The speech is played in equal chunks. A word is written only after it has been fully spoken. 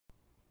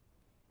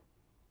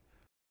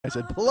I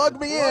said, plug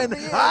me in.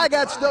 I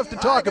got stuff to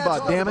talk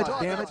about, damn it.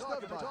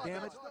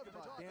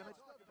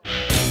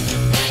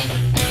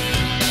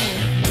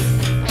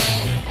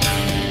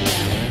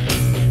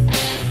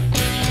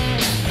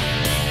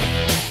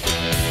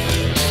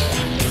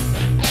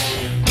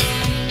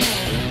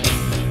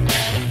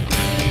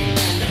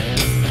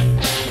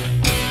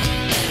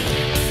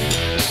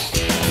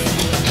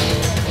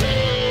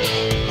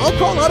 I'll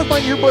crawl out of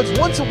my earbuds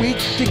once a week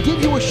to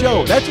give you a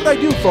show. That's what I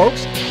do,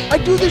 folks. I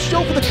do this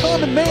show for the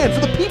common man,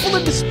 for the people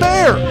in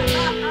despair.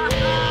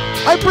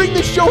 I bring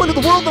this show into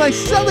the world and I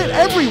sell it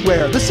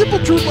everywhere. The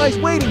simple truth lies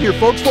waiting here,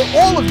 folks, for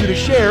all of you to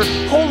share.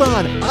 Hold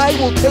on, I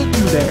will take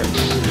you there.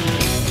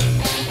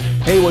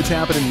 Hey, what's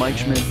happening? Mike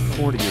Schmidt,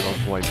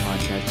 40-year-old boy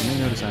podcast. You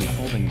may notice I'm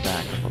holding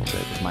back a little bit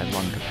with my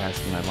lung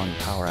capacity, my lung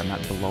power. I'm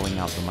not blowing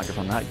out the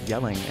microphone, not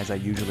yelling as I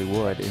usually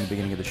would in the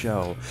beginning of the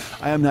show.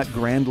 I am not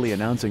grandly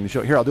announcing the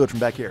show. Here, I'll do it from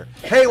back here.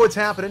 Hey, what's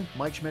happening?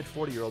 Mike Schmidt,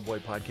 40-year-old boy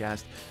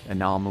podcast. And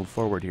now I'll move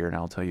forward here and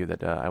I'll tell you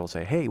that I will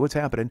say, hey, what's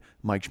happening?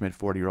 Mike Schmidt,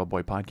 40-year-old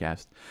boy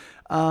podcast.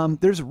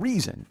 There's a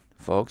reason,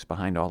 folks,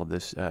 behind all of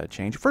this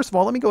change. First of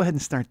all, let me go ahead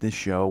and start this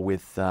show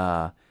with...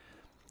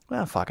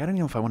 well, fuck, I don't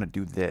know if I want to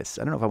do this.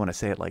 I don't know if I want to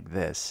say it like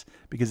this,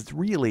 because it's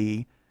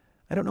really,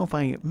 I don't know if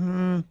I,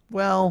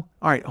 well,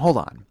 all right, hold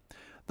on.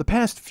 The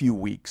past few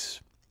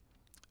weeks,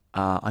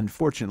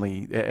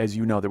 unfortunately, as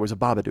you know, there was a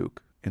Babadook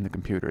in the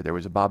computer. There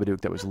was a Babadook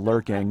that was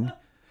lurking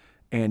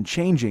and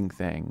changing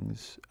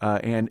things,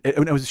 and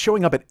it was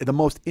showing up at the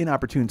most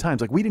inopportune times.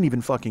 Like, we didn't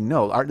even fucking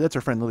know. That's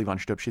our friend Lily Von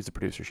Stupp. She's the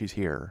producer. She's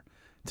here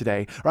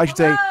today. Or I should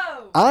say,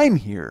 I'm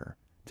here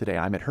today.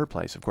 I'm at her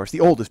place, of course, the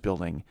oldest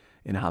building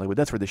in Hollywood.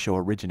 That's where the show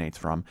originates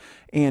from.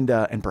 And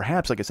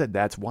perhaps, like I said,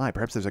 that's why.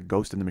 Perhaps there's a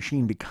ghost in the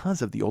machine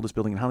because of the oldest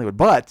building in Hollywood.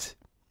 But,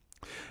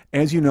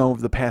 as you know,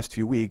 the past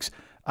few weeks,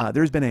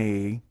 there's been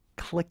a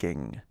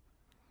clicking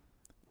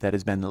that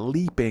has been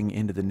leaping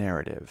into the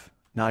narrative.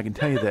 Now, I can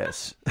tell you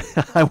this.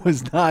 I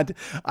was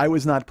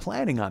not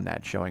planning on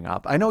that showing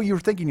up. I know you're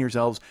thinking to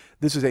yourselves,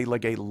 this is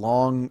like a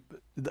long...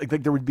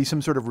 Like there would be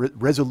some sort of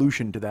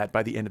resolution to that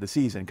by the end of the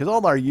season, because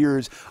all our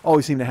years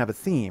always seem to have a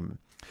theme.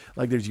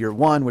 Like there's year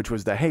one, which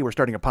was the, hey, we're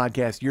starting a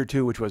podcast. Year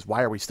two, which was,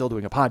 why are we still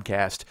doing a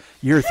podcast?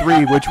 Year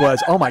three, which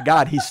was, oh my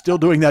God, he's still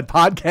doing that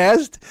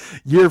podcast.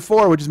 Year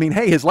four, which is mean,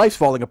 hey, his life's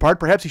falling apart.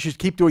 Perhaps he should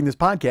keep doing this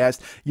podcast.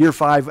 Year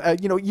five,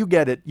 you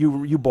get it.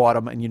 You bought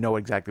him and you know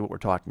exactly what we're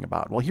talking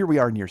about. Well, here we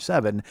are in year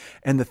seven.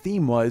 And the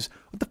theme was,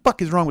 what the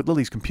fuck is wrong with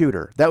Lily's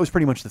computer? That was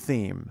pretty much the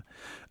theme.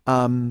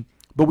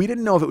 But we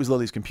didn't know if it was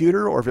Lily's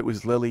computer or if it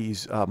was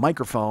Lily's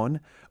microphone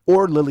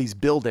or Lily's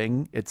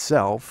building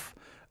itself,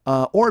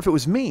 or if it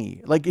was me.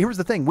 Like, here's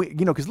the thing,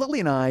 because Lily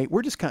and I,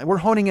 we're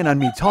honing in on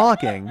me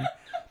talking,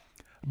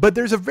 but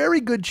there's a very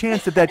good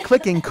chance that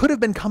clicking could have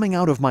been coming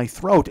out of my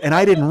throat and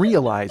I didn't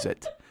realize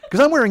it. Because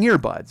I'm wearing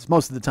earbuds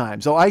most of the time.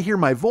 So I hear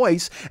my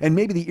voice, and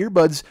maybe the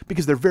earbuds,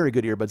 because they're very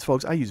good earbuds,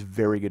 folks. I use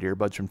very good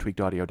earbuds from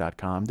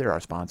tweakedaudio.com. They're our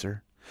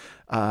sponsor.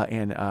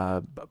 And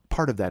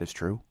part of that is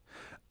true.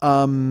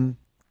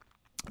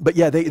 But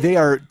yeah, they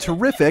are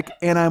terrific,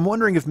 and I'm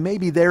wondering if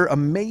maybe their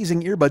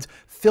amazing earbuds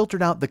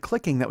filtered out the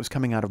clicking that was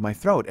coming out of my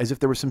throat, as if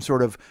there was some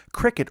sort of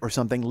cricket or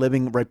something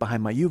living right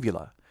behind my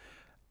uvula.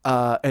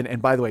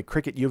 And by the way,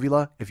 Cricket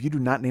Uvula, if you do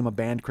not name a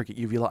band Cricket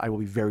Uvula, I will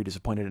be very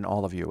disappointed in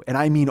all of you. And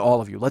I mean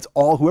all of you.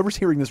 Whoever's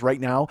hearing this right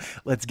now,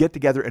 let's get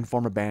together and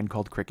form a band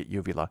called Cricket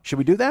Uvula. Should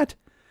we do that?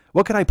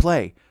 What can I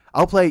play?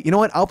 I'll play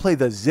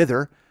the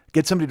zither.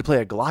 Get somebody to play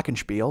a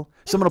glockenspiel.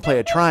 Someone will play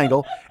a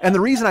triangle. And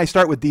the reason I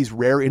start with these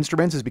rare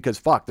instruments is because,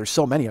 fuck, there's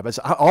so many of us.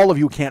 All of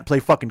you can't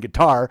play fucking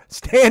guitar.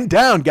 Stand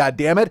down,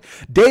 goddammit.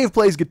 Dave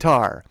plays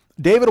guitar.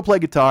 David will play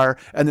guitar,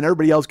 and then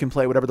everybody else can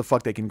play whatever the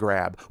fuck they can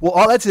grab.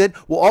 Well, that's it.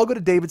 We'll all go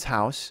to David's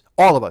house.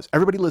 All of us.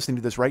 Everybody listening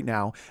to this right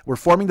now. We're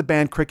forming the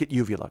band Cricket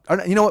Uvula.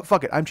 You know what?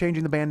 Fuck it. I'm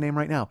changing the band name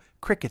right now.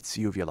 Cricket's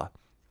Uvula.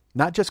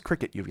 Not just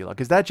Cricket Uvula,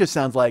 because that just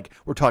sounds like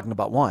we're talking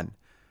about one.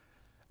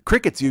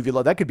 Cricket's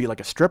uvula, that could be like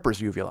a stripper's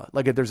uvula.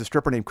 Like if there's a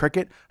stripper named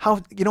Cricket.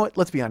 You know what?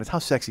 Let's be honest. How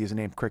sexy is a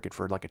name Cricket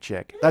for like a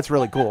chick? That's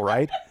really cool,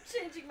 right?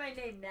 I'm changing my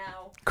name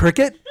now.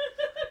 Cricket?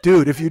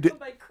 Dude, if you did...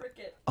 By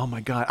Cricket. Oh my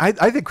God.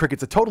 I think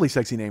Cricket's a totally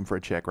sexy name for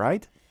a chick,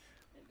 right?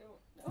 I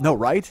don't know. No,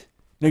 right?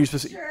 No, you're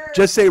supposed Sure. to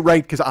just say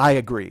right because I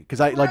agree.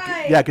 Because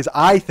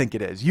I think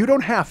it is. You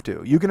don't have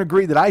to. You can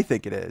agree that I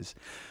think it is.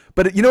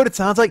 But you know what it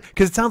sounds like?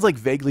 Because it sounds like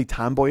vaguely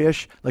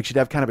tomboyish. Like she'd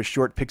have kind of a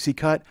short pixie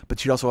cut, but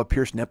she'd also have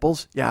pierced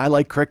nipples. Yeah, I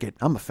like Cricket.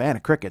 I'm a fan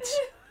of Crickets.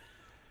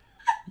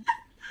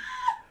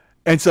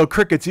 And so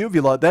Cricket's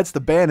Uvula, that's the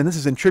band, and this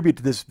is in tribute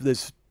to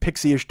this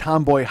pixie-ish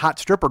tomboy hot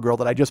stripper girl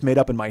that I just made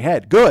up in my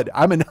head. Good.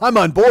 I'm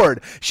on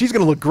board. She's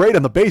going to look great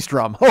on the bass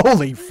drum.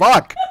 Holy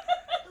fuck.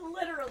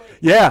 Literally.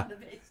 Yeah. On the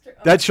bass drum.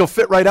 That she'll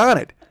fit right on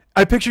it.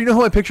 You know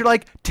who I picture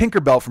like?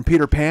 Tinkerbell from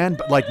Peter Pan,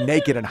 but like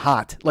naked and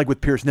hot, like with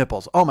pierced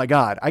nipples. Oh my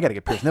God, I got to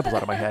get pierced nipples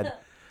out of my head.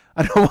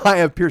 I don't know why I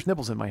have pierced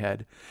nipples in my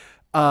head.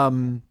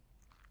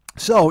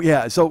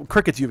 So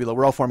Cricket's Uvula,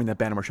 we're all forming that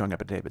band and we're showing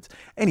up at David's.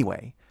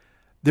 Anyway,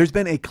 there's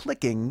been a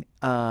clicking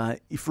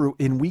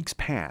in weeks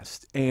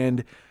past,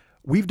 and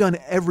we've done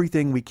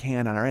everything we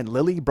can on our end.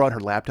 Lily brought her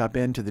laptop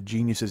in to the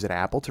geniuses at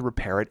Apple to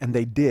repair it, and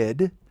they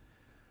did.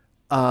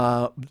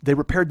 They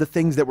repaired the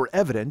things that were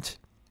evident.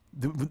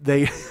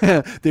 They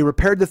they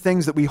repaired the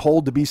things that we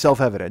hold to be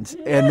self-evident,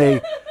 and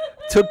they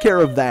took care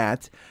of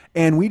that.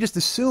 And we just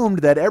assumed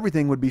that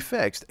everything would be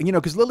fixed. You know,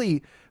 because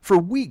Lily, for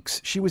weeks,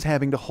 she was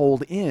having to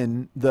hold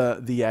in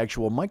the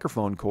actual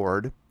microphone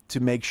cord to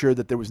make sure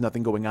that there was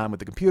nothing going on with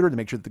the computer, to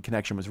make sure that the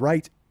connection was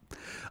right.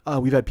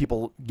 We've had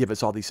people give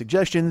us all these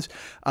suggestions.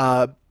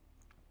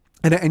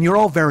 And you're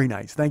all very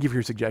nice. Thank you for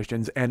your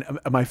suggestions. And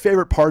my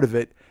favorite part of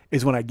it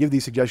is when I give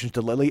these suggestions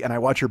to Lily and I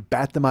watch her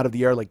bat them out of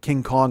the air like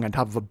King Kong on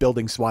top of a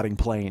building swatting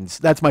planes.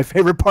 That's my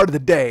favorite part of the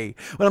day.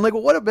 When I'm like,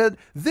 well, what about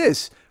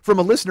this from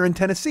a listener in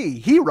Tennessee?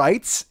 He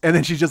writes, and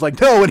then she's just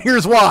like, no, and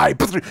here's why.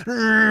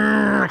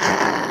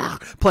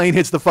 Plane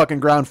hits the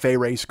fucking ground. Fay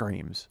Ray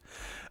screams.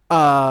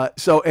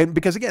 And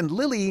because again,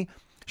 Lily,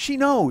 she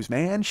knows,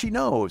 man. She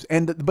knows.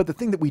 But the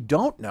thing that we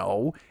don't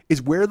know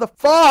is where the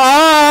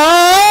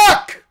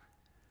fuck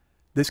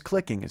this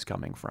clicking is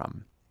coming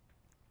from.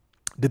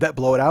 Did that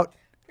blow it out?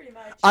 Pretty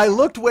much. I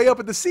looked way up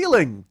at the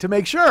ceiling to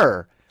make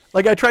sure.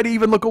 Like I tried to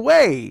even look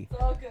away.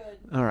 It's all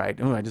good. All right.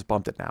 Oh, I just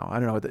bumped it now. I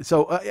don't know what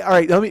so all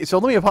right, let me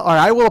all right,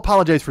 I will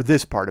apologize for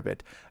this part of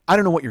it. I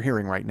don't know what you're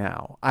hearing right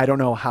now. I don't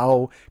know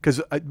how, cuz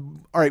all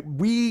right,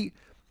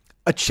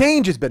 a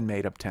change has been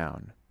made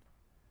uptown.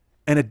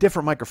 And a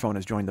different microphone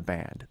has joined the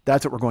band.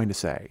 That's what we're going to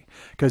say.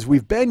 Because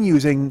we've been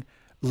using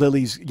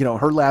Lily's, you know,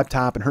 her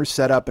laptop and her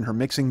setup and her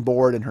mixing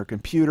board and her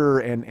computer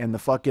and the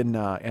fucking,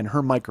 and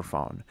her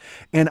microphone.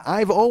 And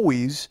I've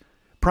always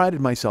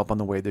prided myself on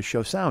the way this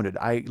show sounded.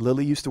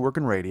 Lily used to work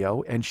in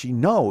radio and she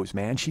knows,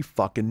 man, she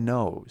fucking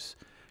knows.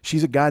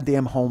 She's a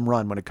goddamn home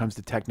run when it comes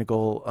to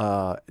technical,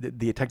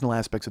 the technical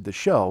aspects of the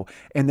show.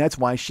 And that's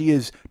why she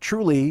is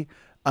truly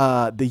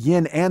the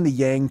yin and the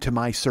yang to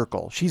my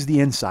circle. She's the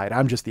inside.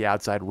 I'm just the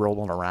outside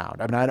rolling around.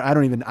 I mean, I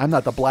don't even, I'm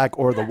not the black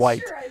or the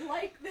white. Sure, I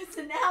like this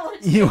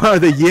analogy. You are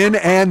the yin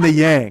and the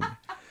yang.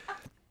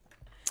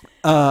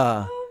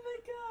 Oh my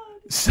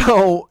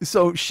God.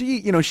 So she,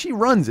 you know, she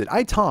runs it.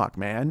 I talk,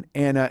 man.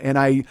 And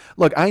I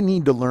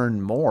need to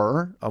learn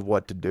more of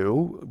what to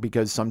do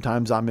because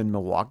sometimes I'm in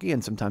Milwaukee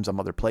and sometimes I'm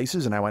other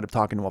places and I wind up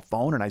talking to a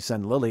phone and I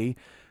send Lily,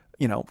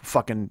 you know,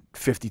 fucking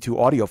 52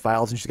 audio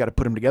files and she's got to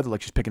put them together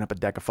like she's picking up a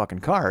deck of fucking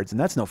cards. And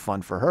that's no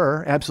fun for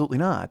her. Absolutely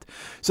not.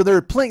 So there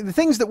are the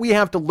things that we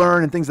have to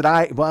learn and things that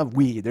I got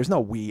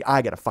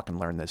to fucking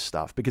learn this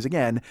stuff because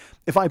again,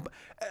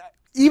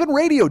 even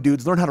radio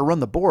dudes learn how to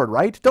run the board,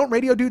 right? Don't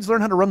radio dudes learn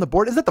how to run the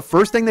board? Isn't that the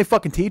first thing they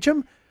fucking teach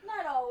them?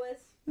 Not always.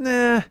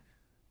 Nah.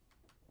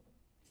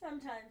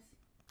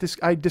 Sometimes.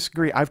 I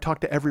disagree. I've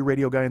talked to every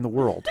radio guy in the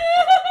world.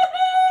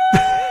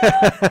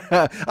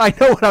 I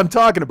know what I'm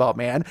talking about,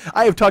 man.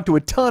 I have talked to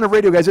a ton of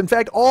radio guys. In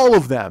fact, all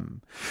of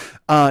them.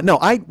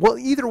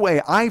 Either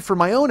way, for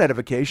my own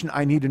edification,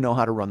 I need to know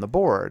how to run the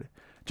board.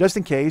 Just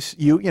in case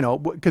you know,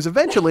 because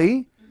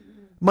eventually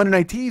Monday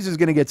Night Tease is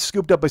going to get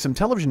scooped up by some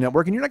television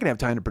network and you're not going to have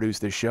time to produce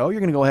this show. You're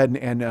going to go ahead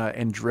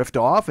and drift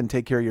off and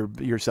take care of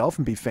yourself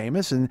and be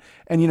famous. And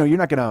you know, you're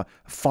not going to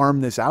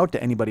farm this out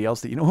to anybody else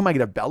that, you know, who am I going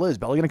to have? Bella? Is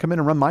Bella going to come in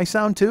and run my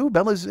sound too?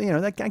 Bella's, you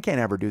know, I can't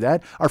ever do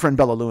that. Our friend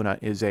Bella Luna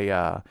is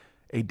a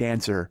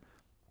dancer,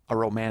 a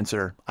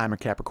romancer. I'm a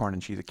Capricorn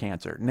and she's a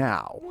Cancer.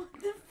 Now, What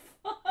the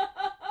fuck?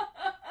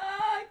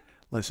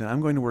 listen,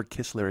 I'm going to work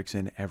Kiss lyrics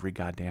in every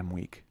goddamn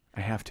week.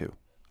 I have to.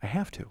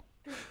 Good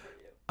for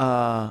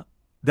you.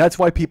 That's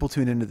why people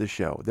tune into the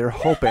show. They're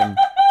hoping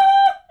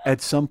at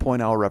some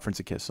point I'll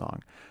reference a Kiss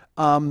song.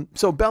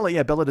 So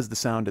Bella does the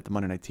sound at the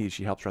Monday Night Tease.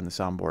 She helps run the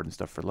soundboard and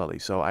stuff for Lily.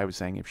 So I was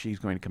saying if she's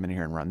going to come in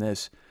here and run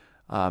this,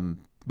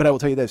 but I will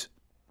tell you this,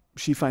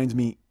 she finds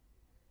me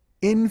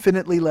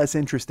infinitely less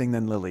interesting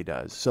than Lily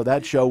does. So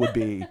that show would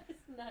be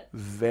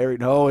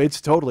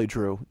it's totally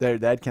true.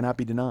 That cannot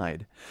be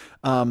denied.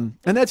 And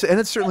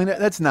it's certainly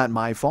that's not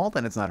my fault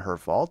and it's not her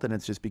fault. And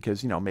it's just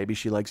because, you know, maybe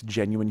she likes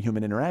genuine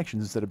human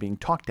interactions instead of being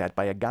talked at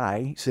by a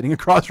guy sitting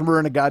across from her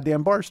in a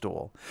goddamn bar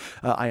stool.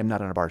 I am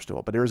not on a bar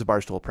stool, but there is a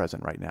bar stool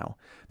present right now.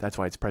 That's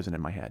why it's present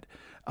in my head.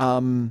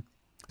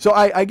 So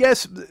I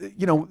guess,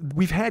 you know,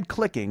 we've had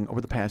clicking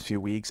over the past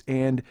few weeks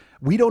and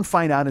we don't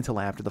find out until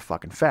after the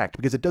fucking fact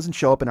because it doesn't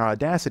show up in our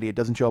Audacity. It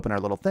doesn't show up in our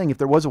little thing. If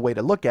there was a way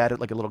to look at it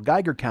like a little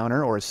Geiger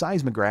counter or a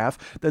seismograph,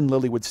 then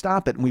Lily would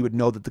stop it and we would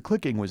know that the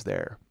clicking was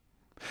there.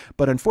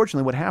 But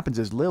unfortunately what happens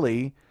is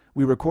Lily,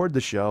 we record the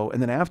show and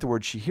then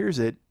afterwards she hears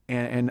it.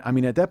 And I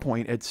mean, at that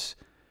point it's,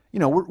 you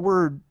know,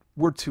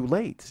 we're too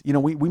late. You know,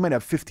 we might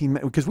have 15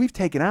 minutes because we've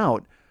taken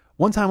out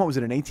one time, what was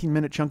it? An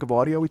 18-minute chunk of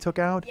audio we took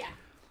out. Yeah.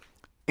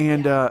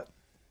 And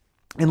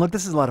look,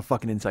 this is a lot of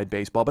fucking inside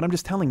baseball, but I'm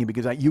just telling you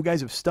because you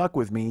guys have stuck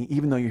with me,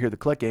 even though you hear the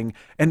clicking.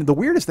 And the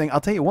weirdest thing,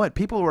 I'll tell you what,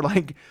 people were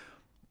like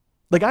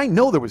I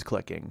know there was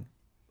clicking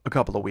a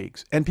couple of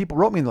weeks, and people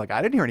wrote me and they're like,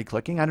 I didn't hear any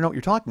clicking. I don't know what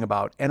you're talking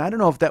about. And I don't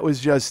know if that was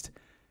just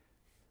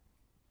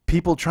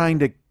people trying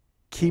to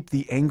keep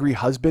the angry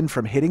husband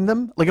from hitting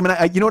them. Like, I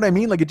mean, you know what I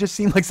mean? Like, it just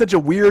seemed like such a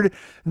weird,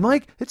 I'm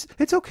like,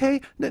 it's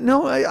okay.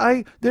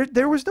 No,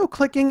 there was no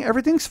clicking.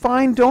 Everything's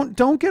fine.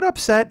 Don't get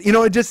upset. You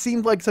know, it just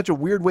seemed like such a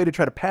weird way to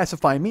try to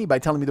pacify me by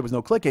telling me there was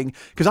no clicking,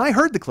 because I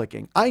heard the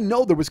clicking. I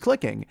know there was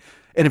clicking.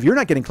 And if you're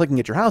not getting clicking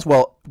at your house,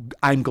 well,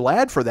 I'm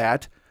glad for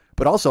that.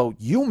 But also,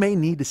 you may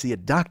need to see a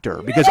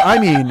doctor, because, I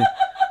mean,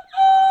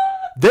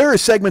 there are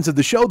segments of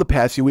the show the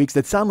past few weeks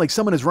that sound like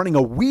someone is running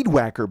a weed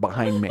whacker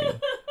behind me.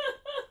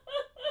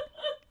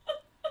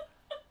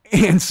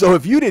 And so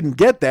if you didn't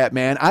get that,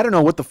 man, I don't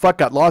know what the fuck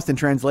got lost in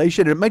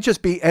translation. It might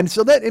just be, and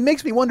so that it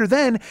makes me wonder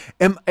then,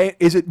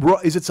 is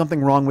it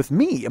something wrong with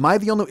me? Am I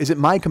the only, is it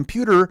my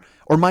computer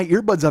or my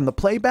earbuds on the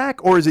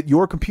playback, or is it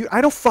your computer?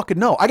 I don't fucking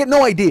know. I get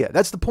no idea.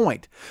 That's the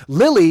point.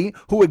 Lily,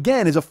 who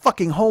again is a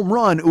fucking home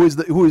run, who is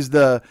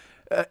the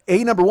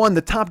number one,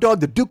 the top dog,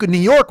 the Duke of New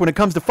York when it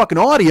comes to fucking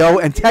audio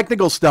and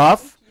technical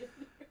stuff.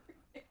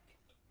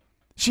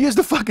 She is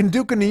the fucking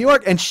Duke of New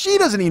York, and she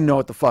doesn't even know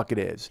what the fuck it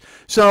is.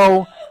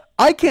 So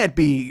I can't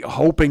be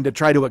hoping to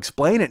try to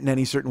explain it in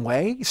any certain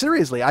way.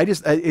 Seriously,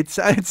 it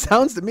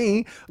sounds to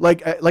me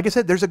like I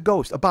said, there's a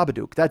ghost, a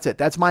Babadook. That's it.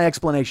 That's my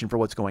explanation for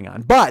what's going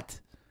on. But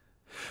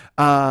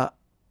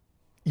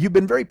you've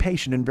been very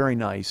patient and very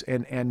nice,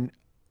 and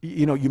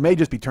you know, you may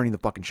just be turning the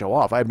fucking show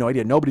off. I have no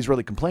idea. Nobody's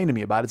really complained to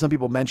me about it. Some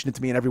people mention it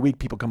to me, and every week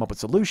people come up with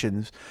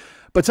solutions.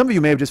 But some of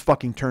you may have just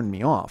fucking turned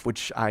me off,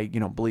 which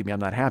believe me, I'm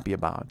not happy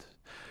about.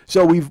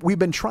 So we've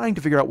been trying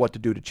to figure out what to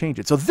do to change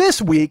it. So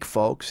this week,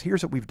 folks,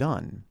 here's what we've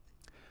done.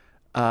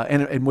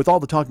 And with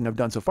all the talking I've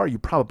done so far, you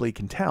probably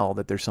can tell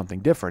that there's something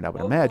different, I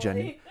would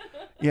imagine.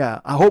 Yeah,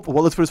 I hope,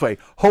 well, let's put it this way.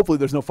 Hopefully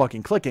there's no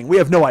fucking clicking. We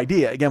have no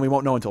idea. Again, we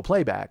won't know until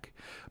playback.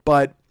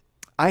 But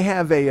I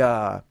have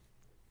a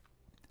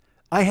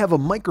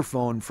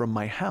microphone from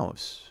my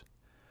house.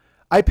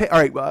 All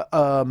right,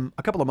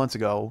 a couple of months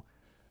ago,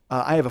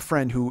 I have a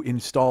friend who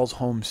installs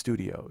home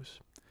studios.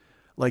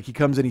 Like, he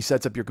comes in, he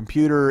sets up your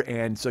computer,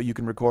 and so you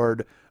can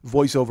record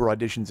voiceover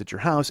auditions at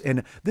your house.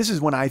 And this is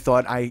when I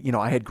thought I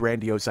had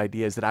grandiose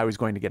ideas that I was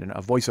going to get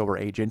a voiceover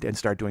agent and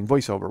start doing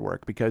voiceover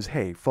work. Because,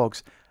 hey,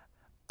 folks,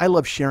 I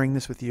love sharing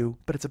this with you,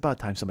 but it's about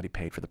time somebody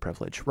paid for the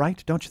privilege,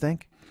 right? Don't you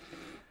think?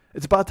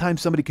 It's about time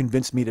somebody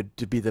convinced me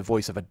to be the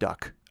voice of a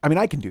duck. I mean,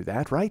 I can do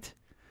that, right?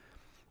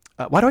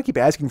 Why do I keep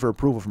asking for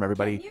approval from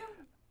everybody?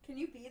 Can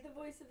you be the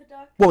voice of a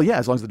duck? Well, yeah,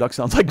 as long as the duck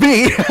sounds like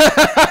me.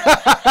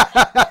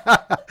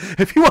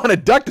 If you want a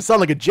duck to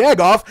sound like a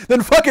Jagoff,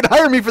 then fucking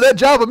hire me for that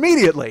job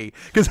immediately,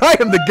 because I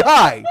am the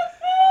guy.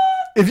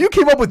 If you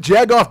came up with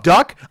Jagoff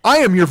Duck, I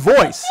am your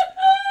voice.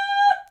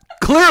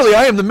 Clearly,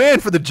 I am the man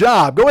for the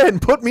job. Go ahead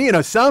and put me in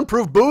a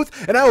soundproof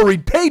booth, and I will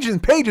read pages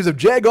and pages of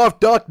Jagoff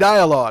Duck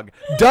dialogue.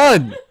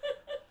 Done.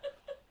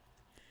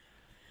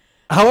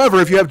 However,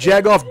 if you have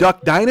Jagoff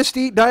Duck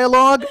Dynasty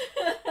dialogue,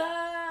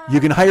 you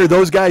can hire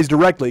those guys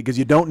directly, because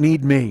you don't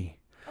need me.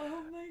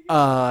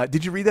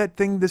 Did you read that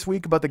thing this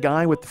week about the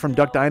guy from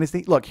Duck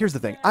Dynasty? Look, here's the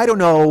thing. I don't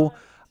know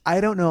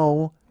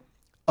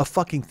a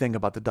fucking thing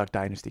about the Duck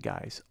Dynasty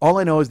guys. All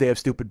I know is they have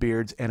stupid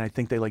beards, and I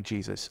think they like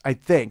Jesus. I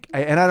think.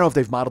 And I don't know if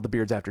they've modeled the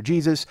beards after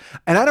Jesus.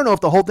 And I don't know if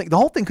the whole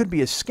thing could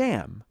be a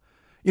scam.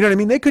 You know what I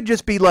mean? They could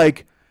just be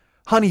like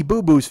Honey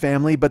Boo Boo's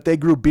family, but they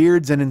grew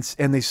beards and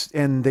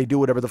they do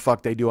whatever the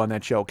fuck they do on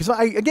that show. Because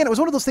again, it was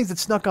one of those things that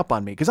snuck up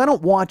on me, because I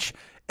don't watch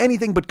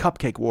anything but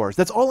Cupcake Wars.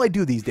 That's all I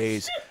do these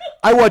days.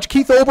 I watch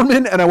Keith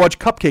Olbermann and I watch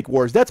Cupcake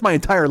Wars. That's my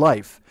entire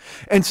life.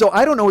 And so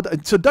I don't know.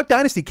 So Duck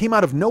Dynasty came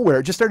out of nowhere.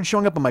 It just started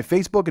showing up on my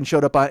Facebook and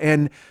showed up on,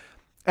 and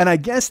I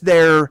guess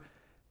I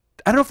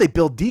don't know if they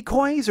build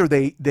decoys, or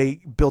they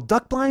build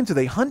duck blinds, or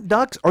they hunt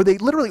ducks, or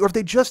if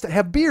they just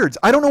have beards.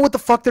 I don't know what the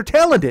fuck their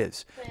talent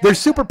is. Their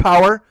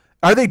superpower.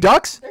 Are they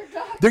ducks? They're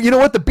ducks. You know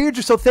what? The beards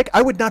are so thick,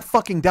 I would not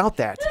fucking doubt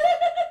that.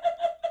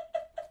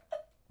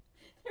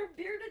 They're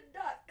bearded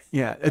ducks.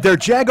 Yeah, they're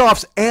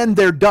Jagoffs and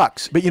they're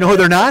ducks. But you know who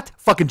they're not?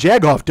 Fucking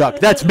Jagoff Duck.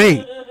 That's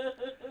me.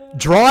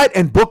 Draw it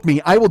and book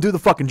me. I will do the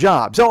fucking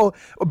job. So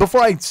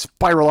before I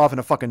spiral off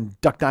into fucking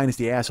Duck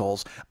Dynasty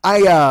assholes,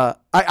 I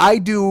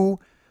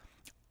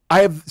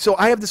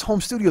have this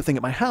home studio thing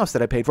at my house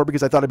that I paid for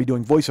because I thought I'd be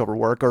doing voiceover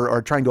work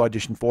or trying to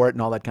audition for it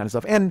and all that kind of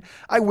stuff. And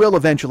I will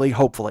eventually,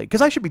 hopefully,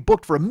 because I should be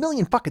booked for a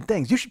million fucking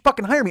things. You should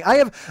fucking hire me. I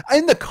have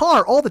in the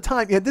car all the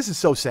time. Yeah, this is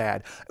so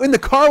sad. In the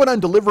car when I'm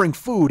delivering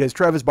food as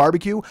Travis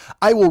Barbecue,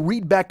 I will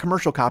read back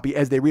commercial copy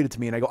as they read it to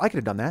me, and I go, I could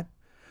have done that.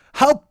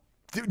 How?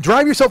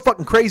 Drive yourself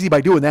fucking crazy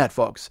by doing that,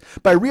 folks.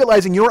 By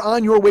realizing you're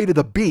on your way to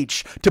the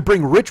beach to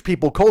bring rich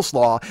people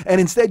coleslaw,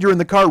 and instead you're in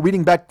the car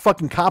reading back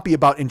fucking copy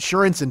about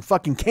insurance and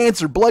fucking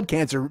cancer, blood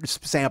cancer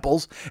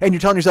samples, and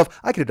you're telling yourself,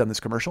 I could have done this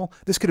commercial.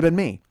 This could have been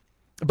me.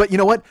 But you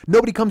know what?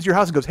 Nobody comes to your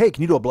house and goes, hey,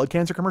 can you do a blood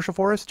cancer commercial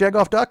for us,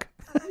 Jagoff Duck?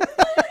 No,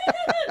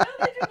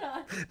 they do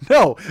not.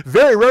 No,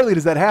 very rarely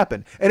does that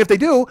happen. And if they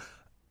do,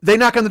 they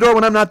knock on the door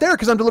when I'm not there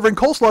because I'm delivering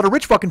coleslaw to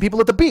rich fucking people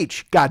at the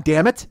beach. God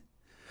damn it.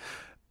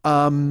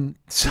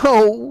 So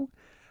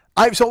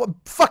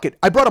fuck it.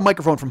 I brought a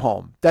microphone from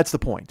home. That's the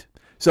point.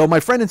 So my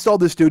friend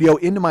installed this studio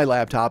into my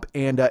laptop,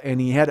 and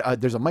he had,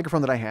 there's a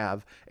microphone that I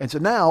have. And so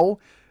now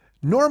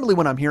Normally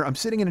when I'm here, I'm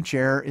sitting in a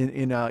chair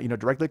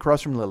directly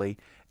across from Lily,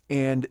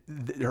 and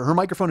her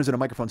microphone is in a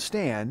microphone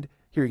stand.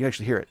 Here, you can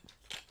actually hear it.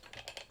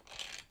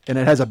 And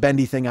it has a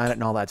bendy thing on it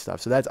and all that stuff.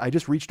 So I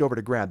just reached over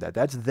to grab that.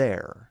 That's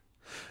there.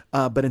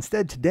 But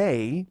instead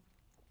today,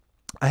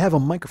 I have a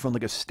microphone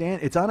like a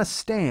stand. It's on a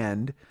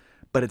stand,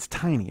 but it's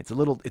tiny. It's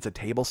a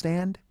table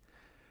stand.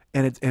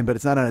 But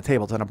it's not on a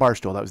table. It's on a bar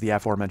stool. That was the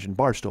aforementioned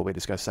bar stool we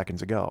discussed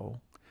seconds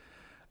ago.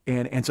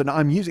 And so now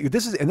I'm using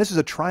this is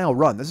a trial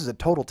run. This is a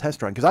total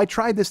test run because I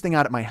tried this thing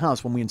out at my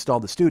house when we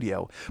installed the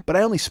studio, but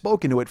I only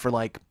spoke into it for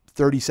like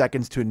 30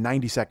 seconds to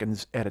 90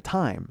 seconds at a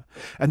time.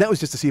 And that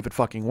was just to see if it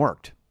fucking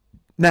worked.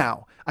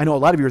 Now, I know a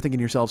lot of you are thinking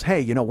to yourselves, hey,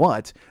 you know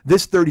what?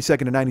 This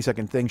 30-second to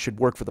 90-second thing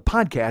should work for the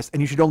podcast,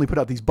 and you should only put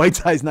out these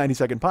bite-sized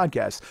 90-second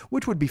podcasts,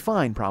 which would be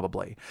fine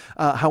probably.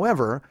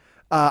 However,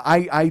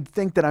 I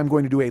think that I'm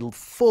going to do a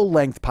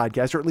full-length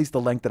podcast, or at least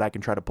the length that I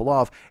can try to pull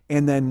off,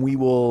 and then we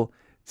will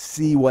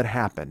see what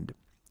happened.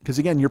 Because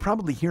again, you're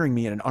probably hearing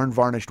me in an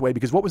unvarnished way.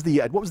 Because what was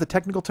the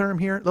technical term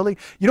here, Lily?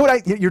 You know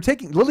what?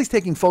 Lily's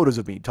taking photos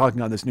of me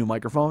talking on this new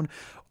microphone.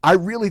 I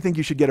really think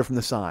you should get it from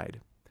the side,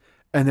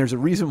 and there's a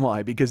reason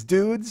why. Because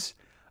dudes,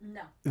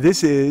 no,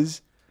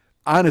 this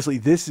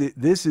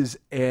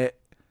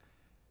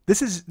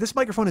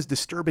microphone is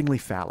disturbingly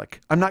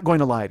phallic. I'm not going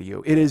to lie to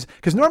you. It is,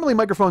 because normally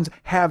microphones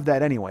have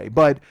that anyway,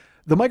 but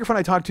the microphone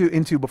I talked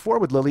into before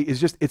with Lily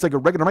it's like a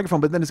regular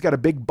microphone, but then it's got a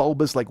big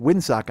bulbous like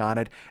windsock on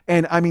it.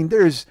 And I mean,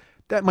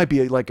 that might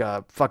be like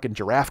a fucking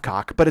giraffe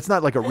cock, but it's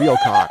not like a real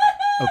cock.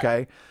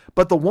 Okay.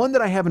 But the one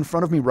that I have in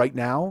front of me right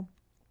now,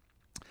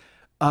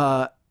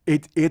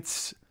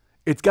 it's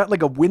got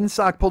like a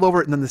windsock pulled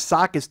over it, and then the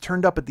sock is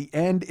turned up at the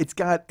end. It's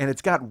got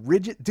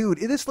rigid, dude.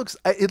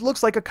 It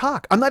looks like a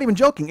cock. I'm not even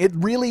joking.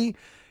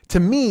 To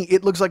me,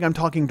 it looks like I'm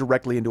talking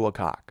directly into a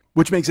cock,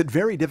 which makes it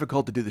very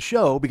difficult to do the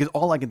show because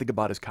all I can think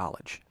about is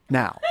college.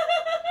 Now,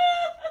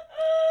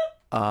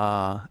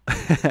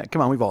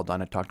 come on, we've all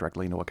done it. Talk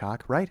directly into a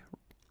cock, right?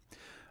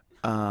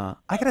 I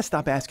gotta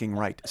stop asking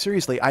right.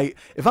 Seriously,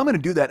 if I'm gonna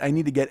do that, I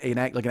need to get an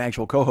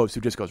actual co-host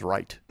who just goes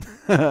right.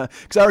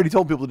 Because I already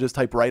told people to just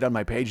type right on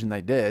my page, and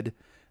they did.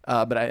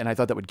 But I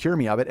thought that would cure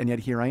me of it, and yet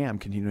here I am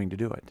continuing to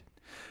do it.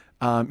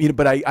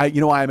 But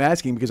you know why I'm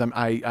asking? Because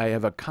I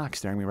have a cock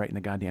staring me right in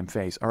the goddamn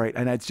face. All right,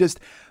 and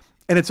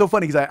it's so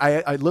funny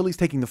because Lily's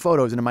taking the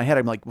photos, and in my head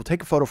I'm like, well,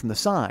 take a photo from the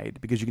side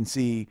because you can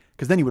see,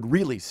 because then you would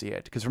really see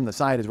it, because from the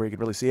side is where you could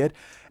really see it.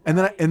 And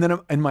then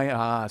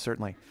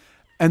certainly,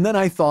 and then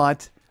I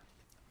thought.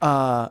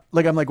 I'm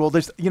like, well,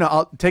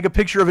 I'll take a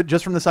picture of it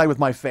just from the side with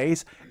my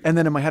face. And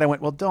then in my head, I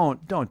went, well,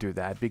 don't do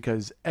that,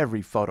 because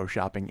every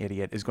photoshopping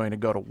idiot is going to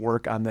go to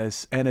work on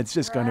this, and it's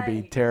just going to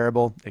be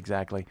terrible.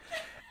 Exactly.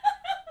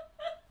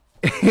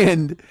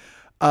 And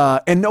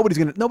nobody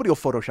will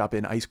Photoshop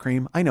in ice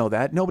cream. I know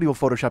that. Nobody will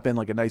Photoshop in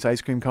like a nice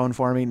ice cream cone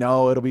for me.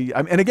 No, it'll be,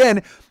 and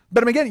again,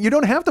 you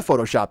don't have to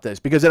Photoshop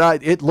this because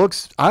it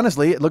looks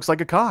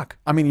like a cock.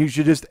 I mean, you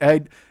should just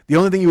add, the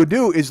only thing you would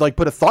do is like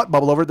put a thought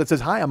bubble over it that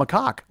says, hi, I'm a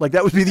cock. Like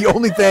that would be the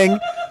only thing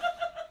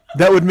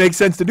that would make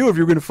sense to do if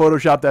you were going to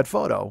Photoshop that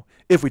photo.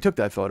 If we took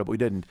that photo, but we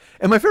didn't.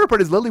 And my favorite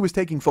part is Lily was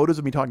taking photos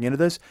of me talking into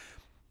this.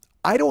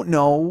 I don't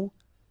know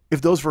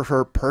if those were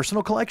her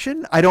personal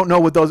collection. I don't know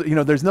what those,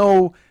 there's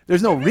no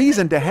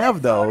reason to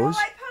have those.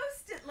 I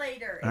post it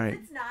later. All right.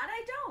 If it's not,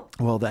 I don't.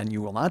 Well, then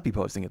you will not be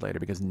posting it later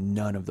because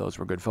none of those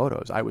were good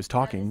photos. I was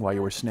talking while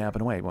you were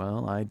snapping away.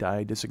 Well,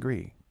 I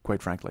disagree,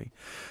 quite frankly.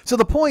 So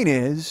the point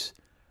is,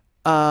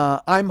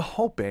 I'm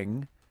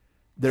hoping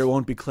there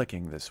won't be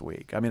clicking this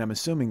week. I mean, I'm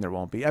assuming there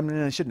won't be. I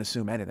mean, I shouldn't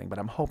assume anything, but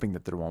I'm hoping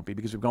that there won't be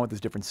because we've gone with this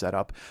different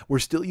setup. We're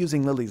still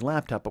using Lily's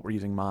laptop, but we're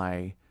using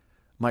my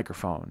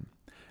microphone.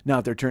 Now,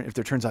 if there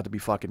turns out to be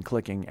fucking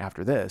clicking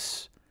after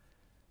this,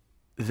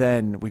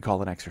 then we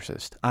call an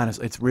exorcist.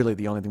 Honestly, it's really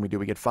the only thing we do.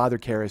 We get Father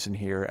Karras in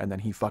here, and then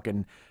he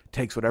fucking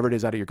takes whatever it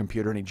is out of your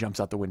computer, and he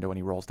jumps out the window, and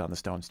he rolls down the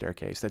stone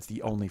staircase. That's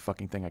the only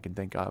fucking thing I can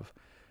think of.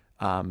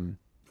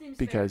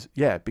 Because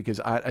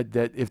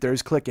that if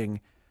there's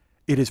clicking,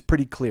 it is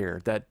pretty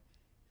clear that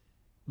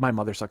my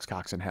mother sucks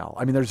cocks in hell.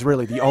 I mean, there's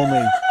really the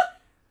only...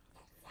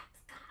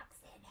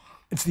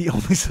 It's the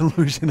only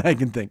solution I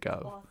can think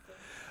of.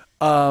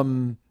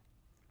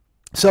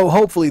 So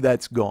hopefully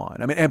that's gone.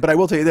 I mean, but I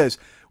will tell you this: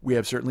 we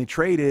have certainly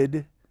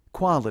traded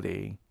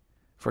quality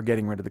for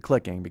getting rid of the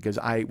clicking because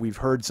we've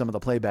heard some of the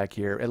playback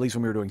here, at least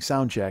when we were doing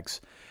sound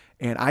checks,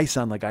 and I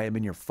sound like I am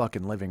in your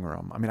fucking living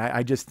room. I mean,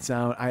 I just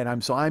sound.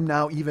 I'm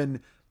now even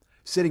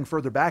sitting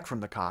further back from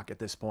the cock at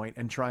this point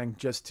and trying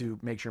just to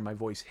make sure my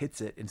voice hits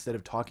it instead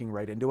of talking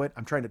right into it.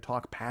 I'm trying to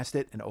talk past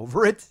it and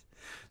over it.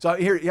 So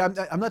here,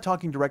 I'm not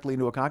talking directly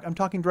into a cock. I'm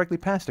talking directly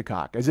past a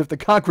cock, as if the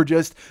cock were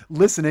just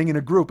listening in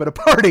a group at a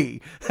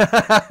party.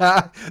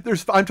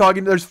 There's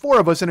four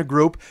of us in a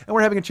group, and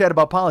we're having a chat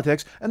about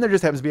politics, and there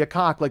just happens to be a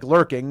cock like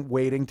lurking,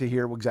 waiting to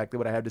hear exactly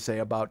what I have to say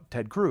about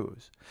Ted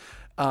Cruz,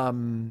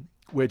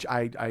 which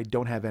I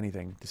don't have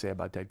anything to say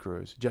about Ted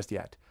Cruz just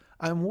yet.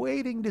 I'm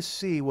waiting to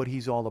see what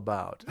he's all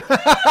about.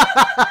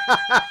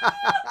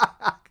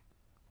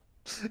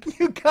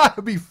 You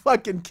gotta be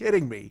fucking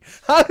kidding me.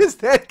 How does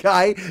that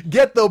guy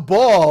get the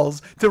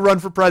balls to run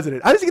for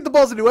president? How does he get the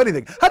balls to do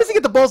anything? How does he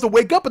get the balls to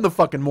wake up in the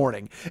fucking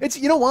morning? It's,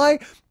 you know why?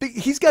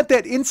 He's got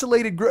that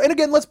insulated group. And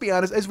again, let's be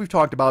honest, as we've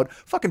talked about,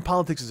 fucking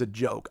politics is a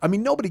joke. I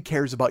mean, nobody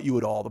cares about you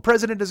at all. The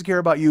president doesn't care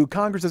about you.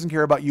 Congress doesn't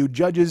care about you.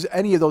 Judges,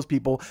 any of those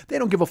people, they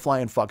don't give a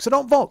flying fuck. So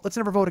don't vote. Let's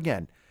never vote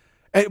again.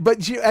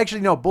 But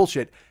actually, no,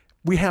 bullshit.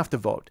 We have to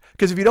vote,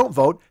 because if you don't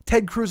vote,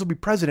 Ted Cruz will be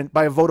president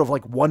by a vote of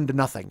like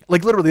 1-0.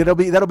 Like literally,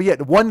 that'll be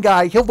it. One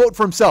guy, he'll vote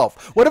for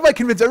himself. What if I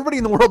convince everybody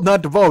in the world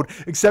not to vote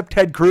except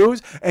Ted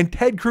Cruz, and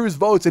Ted Cruz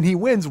votes and he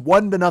wins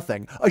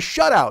 1-0, a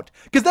shutout?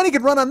 Because then he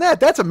can run on that.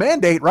 That's a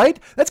mandate, right?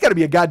 That's got to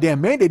be a goddamn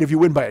mandate if you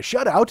win by a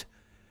shutout.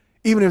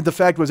 Even if the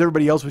fact was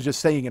everybody else was just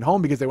staying at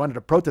home because they wanted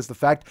to protest the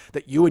fact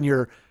that you and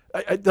your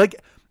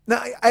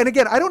now. And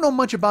again, I don't know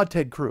much about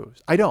Ted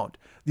Cruz. I don't.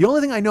 The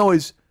only thing I know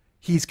is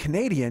he's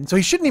Canadian, so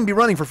he shouldn't even be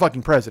running for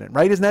fucking president,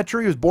 right? Isn't that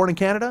true? He was born in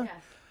Canada?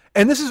 Yes.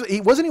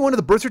 And wasn't he one of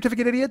the birth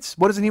certificate idiots?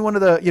 Isn't he one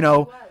of the, He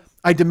was.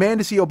 I demand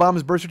to see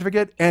Obama's birth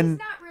certificate? And he's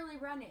not really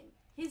running.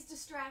 He's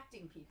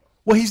distracting people.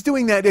 well, he's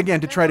doing that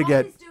again to try to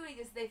get... All he's doing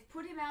is they've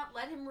put him out,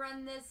 let him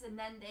run this, and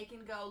then they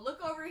can go, look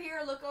over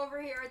here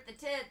at the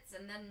tits,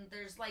 and then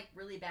there's like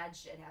really bad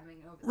shit happening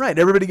over there. Right,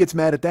 everybody gets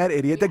mad at that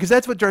idiot, because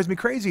that's what drives me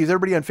crazy, is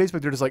everybody on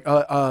Facebook, they're just like,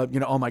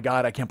 oh my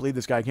God, I can't believe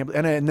this guy, I can't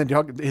believe... And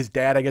then his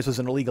dad, I guess, was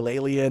an illegal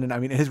alien, and I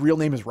mean, his real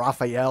name is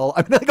Raphael.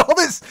 I mean, like, all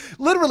this,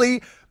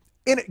 literally,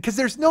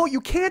 because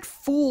you can't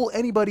fool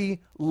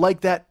anybody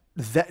like that,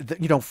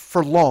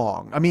 for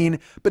long. I mean,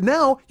 but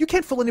now, you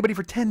can't fool anybody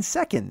for 10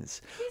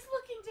 seconds. He's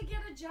looking to get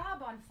a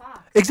job on Fox.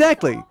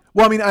 Exactly.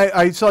 Well, I mean,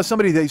 I saw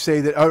somebody, they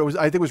say that,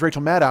 I think it was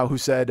Rachel Maddow who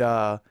said,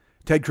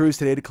 Ted Cruz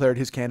today declared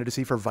his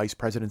candidacy for vice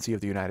presidency of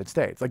the United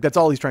States. Like, that's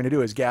all he's trying to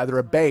do, is gather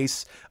a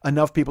base,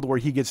 enough people to where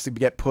he gets to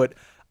get put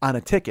on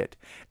a ticket.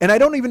 And I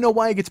don't even know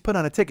why he gets put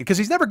on a ticket, because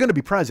he's never going to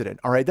be president.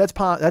 All right. That's,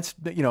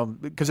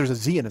 because there's a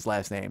Z in his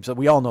last name. So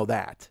we all know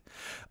that.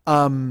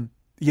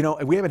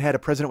 We haven't had a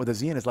president with a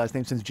Z in his last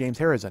name since James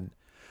Harrison.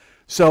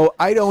 So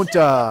I don't,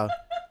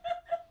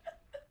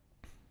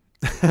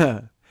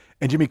 and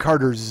Jimmy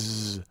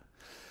Carter's.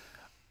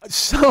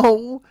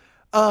 So,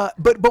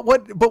 but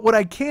what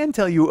I can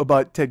tell you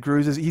about Ted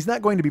Cruz is he's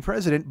not going to be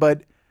president,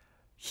 but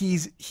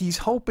he's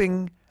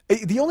hoping.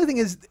 The only thing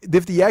is,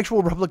 if the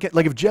actual Republican,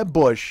 like if Jeb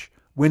Bush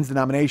wins the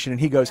nomination and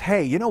he goes,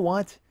 hey, you know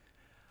what?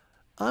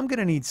 I'm going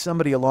to need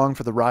somebody along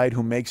for the ride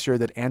who makes sure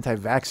that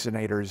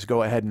anti-vaccinators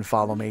go ahead and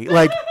follow me.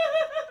 Like,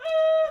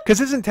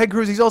 because isn't Ted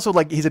Cruz, he's also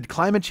like, he's a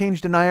climate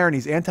change denier and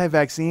he's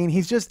anti-vaccine.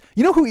 He's just,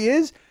 you know who he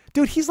is?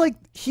 Dude, he's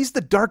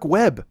the dark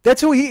web.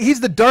 That's who he's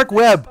the dark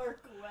web.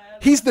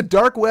 He's the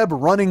dark web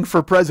running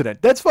for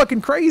president. That's fucking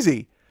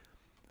crazy.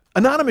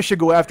 Anonymous should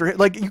go after him.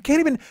 Like, you can't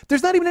even,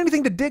 there's not even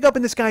anything to dig up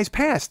in this guy's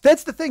past.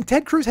 That's the thing.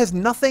 Ted Cruz has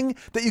nothing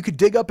that you could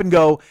dig up and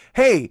go,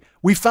 hey,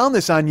 we found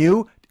this on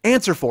you.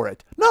 Answer for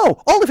it.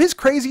 No, all of his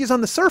crazy is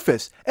on the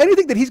surface.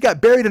 Anything that he's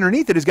got buried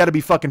underneath it has got to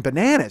be fucking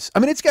bananas. I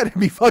mean, it's got to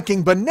be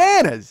fucking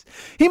bananas.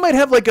 He might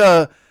have like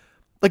a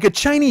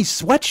Chinese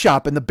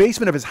sweatshop in the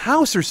basement of his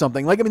house or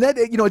something. Like, I mean, that,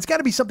 it's got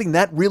to be something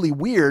that really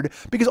weird,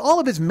 because all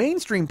of his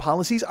mainstream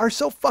policies are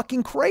so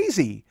fucking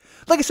crazy.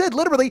 Like I said,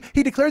 literally,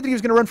 he declared that he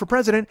was going to run for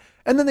president,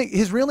 and then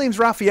his real name's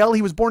Raphael.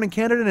 He was born in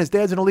Canada, and his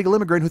dad's an illegal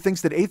immigrant who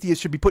thinks that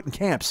atheists should be put in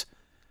camps.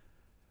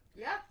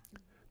 Yeah.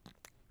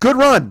 Good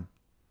run.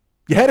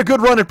 You had a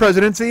good run at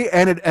presidency,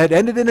 and it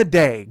ended in a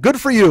day. Good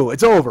for you.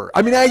 It's over.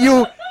 I mean,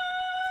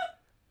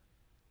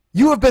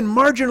 you have been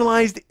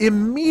marginalized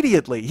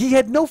immediately. He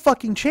had no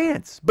fucking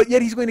chance, but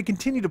yet he's going to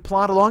continue to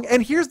plod along.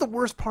 And here's the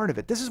worst part of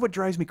it. This is what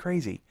drives me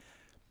crazy.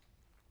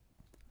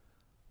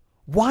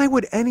 Why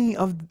would any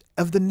of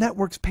the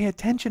networks pay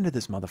attention to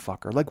this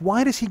motherfucker? Like,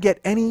 why does he get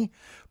any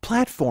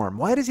platform?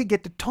 Why does he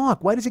get to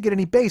talk? Why does he get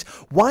any base?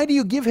 Why do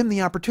you give him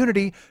the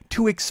opportunity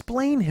to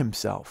explain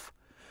himself?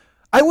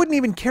 I wouldn't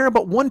even care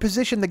about one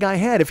position the guy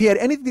had. If he had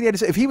anything he had to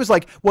say, if he was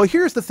like, well,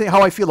 here's the thing,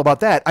 how I feel about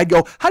that, I'd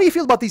go, how do you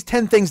feel about these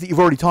 10 things that you've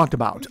already talked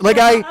about?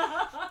 Like,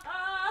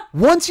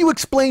 once you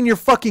explain you're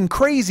fucking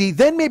crazy,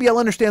 then maybe I'll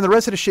understand the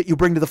rest of the shit you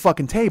bring to the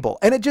fucking table.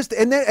 And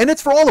and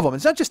it's for all of them.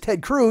 It's not just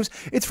Ted Cruz.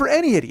 It's for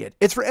any idiot.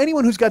 It's for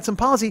anyone who's got some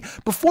policy.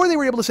 Before they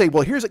were able to say,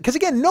 well, here's it. Because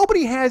again,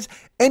 nobody has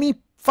any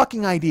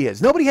fucking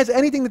ideas. Nobody has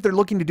anything that they're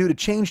looking to do to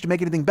change, to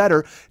make anything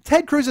better.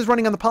 Ted Cruz is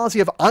running on the policy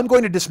of, I'm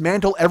going to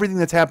dismantle everything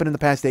that's happened in the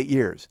past 8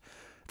 years.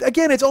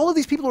 Again, it's all of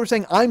these people who are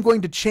saying, I'm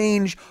going to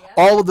change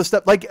all of the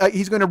stuff. Like,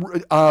 he's going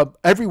to,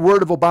 every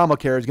word of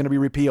Obamacare is going to be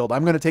repealed.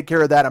 I'm going to take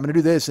care of that. I'm going to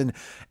do this. And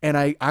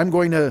I'm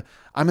going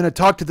to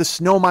talk to the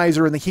snow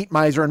miser and the heat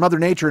miser and Mother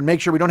Nature and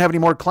make sure we don't have any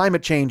more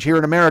climate change here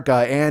in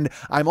America. And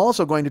I'm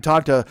also going to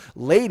talk to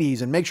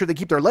ladies and make sure they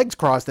keep their legs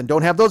crossed and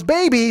don't have those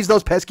babies,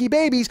 those pesky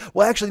babies.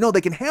 Well, actually, no,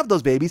 they can have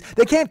those babies.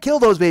 They can't kill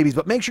those babies,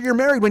 but make sure you're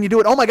married when you do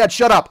it. Oh my God,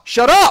 shut up.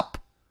 Shut up.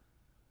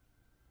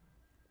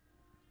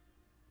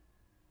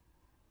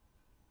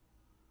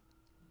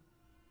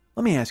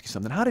 Let me ask you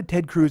something. How did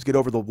Ted Cruz get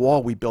over the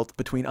wall we built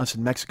between us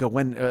and Mexico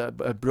when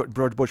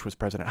George Bush was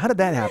president? How did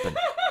that happen? Didn't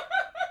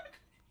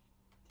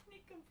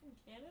he come from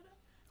Canada?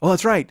 Well,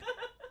 that's right.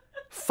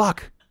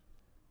 Fuck.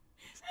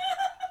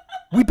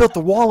 We built the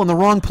wall in the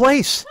wrong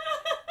place.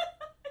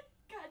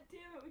 God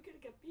damn it, we could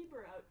have got Bieber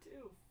out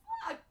too.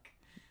 Fuck.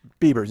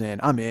 Bieber's in.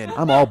 I'm in.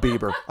 I'm all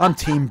Bieber. I'm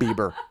Team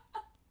Bieber.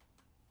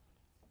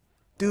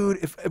 Dude,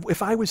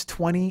 if I was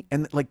 20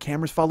 and like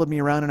cameras followed me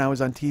around and I was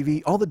on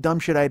TV, all the dumb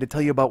shit I had to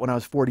tell you about when I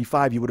was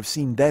 45, you would have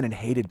seen then and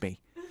hated me.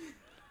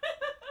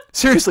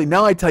 Seriously,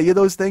 now I tell you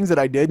those things that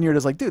I did and you're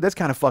just like, dude, that's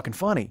kind of fucking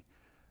funny.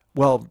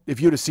 Well, if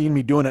you'd have seen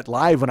me doing it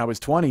live when I was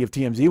 20, if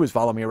TMZ was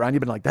following me around, you'd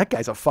been like, that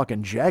guy's a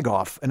fucking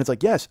Jagoff. And it's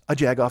like, yes, a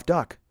Jagoff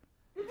duck.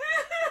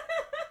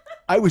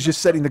 I was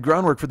just setting the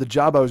groundwork for the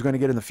job I was going to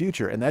get in the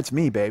future. And that's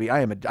me, baby. I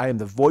am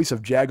the voice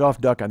of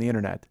Jagoff Duck on the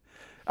internet.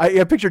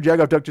 I picture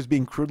Jagoff Duck just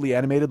being crudely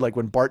animated, like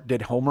when Bart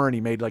did Homer and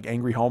he made like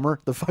Angry Homer,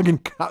 the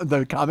fucking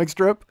the comic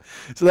strip.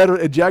 So that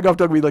Jagoff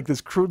Duck would be like this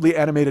crudely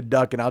animated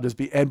duck, and I'll just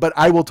be but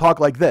I will talk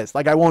like this.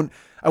 Like I won't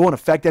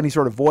affect any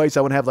sort of voice.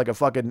 I won't have like a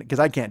fucking, because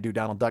I can't do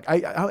Donald Duck.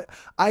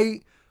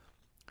 I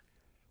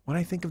when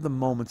I think of the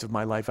moments of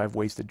my life I've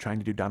wasted trying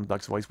to do Donald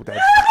Duck's voice with that.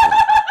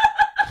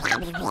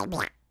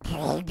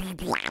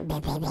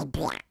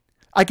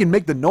 I can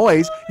make the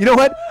noise. You know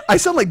what? I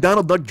sound like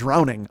Donald Duck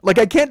drowning. Like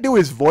I can't do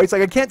his voice.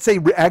 Like I can't say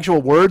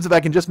actual words if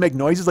I can just make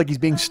noises like he's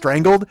being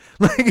strangled.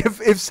 Like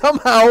if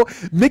somehow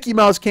Mickey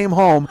Mouse came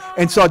home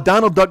and saw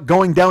Donald Duck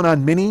going down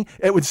on Minnie,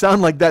 it would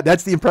sound like that.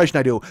 That's the impression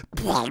I do.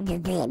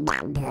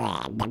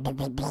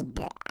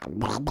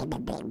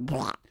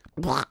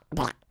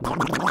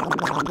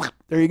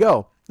 There you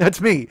go.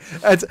 That's me.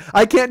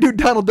 I can't do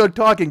Donald Duck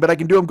talking, but I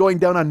can do him going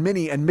down on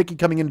Minnie and Mickey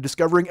coming in and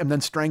discovering and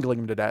then strangling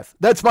him to death.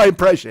 That's my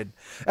impression.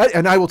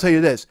 And I will tell you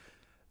this.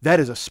 That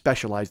is a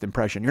specialized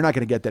impression. You're not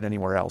going to get that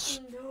anywhere else.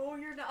 No,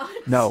 you're not.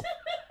 No.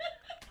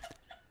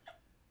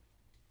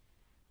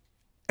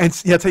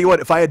 And yeah, I'll tell you what,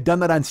 if I had done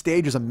that on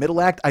stage as a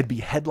middle act, I'd be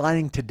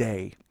headlining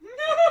today.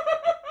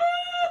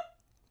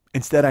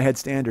 Instead, I had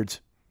standards.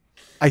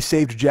 I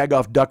saved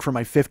Jagoff Duck for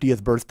my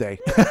 50th birthday.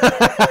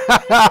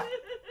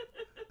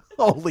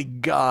 Holy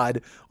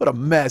God, what a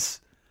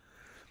mess.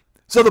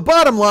 So the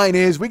bottom line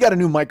is we got a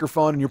new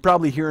microphone and you're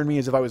probably hearing me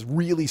as if I was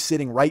really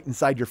sitting right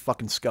inside your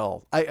fucking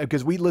skull.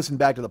 Because we listened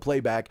back to the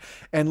playback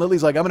and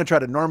Lily's like, I'm going to try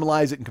to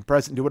normalize it and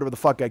compress it and do whatever the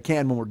fuck I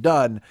can when we're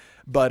done.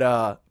 But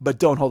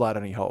don't hold out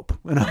any hope.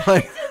 And I'm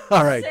like,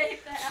 all right. Say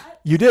that.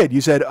 You did.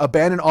 You said,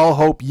 abandon all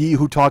hope, ye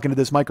who talk into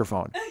this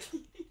microphone. I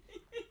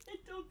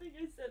don't think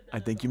I said that. I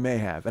think you may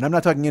have. And I'm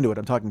not talking into it.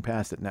 I'm talking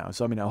past it now.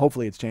 So, I mean,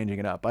 hopefully it's changing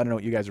it up. I don't know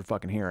what you guys are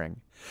fucking hearing.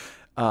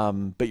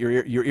 But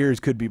your ears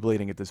could be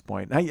bleeding at this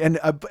point. And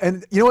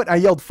you know what? I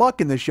yelled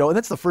fuck in this show, and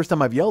that's the first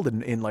time I've yelled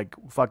in like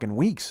fucking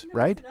weeks,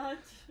 right? Not.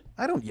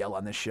 I don't yell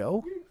on this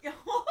show.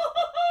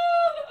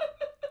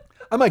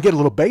 I might get a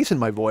little bass in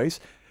my voice.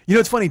 You know,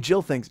 it's funny.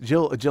 Jill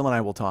and I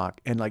will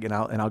talk, and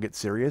I'll get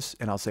serious,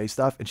 and I'll say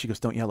stuff, and she goes,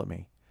 "Don't yell at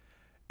me,"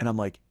 and I'm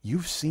like,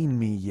 "You've seen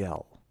me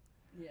yell.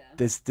 Yeah.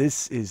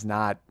 This is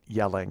not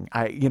yelling."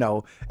 And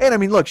I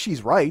mean, look,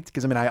 she's right,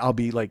 because I mean, I'll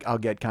be like, I'll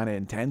get kind of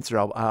intense, or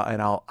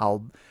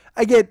I'll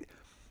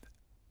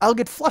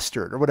get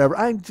flustered or whatever.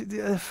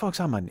 Folks,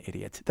 I'm an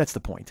idiot. That's the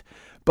point.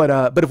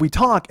 But if we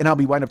talk and I'll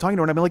be wind up talking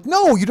to her and I'll be like,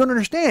 no, you don't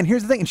understand.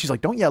 Here's the thing. And she's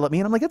like, don't yell at me.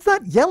 And I'm like, it's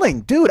not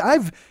yelling, dude.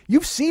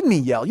 You've seen me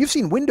yell. You've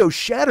seen windows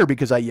shatter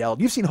because I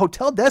yelled. You've seen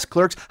hotel desk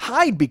clerks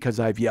hide because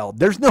I've yelled.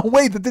 There's no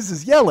way that this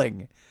is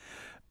yelling.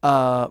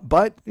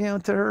 But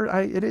to her,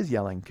 it is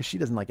yelling because she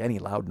doesn't like any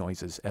loud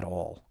noises at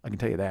all. I can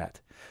tell you that.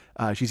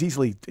 She's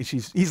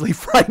easily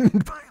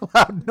frightened by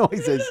loud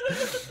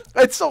noises.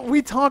 And so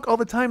we talk all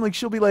the time. Like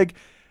she'll be like,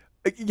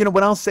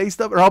 when I'll say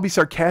stuff or I'll be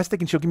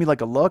sarcastic and she'll give me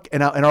like a look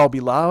and I'll be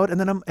loud. And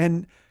then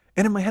and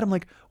in my head, I'm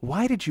like,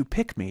 why did you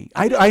pick me?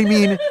 I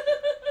mean,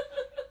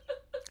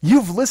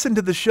 you've listened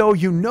to the show.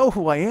 You know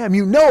who I am.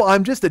 You know,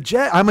 I'm just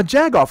I'm a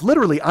Jagoff.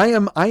 Literally. I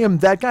am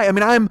that guy. I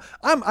mean,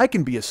 I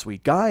can be a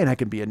sweet guy and I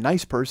can be a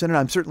nice person and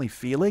I'm certainly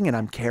feeling and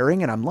I'm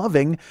caring and I'm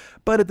loving.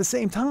 But at the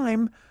same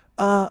time,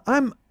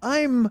 I'm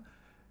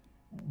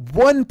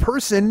one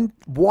person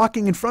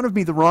walking in front of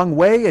me the wrong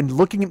way and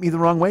looking at me the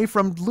wrong way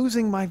from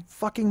losing my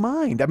fucking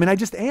mind. I mean, I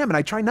just am, and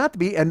I try not to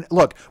be. And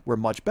look, we're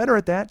much better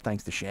at that,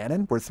 thanks to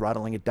Shannon. We're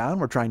throttling it down.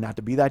 We're trying not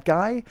to be that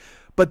guy.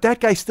 But that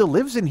guy still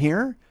lives in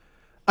here.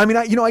 I mean,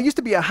 I used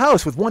to be a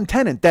house with one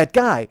tenant, that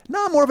guy.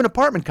 Now I'm more of an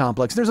apartment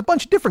complex. There's a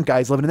bunch of different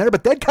guys living in there,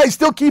 but that guy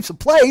still keeps a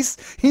place.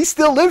 He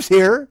still lives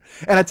here.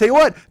 And I tell you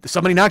what, if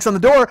somebody knocks on the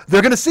door,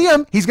 they're going to see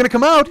him. He's going to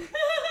come out.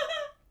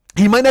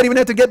 He might not even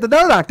have to get the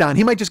door knocked on.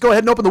 He might just go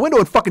ahead and open the window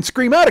and fucking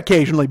scream out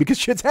occasionally because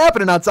shit's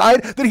happening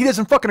outside that he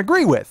doesn't fucking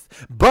agree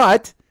with.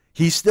 But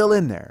he's still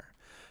in there.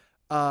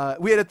 I'll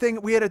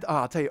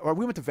tell you,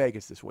 we went to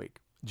Vegas this week.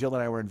 Jill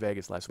and I were in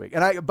Vegas last week.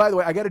 And by the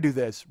way, I got to do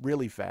this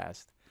really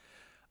fast.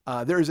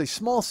 There is a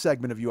small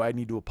segment of you I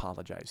need to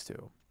apologize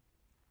to.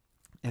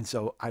 And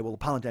so I will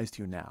apologize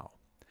to you now.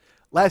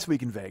 Last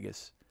week in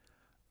Vegas,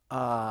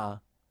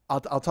 I'll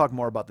talk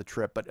more about the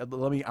trip, but I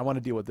want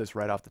to deal with this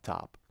right off the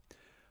top.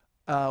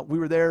 We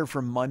were there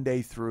from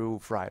Monday through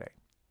Friday.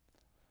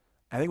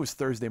 I think it was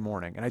Thursday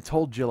morning. And I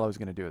told Jill I was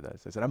going to do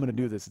this. I said, I'm going to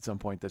do this at some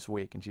point this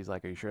week. And she's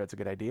like, are you sure that's a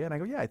good idea? And I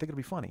go, yeah, I think it'll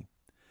be funny.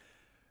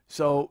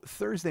 So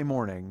Thursday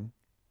morning,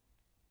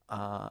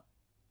 I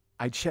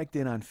checked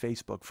in on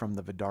Facebook from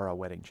the Vidara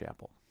Wedding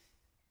Chapel.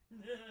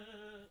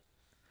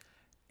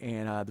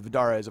 And the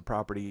Vidara is a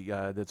property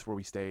that's where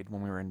we stayed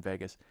when we were in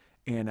Vegas.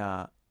 And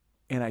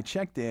I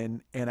checked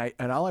in,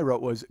 and all I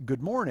wrote was,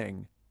 "Good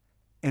morning,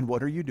 and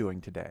what are you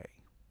doing today?"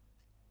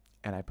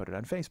 And I put it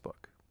on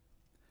Facebook.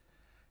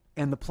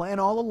 And the plan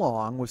all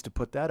along was to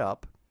put that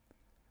up.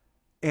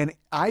 And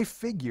I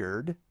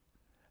figured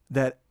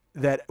that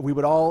we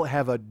would all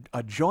have a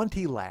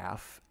jaunty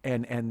laugh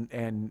and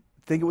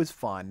think it was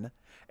fun.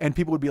 And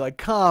people would be like,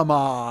 "Come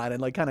on," and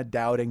like kind of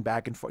doubting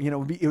back and forth. You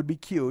know, it would be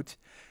cute.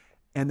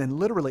 And then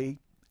literally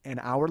an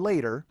hour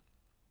later,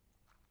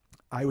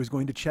 I was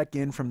going to check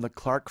in from the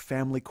Clark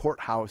Family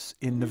Courthouse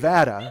in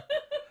Nevada,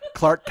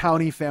 Clark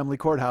County Family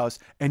Courthouse,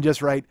 and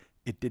just write,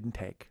 "It didn't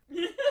take."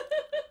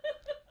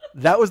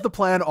 That was the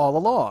plan all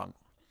along.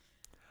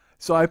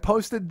 So I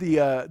posted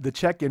the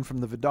check-in from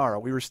the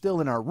Vidara. We were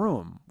still in our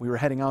room. We were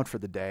heading out for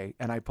the day,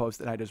 and I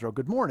just wrote,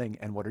 "Good morning,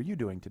 and what are you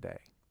doing today?"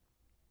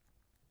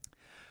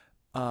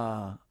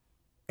 And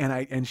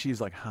she's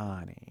like,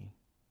 "Honey,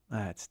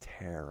 that's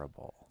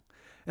terrible."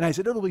 And I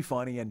said, "It'll be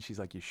funny." And she's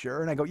like, "You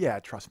sure?" And I go, "Yeah,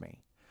 trust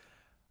me."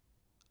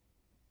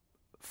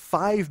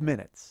 5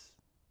 minutes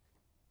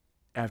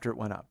after it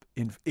went up,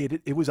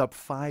 it was up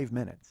 5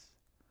 minutes.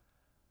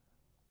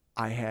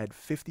 I had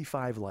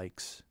 55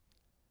 likes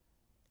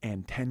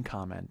and 10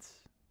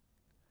 comments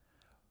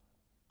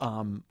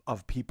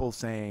of people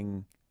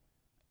saying,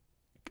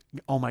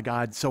 "Oh my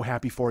God, so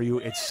happy for you.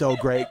 It's so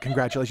great.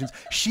 Congratulations."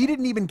 She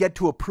didn't even get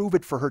to approve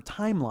it for her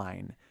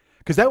timeline.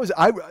 Because that was,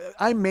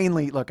 I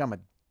mainly, look, I'm a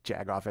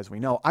Jagoff, as we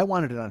know. I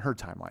wanted it on her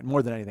timeline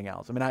more than anything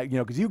else. I mean,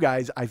 because you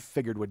guys, I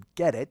figured would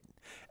get it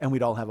and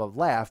we'd all have a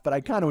laugh, but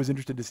I kind of was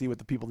interested to see what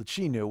the people that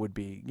she knew would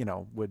be,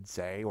 would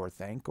say or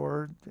think,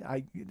 or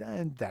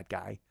that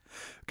guy,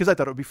 because I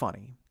thought it would be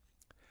funny.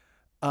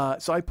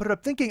 So I put it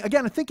up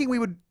thinking we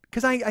would,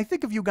 because I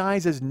think of you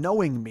guys as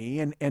knowing me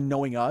and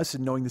knowing us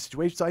and knowing the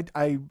situation. So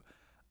I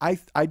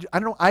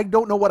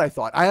don't know what I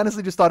thought. I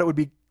honestly just thought it would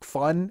be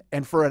fun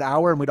and for an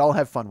hour and we'd all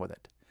have fun with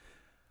it.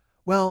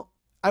 Well,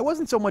 I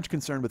wasn't so much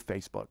concerned with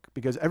Facebook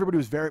because everybody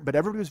was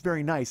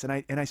very nice. And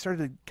I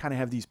started to kind of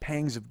have these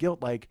pangs of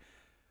guilt, like,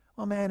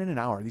 "Oh man, in an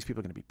hour, these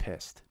people are going to be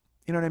pissed."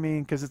 You know what I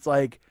mean? Because it's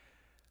like,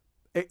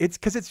 it's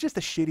just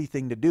a shitty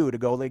thing to do, to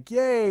go like,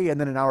 "Yay," and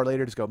then an hour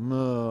later just go,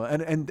 "Muh,"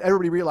 and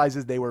everybody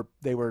realizes they were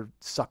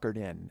suckered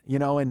in,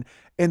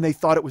 and they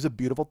thought it was a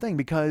beautiful thing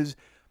because,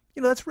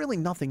 that's really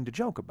nothing to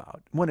joke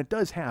about. When it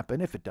does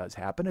happen, if it does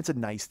happen, it's a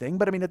nice thing.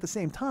 But I mean, at the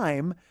same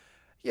time,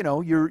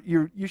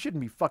 you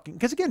shouldn't be fucking,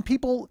 because again,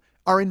 people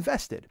are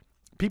invested.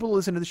 People who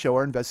listen to the show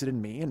are invested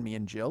in me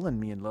and Jill and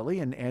me and Lily,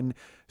 and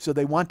so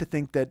they want to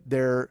think that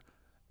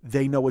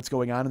they know what's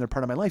going on and they're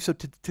part of my life. So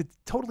to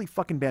totally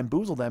fucking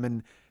bamboozle them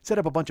and set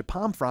up a bunch of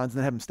palm fronds and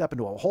then have them step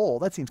into a hole,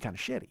 that seems kind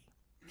of shitty.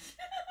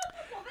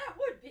 Well, that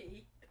would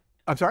be.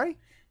 I'm sorry?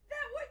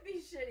 That would be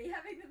shitty,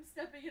 having them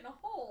stepping in a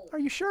hole. Are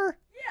you sure?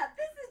 Yeah,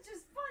 this is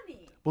just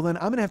funny. Well, then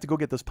I'm going to have to go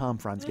get those palm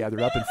fronds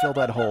gathered up and fill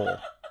that hole,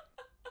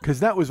 because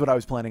that was what I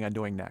was planning on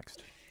doing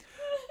next.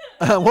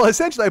 Well,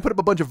 essentially, I put up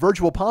a bunch of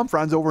virtual palm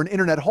fronds over an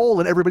internet hole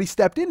and everybody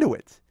stepped into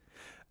it.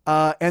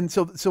 And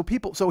so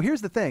here's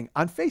the thing.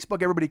 On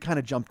Facebook, everybody kind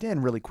of jumped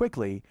in really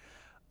quickly.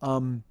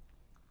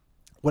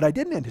 What I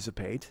didn't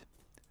anticipate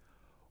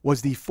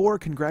was the 4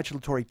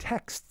 congratulatory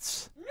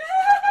texts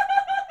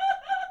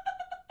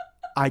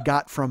I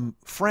got from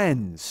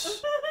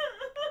friends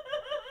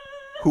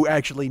who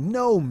actually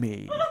know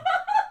me.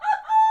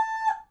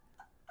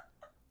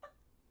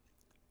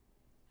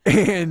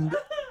 And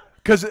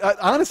because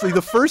honestly,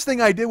 the first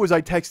thing I did was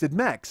I texted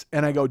Mex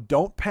and I go,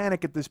 "Don't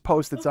panic at this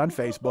post that's on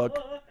Facebook.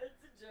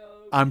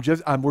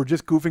 We're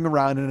just goofing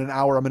around. In an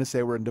hour, I'm going to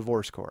say we're in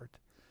divorce court."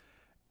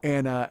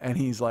 And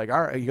he's like,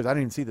 "All right." He goes, "I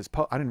didn't even see this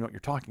post. I didn't know what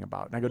you're talking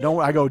about." And I go, "Don't."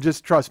 I go,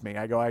 "Just trust me."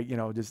 I go,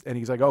 and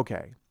he's like,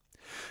 "Okay."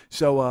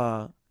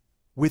 So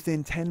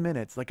within 10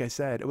 minutes, like I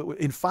said,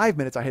 in 5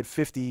 minutes, I had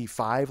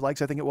 55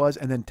 likes, I think it was,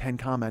 and then 10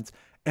 comments,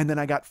 and then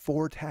I got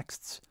 4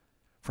 texts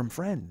from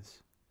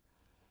friends,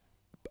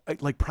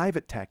 like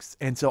private texts.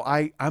 And so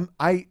I'm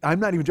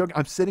not even joking.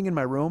 I'm sitting in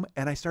my room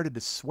and I started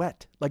to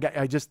sweat. Like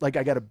I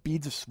got a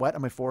beads of sweat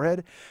on my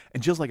forehead,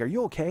 and Jill's like, "Are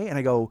you okay?" And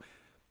I go,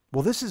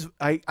 "Well, this is,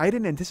 I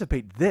didn't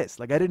anticipate this.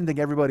 Like, I didn't think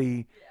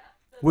everybody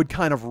would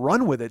kind of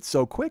run with it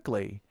so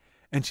quickly."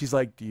 And she's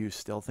like, "Do you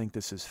still think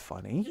this is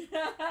funny?"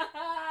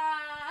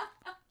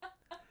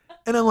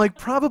 And I'm like,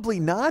 "Probably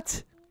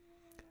not."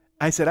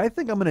 I said, "I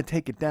think I'm going to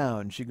take it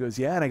down." She goes,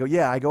 "Yeah." And I go,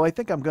 "Yeah." I go, "I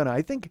think I'm going to.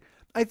 I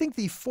think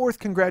the 4th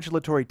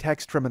congratulatory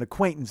text from an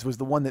acquaintance was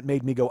the one that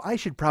made me go, I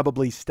should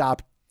probably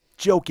stop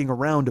joking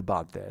around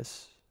about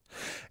this."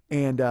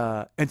 And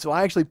so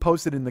I actually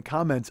posted in the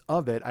comments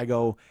of it, I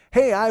go,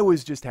 "Hey, I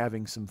was just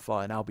having some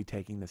fun. I'll be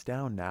taking this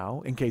down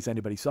now," in case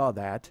anybody saw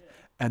that.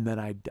 And then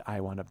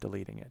I wound up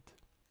deleting it.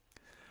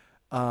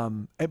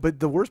 But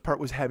the worst part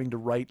was having to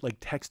write, like,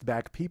 text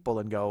back people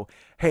and go,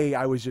 hey,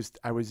 I was just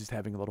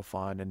having a little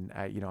fun, and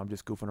I'm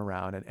just goofing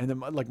around. And then,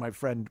 like, my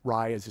friend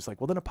Rye is just like,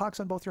 well, then a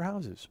pox on both your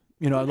houses.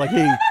 Like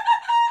he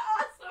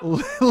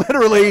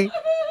literally.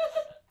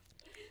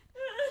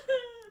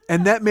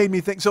 And that made me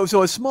think.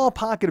 So a small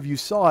pocket of you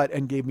saw it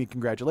and gave me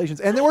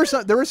congratulations. And there were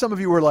some of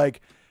you who were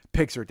like,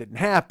 Pixar, it didn't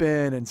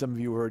happen, and some of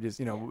you were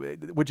just,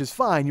 which is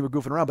fine. You were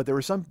goofing around, but there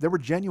were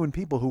genuine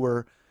people who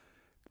were.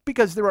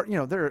 Because there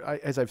are,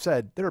 as I've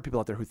said, there are people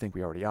out there who think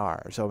we already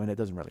are. So, I mean, it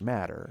doesn't really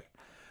matter.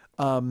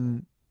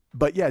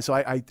 But yeah, so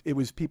it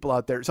was people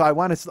out there. So I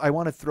want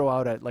to throw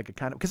out a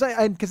kind of,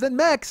 because then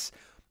Max,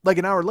 like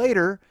an hour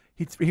later,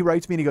 he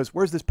writes me and he goes,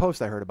 where's this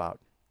post I heard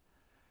about?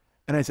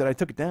 And I said, I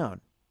took it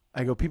down.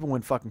 I go, people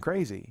went fucking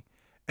crazy.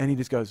 And he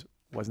just goes,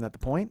 wasn't that the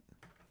point?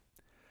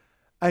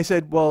 I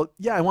said, well,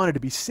 yeah, I wanted to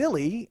be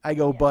silly. I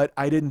go, but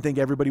I didn't think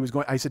everybody was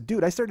going. I said,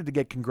 dude, I started to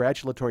get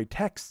congratulatory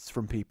texts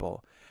from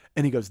people.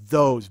 And he goes,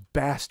 those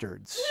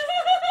bastards.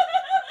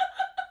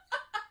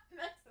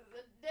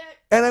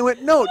 And I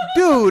went, no,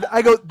 dude.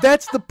 I go,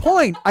 that's the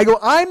point. I go,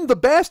 I'm the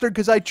bastard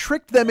because I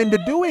tricked them into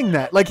doing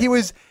that. Like he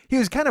was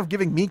kind of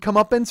giving me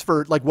comeuppance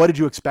for like, what did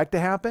you expect to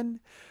happen?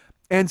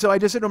 And so I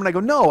just said to him, and I go,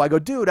 no. I go,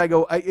 dude. I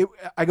go,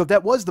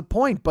 that was the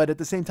point. But at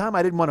the same time,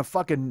 I didn't want to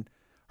fucking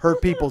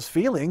hurt people's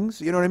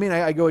feelings. You know what I mean?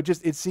 I go,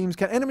 it seems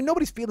kind of, and I mean,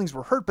 nobody's feelings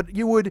were hurt, but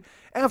you would,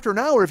 after an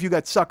hour, if you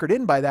got suckered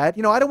in by that,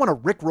 I don't want to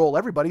rickroll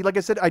everybody. Like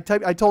I said, I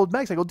told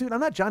Max, I go, dude, I'm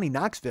not Johnny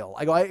Knoxville.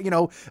 I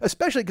go,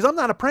 especially because I'm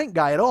not a prank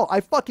guy at all.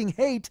 I fucking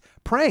hate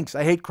pranks.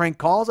 I hate crank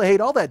calls. I hate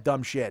all that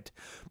dumb shit.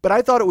 But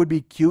I thought it would be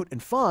cute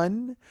and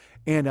fun.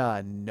 And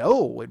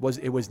no, it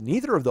was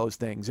neither of those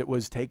things. It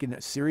was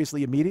taken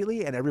seriously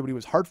immediately, and everybody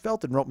was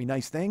heartfelt and wrote me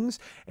nice things.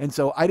 And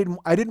so I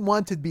didn't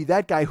want to be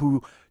that guy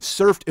who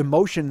surfed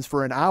emotions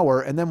for an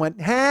hour and then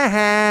went, ha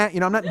ha.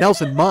 I'm not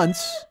Nelson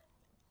Muntz.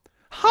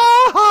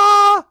 Ha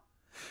ha.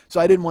 So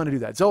I didn't want to do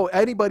that. So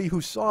anybody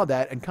who saw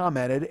that and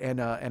commented,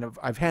 and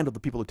I've handled the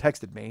people who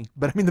texted me,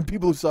 but I mean the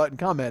people who saw it and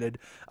commented,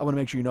 I want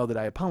to make sure you know that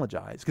I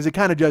apologize, because it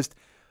kind of just,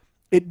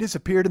 it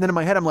disappeared. And then in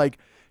my head, I'm like,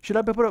 should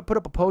I put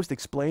up a post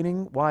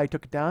explaining why I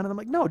took it down? And I'm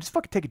like, no, just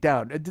fucking take it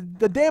down.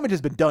 The damage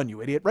has been done,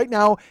 you idiot. Right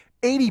now,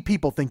 80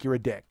 people think you're a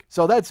dick.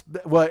 So that's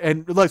what,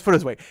 and let's put it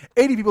this way.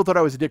 80 people thought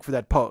I was a dick for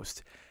that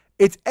post.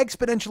 It's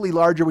exponentially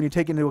larger when you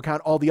take into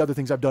account all the other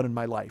things I've done in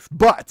my life.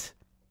 But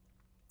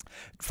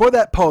for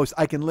that post,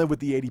 I can live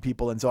with the 80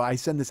 people. And so I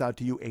send this out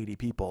to you 80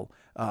 people.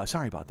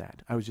 Sorry about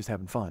that. I was just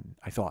having fun,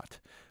 I thought.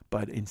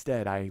 But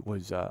instead, I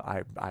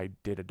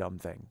did a dumb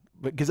thing.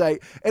 Because I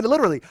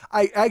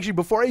actually,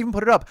 before I even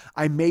put it up,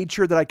 I made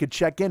sure that I could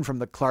check in from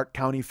the Clark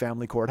County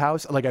Family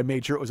Courthouse. Like, I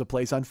made sure it was a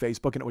place on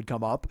Facebook and it would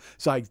come up.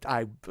 So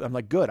I'm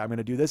like, good, I'm going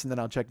to do this, and then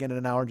I'll check in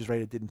an hour and just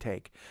write it didn't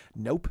take.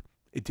 Nope.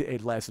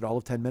 It lasted all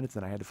of 10 minutes,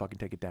 and I had to fucking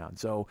take it down.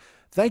 So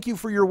thank you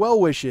for your well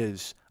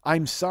wishes.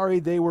 I'm sorry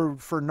they were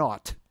for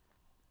naught.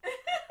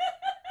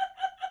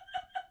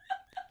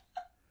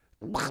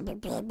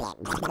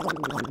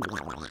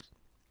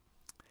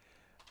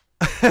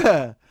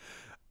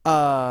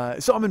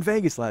 So I'm in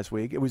Vegas last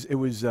week. It was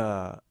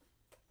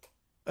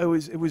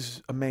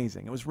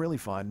amazing. It was really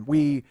fun.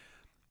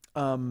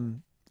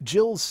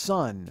 Jill's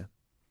son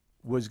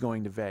was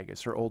going to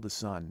Vegas, her oldest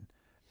son,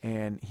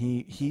 and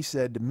he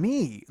said to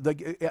me,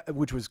 like,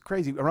 which was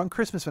crazy. Around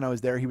Christmas when I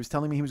was there, he was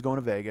telling me he was going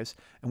to Vegas,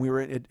 and we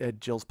were at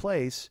Jill's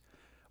place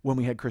when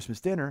we had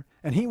Christmas dinner,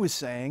 and he was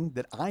saying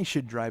that I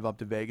should drive up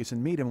to Vegas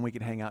and meet him, and we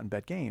could hang out and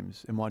bet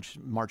games and watch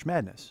March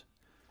Madness.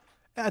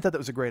 And I thought that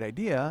was a great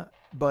idea,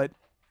 but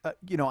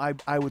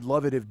I would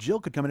love it if Jill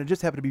could come in. It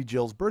just happened to be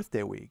Jill's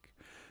birthday week.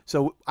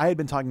 So I had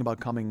been talking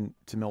about coming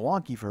to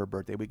Milwaukee for her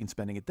birthday week and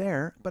spending it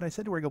there. But I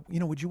said to her,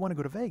 would you want to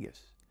go to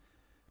Vegas?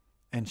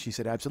 And she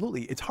said,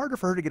 absolutely. It's harder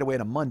for her to get away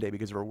on a Monday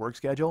because of her work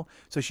schedule.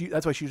 So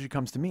that's why she usually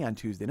comes to me on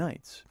Tuesday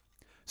nights.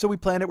 So we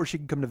planned it where she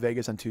could come to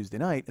Vegas on Tuesday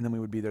night, and then we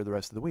would be there the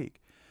rest of the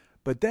week.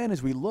 But then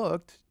as we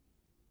looked,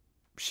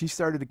 she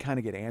started to kind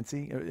of get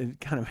antsy.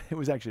 It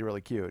was actually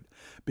really cute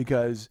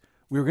because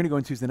we were going to go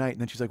on Tuesday night, and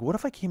then she's like, what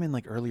if I came in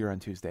like earlier on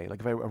Tuesday? Like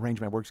if I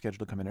arranged my work schedule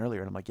to come in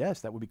earlier? And I'm like,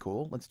 yes, that would be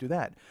cool. Let's do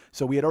that.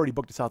 So we had already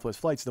booked a Southwest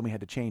flight, so then we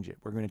had to change it.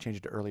 We're going to change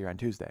it to earlier on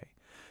Tuesday.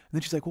 And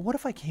then she's like, well, what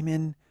if I came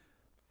in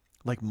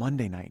like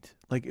Monday night?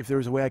 Like if there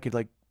was a way I could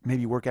like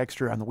maybe work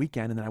extra on the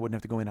weekend, and then I wouldn't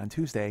have to go in on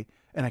Tuesday,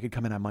 and I could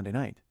come in on Monday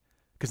night,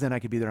 because then I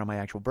could be there on my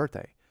actual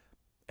birthday.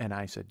 And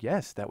I said,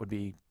 yes, that would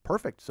be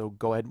perfect. So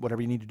go ahead,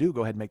 whatever you need to do,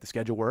 go ahead and make the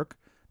schedule work.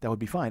 That would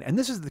be fine. And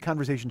this is the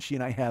conversation she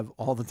and I have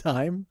all the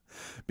time,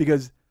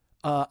 because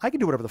I can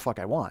do whatever the fuck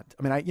I want.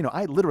 I mean, I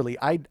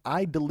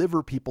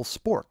deliver people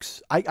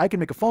sporks. I can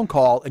make a phone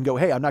call and go,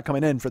 hey, I'm not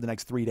coming in for the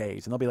next 3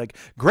 days. And they'll be like,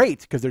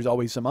 great, because there's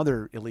always some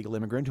other illegal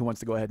immigrant who wants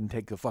to go ahead and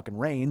take the fucking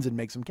reins and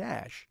make some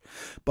cash.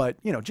 But,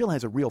 Jill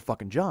has a real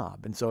fucking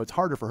job, and so it's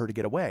harder for her to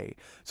get away.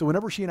 So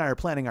whenever she and I are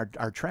planning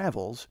our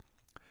travels,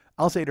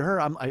 I'll say to her,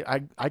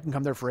 I can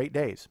come there for 8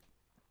 days.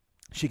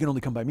 She can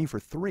only come by me for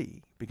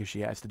 3 because she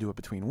has to do it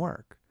between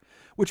work,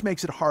 which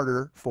makes it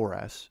harder for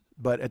us.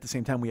 But at the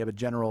same time, we have a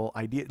general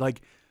idea.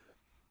 Like,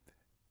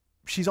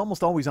 she's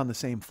almost always on the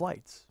same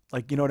flights.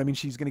 Like, you know what I mean?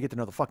 She's going to get to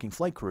know the fucking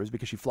flight crews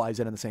because she flies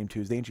in on the same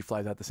Tuesday and she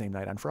flies out the same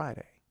night on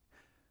Friday.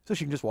 So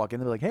she can just walk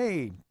in and be like,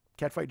 hey,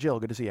 Catfight Jill,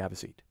 good to see you. Have a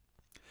seat.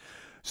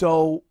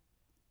 So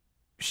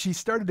she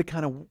started to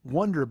kind of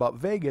wonder about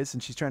Vegas,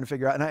 and she's trying to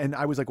figure out, and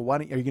I was like, well,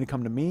 are you going to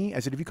come to me? I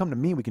said, if you come to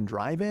me, we can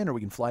drive in or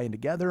we can fly in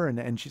together.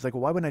 And she's like,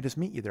 well, why wouldn't I just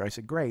meet you there? I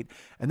said, great.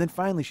 And then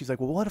finally she's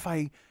like, well, what if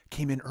I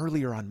came in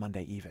earlier on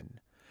Monday even?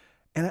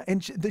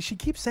 And she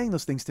keeps saying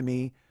those things to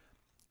me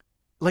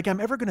like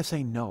I'm ever going to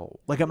say no.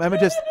 Like I'm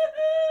just,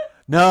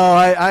 no,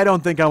 I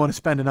don't think I want to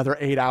spend another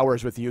 8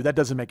 hours with you. That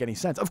doesn't make any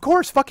sense. Of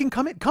course, fucking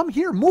come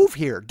here, move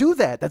here, do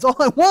that. That's all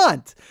I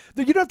want.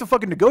 You don't have to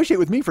fucking negotiate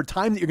with me for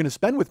time that you're going to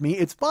spend with me.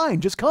 It's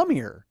fine. Just come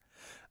here.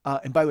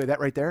 And by the way, that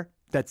right there,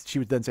 she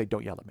would then say,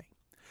 don't yell at me.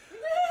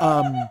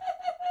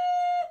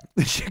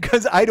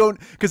 Because I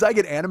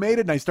get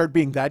animated and I start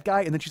being that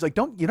guy. And then she's like,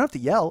 you don't have to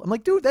yell. I'm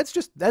like, dude, that's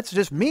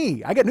just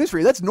me. I got news for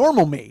you. That's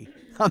normal me.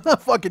 I'm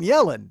not fucking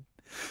yelling.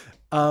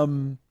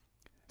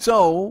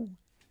 So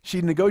she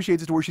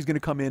negotiates as to where she's going to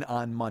come in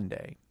on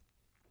Monday.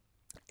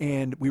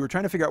 And we were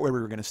trying to figure out where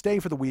we were going to stay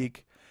for the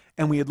week.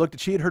 And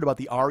she had heard about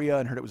the Aria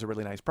and heard it was a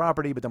really nice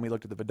property. But then we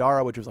looked at the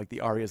Vidara, which was like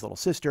the Aria's little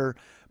sister.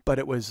 But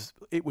it was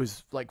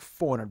like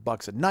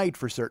 $400 a night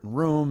for certain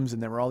rooms.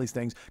 And there were all these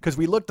things. Because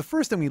the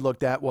first thing we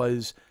looked at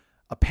was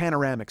a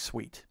panoramic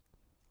suite.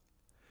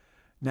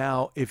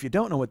 Now, if you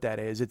don't know what that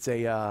is, it's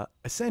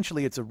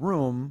essentially it's a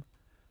room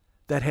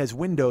that has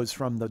windows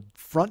from the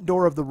front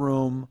door of the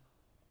room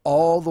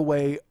all the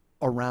way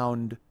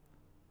around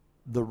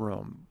the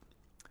room,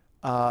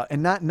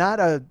 and not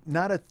a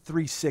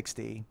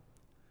 360,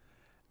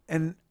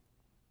 and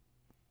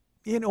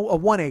a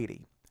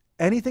 180.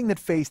 Anything that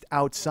faced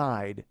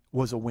outside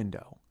was a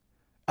window,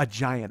 a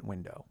giant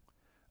window,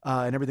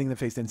 and everything that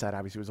faced inside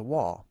obviously was a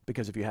wall.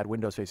 Because if you had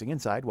windows facing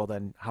inside, well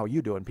then how are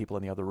you doing, people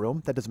in the other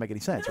room? That doesn't make any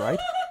sense, right?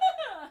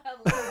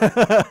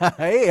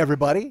 Hey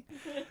everybody.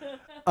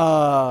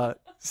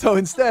 So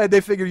instead,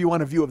 they figure you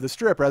want a view of the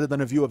strip rather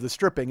than a view of the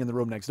stripping in the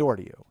room next door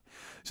to you.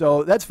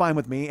 So that's fine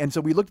with me. And so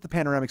we looked at the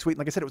panoramic suite. And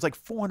like I said, it was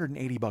like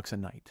 $480 a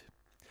night.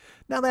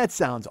 Now that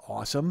sounds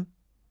awesome,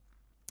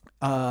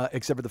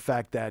 except for the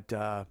fact that,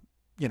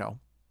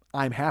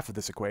 I'm half of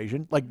this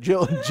equation. Like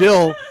Jill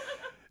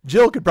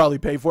could probably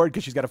pay for it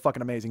because she's got a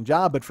fucking amazing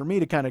job. But for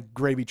me to kind of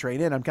gravy train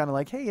in, I'm kind of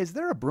like, hey, is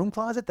there a broom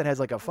closet that has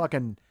like a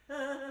fucking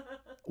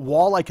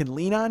wall I can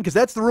lean on? Because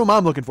that's the room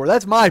I'm looking for.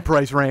 That's my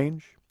price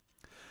range.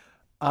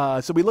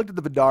 So we looked at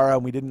the Vidara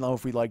and we didn't know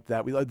if we liked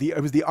that.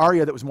 It was the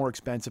Aria that was more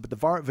expensive, but the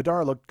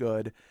Vidara looked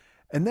good.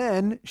 And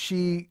then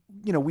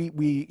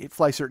we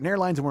fly certain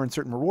airlines and we're in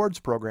certain rewards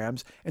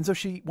programs. And so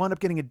she wound up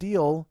getting a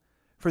deal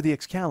for the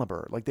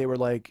Excalibur. Like they were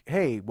like,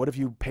 hey, what if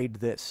you paid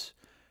this?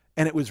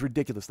 And it was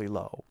ridiculously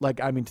low. Like,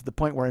 I mean, to the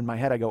point where in my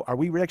head I go, are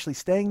we actually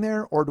staying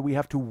there or do we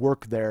have to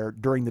work there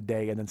during the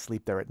day and then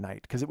sleep there at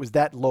night? Because it was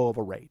that low of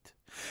a rate.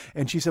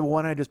 And she said, well,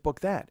 why don't I just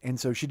book that? And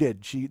so she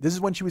did. This is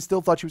when she still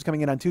thought she was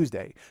coming in on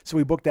Tuesday. So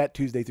we booked that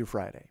Tuesday through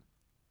Friday.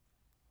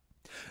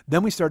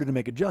 Then we started to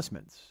make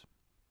adjustments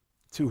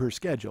to her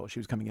schedule. She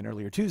was coming in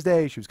earlier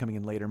Tuesday. She was coming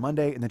in later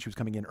Monday. And then she was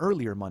coming in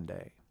earlier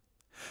Monday.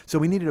 So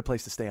we needed a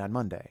place to stay on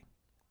Monday.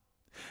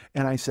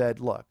 And I said,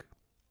 look,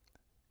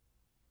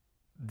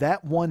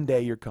 that one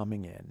day you're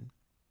coming in,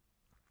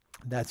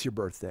 that's your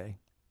birthday.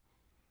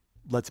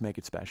 Let's make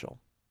it special.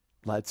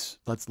 Let's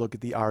look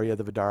at the Aria,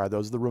 the Vidara.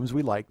 Those are the rooms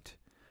we liked.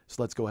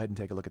 So let's go ahead and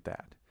take a look at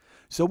that.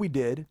 So we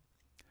did.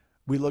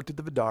 We looked at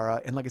the Vidara,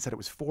 and like I said, it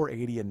was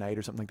 $480 a night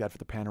or something like that for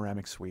the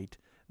panoramic suite.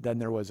 Then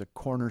there was a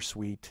corner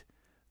suite.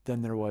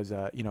 Then there was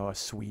a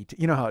suite.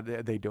 You know how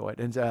they do it.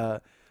 And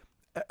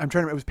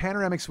it was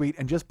panoramic suite,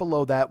 and just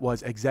below that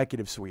was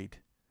executive suite.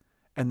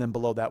 And then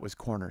below that was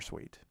corner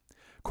suite.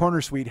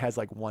 Corner suite has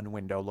like one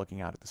window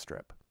looking out at the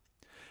strip.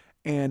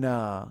 And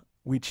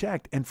we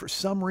checked, and for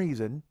some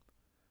reason,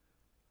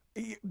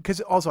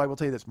 because also I will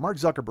tell you this, Mark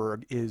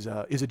Zuckerberg is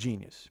a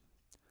genius.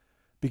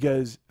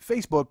 Because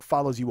Facebook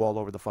follows you all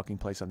over the fucking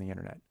place on the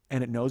internet.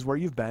 And it knows where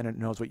you've been and it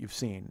knows what you've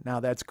seen. Now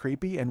that's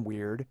creepy and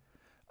weird.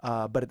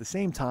 But at the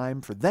same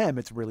time, for them,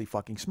 it's really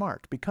fucking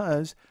smart.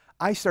 Because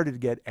I started to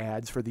get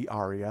ads for the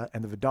Aria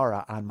and the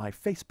Vidara on my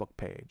Facebook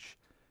page.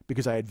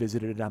 Because I had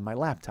visited it on my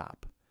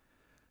laptop.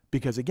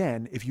 Because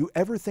again, if you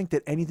ever think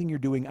that anything you're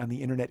doing on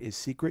the internet is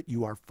secret,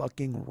 you are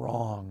fucking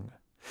wrong.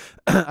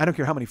 I don't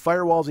care how many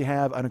firewalls you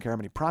have. I don't care how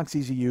many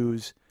proxies you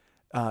use.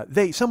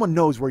 Someone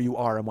knows where you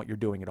are and what you're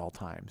doing at all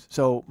times.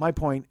 So my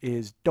point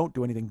is, don't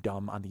do anything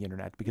dumb on the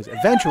internet because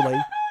eventually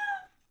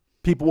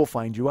people will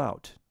find you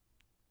out.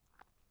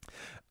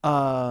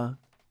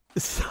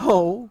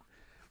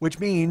 Which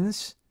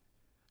means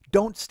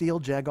don't steal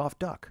Jagoff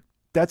duck.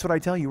 That's what I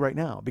tell you right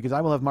now, because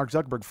I will have Mark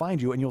Zuckerberg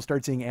find you and you'll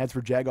start seeing ads for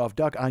Jagoff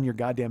duck on your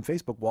goddamn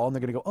Facebook wall. And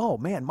they're going to go, oh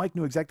man, Mike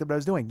knew exactly what I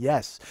was doing.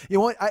 Yes. You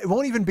know what? It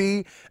won't even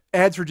be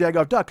ads for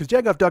Jagoff duck because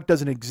Jagoff duck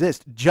doesn't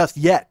exist just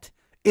yet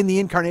in the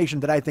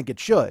incarnation that I think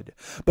it should.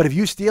 But if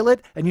you steal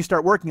it and you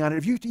start working on it,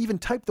 if you even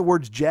type the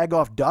words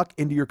Jagoff duck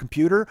into your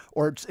computer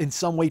or in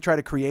some way try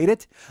to create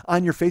it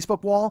on your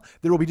Facebook wall,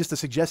 there will be just a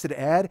suggested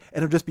ad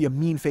and it'll just be a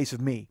mean face of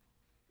me.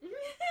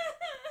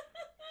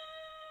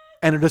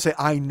 And it'll just say,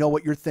 I know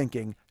what you're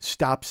thinking.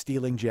 Stop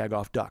stealing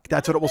Jagoff duck.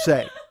 That's what it will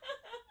say.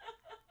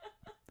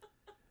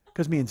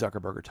 Because me and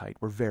Zuckerberg are tight.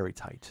 We're very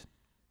tight.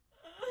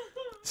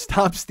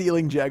 Stop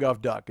stealing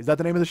Jagoff duck. Is that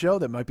the name of the show?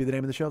 That might be the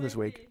name of the show this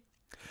week.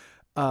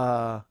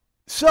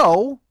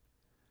 So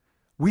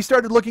we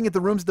started looking at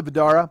the rooms at the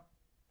Vdara,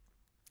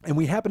 and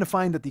we happened to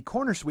find that the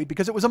corner suite,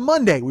 because it was a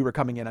Monday we were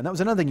coming in, and that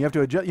was another thing you have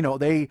to adjust. You know,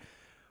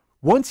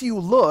 once you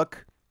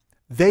look,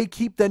 they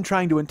keep then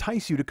trying to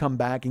entice you to come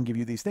back and give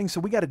you these things. So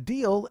we got a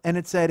deal, and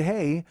it said,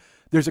 hey,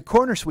 there's a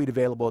corner suite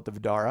available at the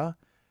Vdara,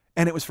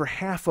 and it was for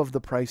half of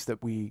the price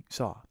that we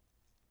saw.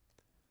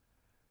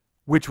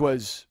 Which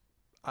was,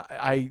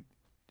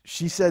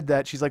 she said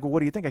that, she's like, well, what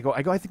do you think? I go,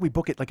 I think we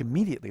book it like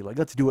immediately. Like,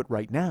 let's do it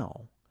right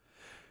now.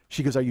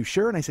 She goes, are you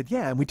sure? And I said,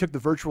 yeah. And we took the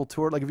virtual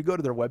tour. Like, if you go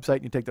to their website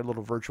and you take their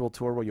little virtual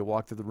tour where you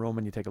walk through the room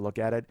and you take a look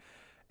at it.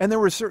 And there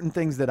were certain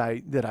things that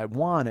I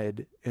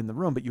wanted in the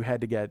room, but you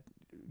had to get,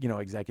 you know,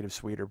 executive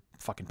suite or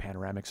fucking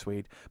panoramic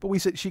suite. But we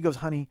said, she goes,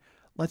 honey,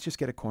 let's just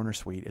get a corner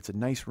suite. It's a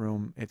nice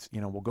room. It's,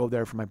 you know, we'll go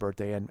there for my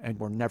birthday, and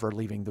we're never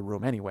leaving the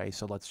room anyway.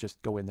 So let's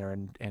just go in there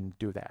and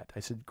do that. I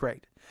said,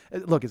 great.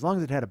 Look, as long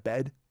as it had a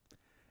bed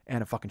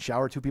and a fucking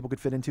shower 2 people could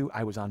fit into,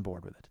 I was on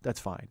board with it.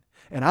 That's fine.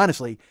 And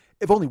honestly,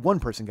 if only one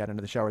person got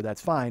into the shower,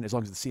 that's fine, as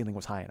long as the ceiling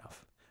was high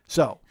enough.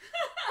 So,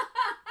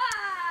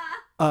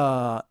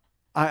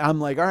 I'm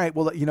like, all right,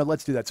 well, you know,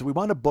 let's do that. So we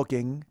wound up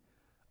booking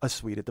a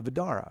suite at the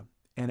Vdara,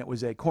 and it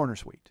was a corner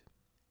suite.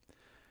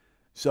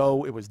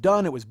 So it was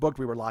done. It was booked.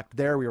 We were locked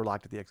there. We were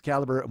locked at the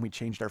Excalibur, and we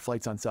changed our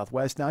flights on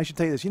Southwest. Now, I should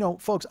tell you this. You know,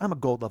 folks, I'm a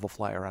gold level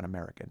flyer on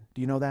American.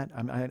 Do you know that?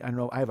 I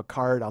know. I have a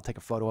card. I'll take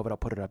a photo of it. I'll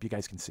put it up. You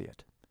guys can see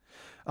it.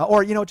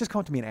 Or, you know, just come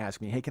up to me and ask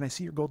me, hey, can I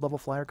see your gold level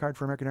flyer card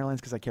for American Airlines?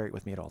 Because I carry it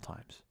with me at all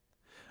times.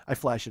 I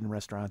flash it in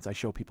restaurants. I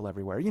show people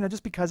everywhere. You know,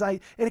 just because and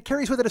it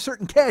carries with it a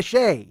certain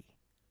cachet.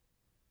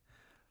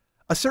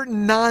 A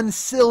certain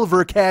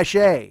non-silver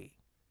cachet.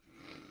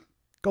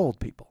 Gold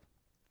people.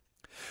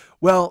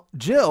 Well,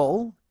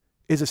 Jill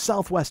is a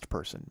Southwest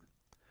person,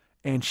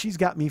 and she's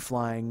got me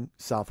flying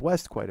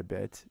Southwest quite a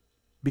bit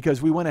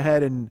because we went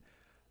ahead and,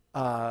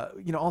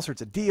 you know, all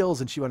sorts of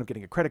deals, and she wound up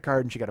getting a credit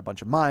card, and she got a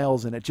bunch of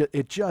miles, and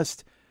it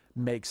just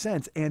makes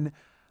sense. And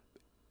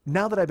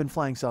now that I've been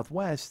flying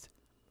Southwest,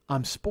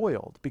 I'm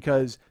spoiled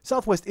because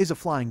Southwest is a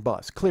flying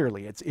bus.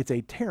 Clearly, it's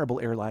a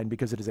terrible airline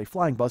because it is a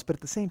flying bus, but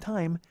at the same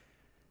time,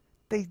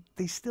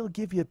 they still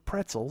give you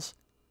pretzels,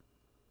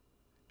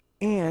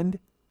 and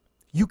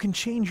you can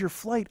change your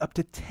flight up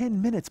to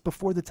 10 minutes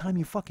before the time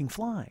you fucking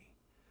fly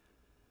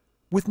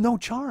with no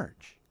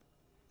charge.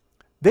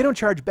 They don't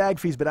charge bag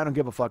fees, but I don't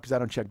give a fuck because I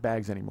don't check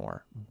bags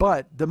anymore.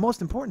 But the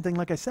most important thing,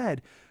 like I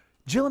said,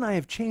 Jill and I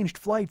have changed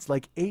flights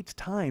like 8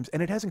 times,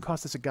 and it hasn't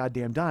cost us a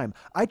goddamn dime.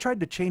 I tried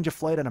to change a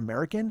flight on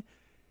American.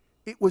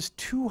 It was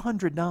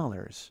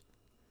 $200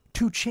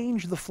 to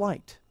change the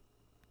flight.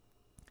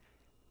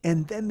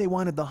 And then they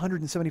wanted the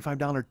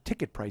 $175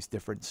 ticket price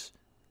difference.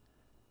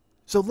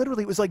 So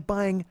literally it was like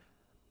buying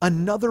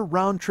another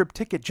round-trip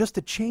ticket just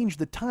to change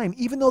the time,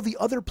 even though the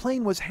other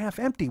plane was half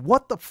empty.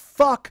 What the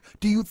fuck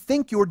do you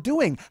think you're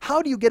doing?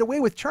 How do you get away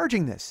with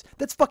charging this?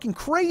 That's fucking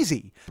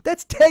crazy.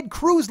 That's Ted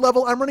Cruz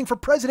level I'm running for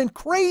president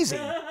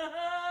crazy.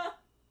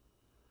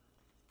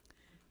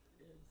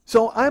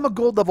 So I'm a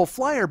gold level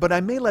flyer, but I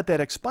may let that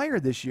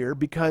expire this year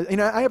because, you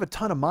know, I have a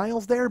ton of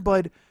miles there,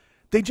 but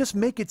they just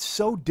make it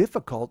so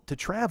difficult to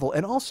travel.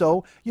 And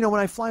also, you know,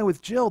 when I fly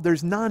with Jill,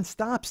 there's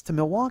non-stops to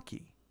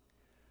Milwaukee.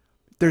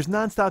 There's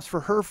nonstops for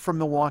her from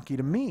Milwaukee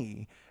to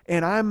me.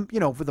 And I'm, you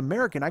know, with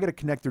American, I got to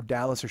connect through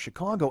Dallas or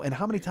Chicago. And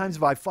how many times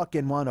have I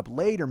fucking wound up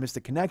late or missed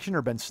a connection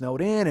or been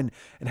snowed in and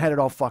had it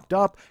all fucked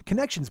up?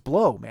 Connections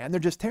blow, man. They're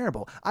just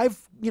terrible.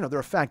 You know, they're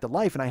a fact of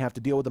life and I have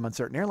to deal with them on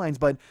certain airlines.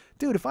 But,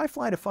 dude, if I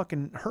fly to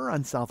fucking her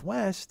on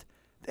Southwest,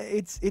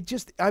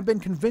 I've been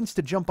convinced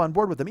to jump on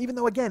board with them. Even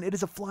though, again, it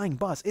is a flying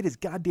bus. It is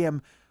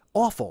goddamn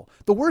awful.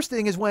 The worst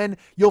thing is when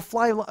you'll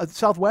fly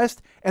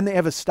Southwest and they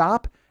have a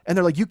stop. And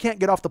they're like, you can't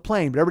get off the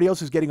plane, but everybody else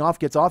who's getting off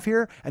gets off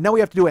here. And now we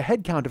have to do a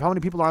head count of how many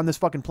people are on this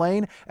fucking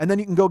plane. And then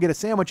you can go get a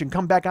sandwich and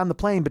come back on the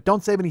plane, but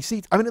don't save any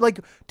seats. I mean,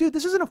 like, dude,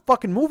 this isn't a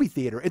fucking movie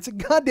theater. It's a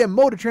goddamn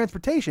mode of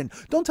transportation.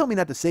 Don't tell me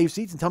not to save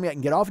seats and tell me I can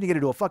get off and you got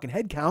to do a fucking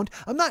head count.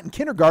 I'm not in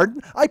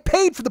kindergarten. I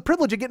paid for the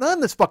privilege of getting on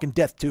this fucking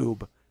death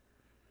tube.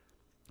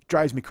 It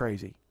drives me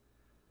crazy.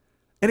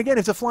 And again,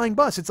 it's a flying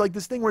bus. It's like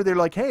this thing where they're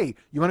like, hey,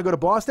 you want to go to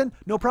Boston?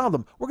 No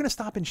problem. We're going to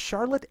stop in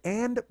Charlotte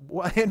and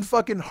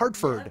fucking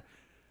Hartford. Yeah.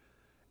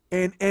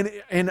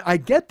 And I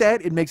get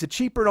that it makes it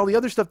cheaper and all the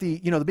other stuff, the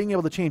being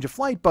able to change a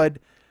flight, but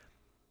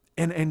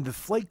and the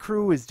flight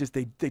crew is just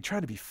they try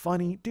to be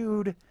funny.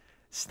 Dude,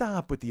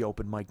 stop with the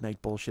open mic night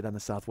bullshit on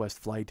the Southwest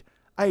flight.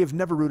 I have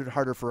never rooted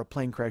harder for a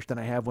plane crash than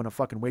I have when a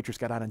fucking waitress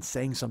got on and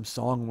sang some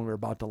song when we were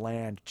about to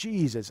land.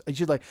 Jesus.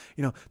 She's like,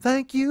 you know,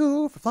 thank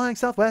you for flying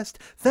Southwest.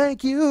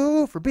 Thank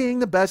you for being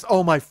the best.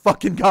 Oh my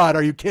fucking God.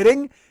 Are you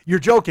kidding? You're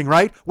joking,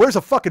 right? Where's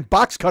a fucking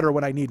box cutter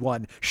when I need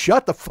one?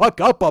 Shut the fuck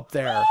up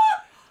there.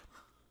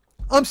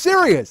 I'm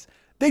serious.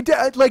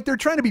 Like they're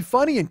trying to be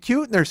funny and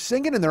cute, and they're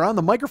singing and they're on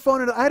the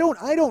microphone, and I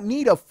don't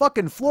need a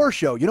fucking floor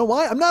show. You know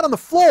why? I'm not on the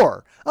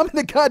floor. I'm in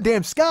the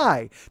goddamn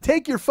sky.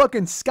 Take your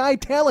fucking sky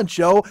talent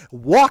show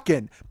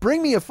walking.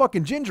 Bring me a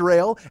fucking ginger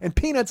ale and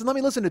peanuts and let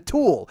me listen to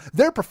Tool.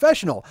 They're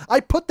professional. I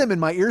put them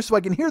in my ears so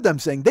I can hear them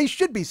sing. They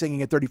should be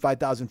singing at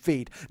 35,000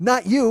 feet.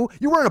 Not you.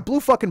 You're wearing a blue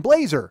fucking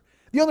blazer.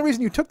 The only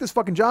reason you took this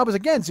fucking job was,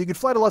 again, so you could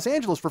fly to Los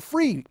Angeles for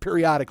free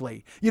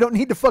periodically. You don't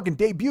need to fucking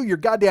debut your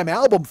goddamn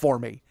album for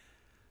me.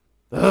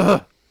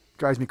 Ugh.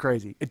 Drives me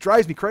crazy. It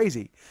drives me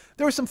crazy.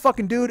 There was some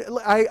fucking dude.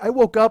 I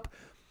woke up,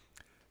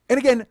 and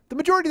again, the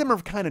majority of them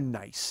are kind of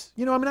nice.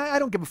 You know, I mean, I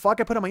don't give a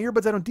fuck. I put on my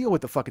earbuds. I don't deal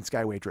with the fucking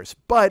sky waitress.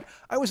 But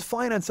I was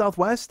flying on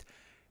Southwest,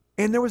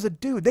 and there was a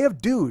dude. They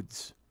have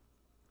dudes,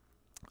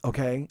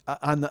 okay,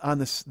 on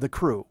the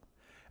crew.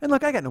 And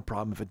look, I got no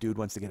problem if a dude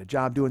wants to get a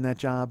job doing that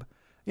job.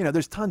 You know,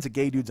 there's tons of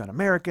gay dudes on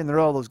American. They're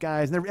all those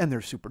guys, and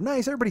they're super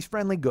nice. Everybody's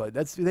friendly, good.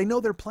 They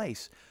know their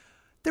place.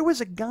 There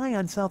was a guy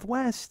on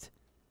Southwest.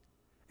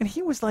 And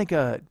he was like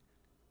a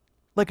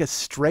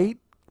straight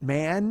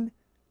man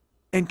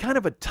and kind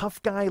of a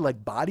tough guy,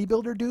 like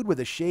bodybuilder dude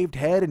with a shaved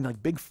head and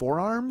like big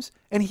forearms.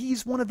 And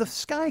he's one of the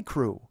sky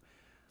crew.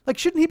 Like,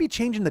 shouldn't he be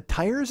changing the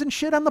tires and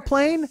shit on the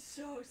plane?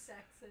 So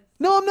sexist.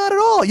 No, I'm not at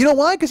all. You know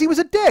why? Because he was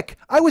a dick.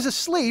 I was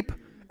asleep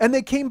and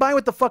they came by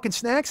with the fucking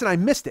snacks and I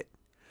missed it.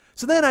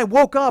 So then I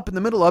woke up in the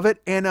middle of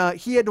it and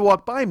he had to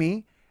walk by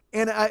me.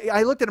 And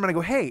I looked at him and I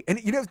go, hey.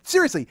 And, you know,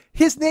 seriously,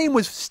 his name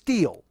was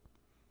Steele.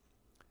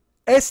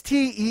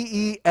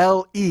 Steele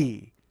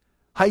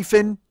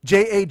hyphen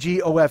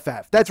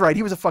Jagoff. That's right.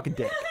 He was a fucking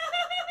dick.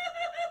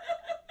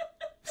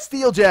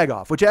 Steel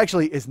Jagoff, which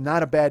actually is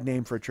not a bad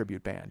name for a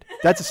tribute band.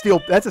 That's a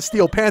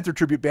Steel Panther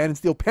tribute band, and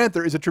Steel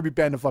Panther is a tribute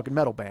band to fucking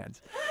metal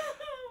bands.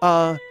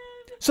 So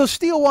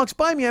Steel walks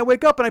by me. I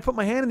wake up and I put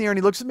my hand in the air and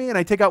he looks at me and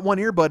I take out one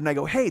earbud and I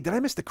go, hey, did I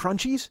miss the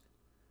crunchies?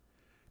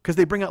 Because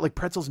they bring out like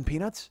pretzels and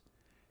peanuts.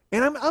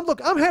 And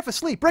I'm half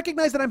asleep.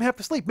 Recognize that I'm half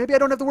asleep. Maybe I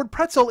don't have the word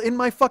pretzel in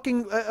my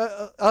fucking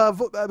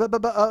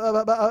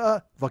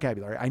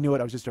vocabulary. I knew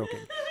it. I was just joking.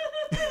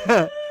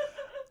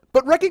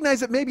 But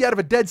recognize that maybe out of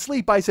a dead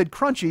sleep I said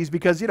crunchies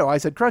because, you know, I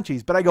said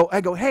crunchies. But I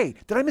go, hey,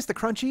 did I miss the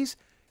crunchies?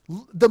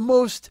 The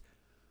most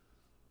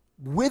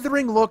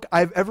withering look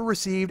I've ever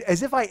received,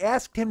 as if I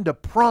asked him to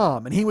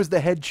prom and he was the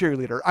head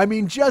cheerleader. I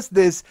mean, just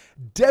this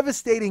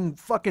devastating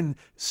fucking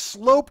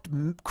sloped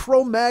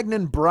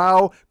Cro-Magnon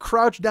brow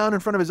crouched down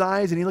in front of his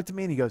eyes, and he looked at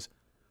me and he goes,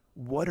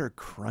 what are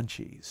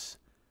crunchies?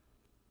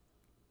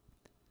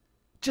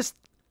 Just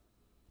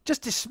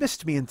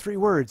dismissed me in 3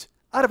 words.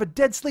 Out of a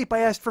dead sleep, I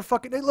asked for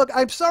fucking... Look,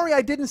 I'm sorry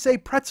I didn't say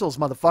pretzels,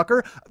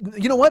 motherfucker.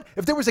 You know what?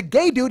 If there was a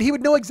gay dude, he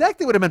would know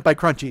exactly what I meant by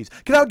crunchies.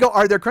 Because I would go,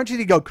 are there crunchies?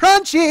 He'd go,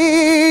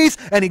 crunchies!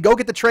 And he'd go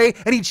get the tray,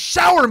 and he'd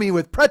shower me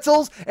with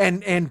pretzels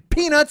and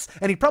peanuts,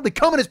 and he'd probably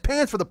come in his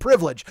pants for the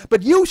privilege.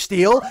 But you,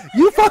 Steele,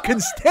 you fucking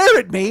stare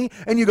at me,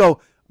 and you go...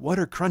 What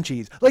are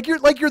crunchies? Like you're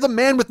the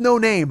man with no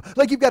name.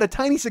 Like you've got a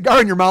tiny cigar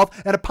in your mouth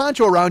and a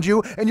poncho around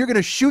you, and you're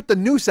gonna shoot the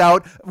noose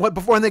out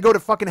before they go to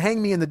fucking hang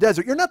me in the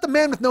desert. You're not the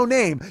man with no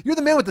name. You're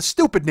the man with the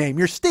stupid name.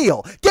 You're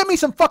Steele. Get me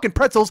some fucking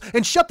pretzels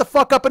and shut the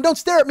fuck up and don't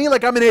stare at me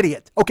like I'm an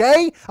idiot.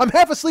 Okay? I'm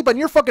half asleep on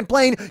your fucking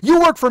plane. You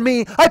work for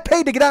me. I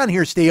paid to get on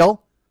here,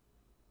 Steele.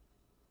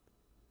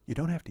 You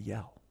don't have to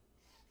yell.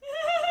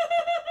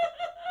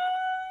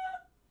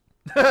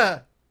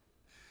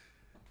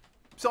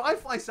 So I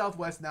fly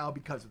Southwest now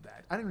because of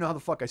that. I don't even know how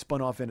the fuck I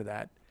spun off into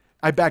that.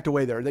 I backed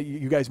away there.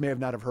 You guys may have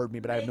not have heard me,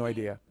 but I have no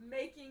idea.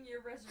 Making your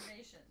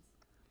reservations.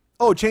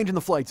 Oh, changing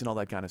the flights and all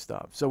that kind of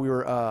stuff. So we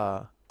were,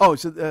 well,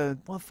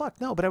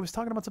 fuck, no, but I was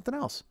talking about something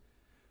else.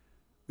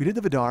 We did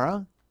the Vidara,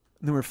 and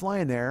then we were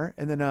flying there,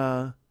 and then, We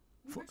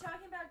were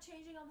talking about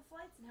changing all the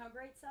flights and how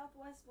great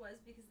Southwest was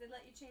because they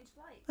let you change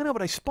flights. I know,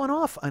 but I spun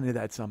off onto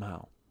that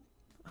somehow.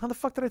 How the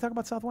fuck did I talk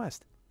about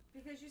Southwest?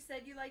 Because you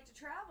said you like to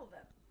travel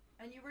them.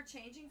 And you were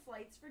changing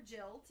flights for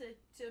Jill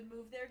to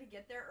move there to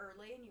get there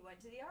early, and you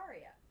went to the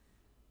Aria.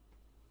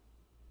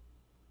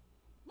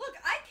 Look,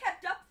 I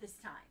kept up this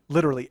time.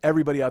 Literally,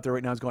 everybody out there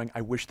right now is going, I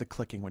wish the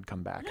clicking would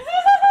come back.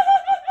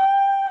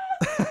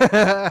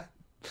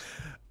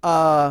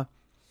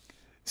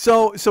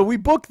 So we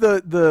booked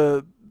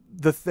the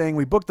thing,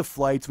 we booked the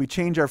flights, we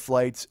changed our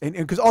flights, and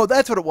because, oh,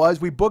 that's what it was.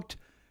 We booked...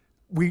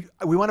 We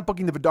wound up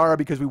booking the Vidara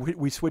because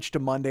we switched to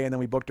Monday and then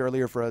we booked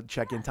earlier for a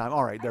check-in time.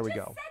 All right, there we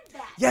go. Said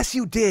that. Yes,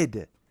 you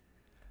did.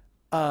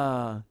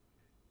 You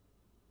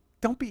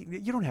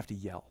don't have to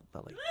yell,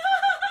 Lily.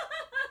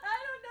 I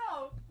don't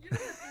know. You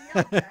don't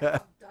have to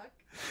yell,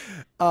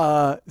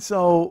 Jagoff, duck.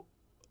 So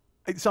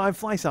I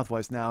fly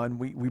Southwest now, and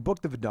we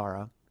booked the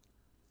Vidara,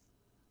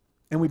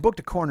 and we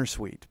booked a corner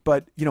suite.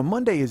 But you know,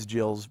 Monday is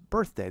Jill's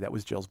birthday. That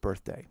was Jill's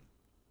birthday,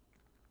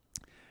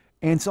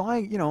 and so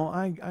I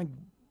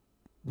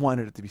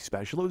wanted it to be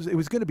special. It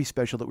was going to be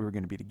special that we were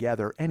going to be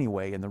together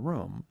anyway in the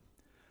room.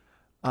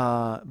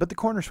 But the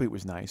corner suite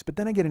was nice. But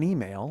then I get an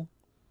email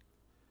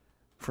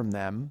from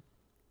them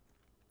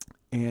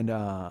and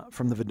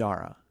from the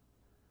Vidara.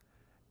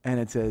 And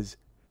it says,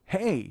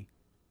 hey,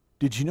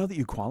 did you know that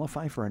you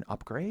qualify for an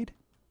upgrade?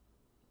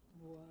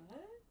 What?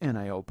 And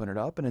I open it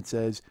up and it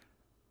says,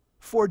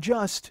 for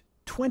just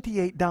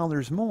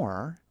 $28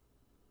 more,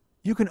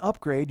 you can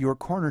upgrade your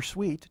corner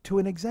suite to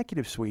an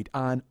executive suite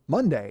on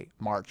Monday,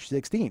 March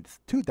 16th,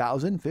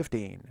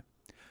 2015.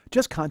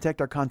 Just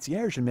contact our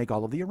concierge and make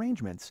all of the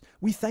arrangements.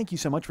 We thank you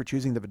so much for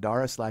choosing the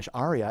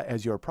Vdara/Aria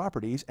as your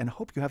properties and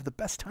hope you have the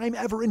best time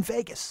ever in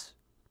Vegas.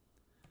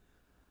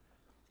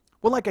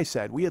 Well, like I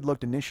said, we had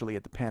looked initially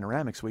at the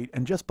panoramic suite,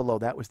 and just below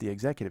that was the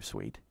executive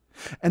suite.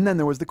 And then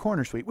there was the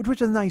corner suite, which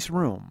was a nice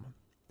room.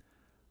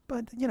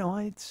 But, you know,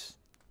 it's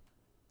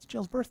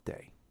Jill's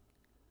birthday.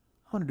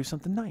 I want to do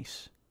something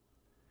nice.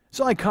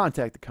 So I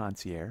contact the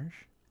concierge,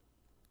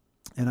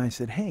 and I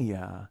said, hey,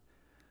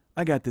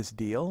 I got this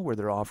deal where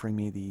they're offering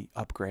me the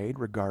upgrade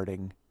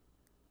regarding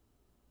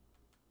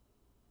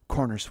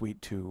corner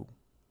suite to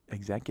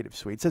executive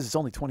suite. It says it's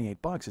only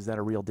 $28. Is that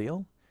a real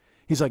deal?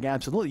 He's like,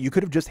 absolutely. You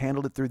could have just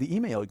handled it through the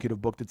email. You could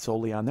have booked it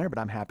solely on there, but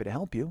I'm happy to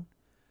help you.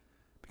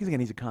 Because, again,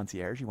 he's a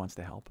concierge. He wants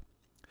to help.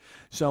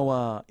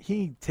 So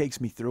he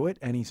takes me through it,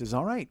 and he says,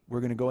 all right,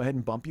 we're going to go ahead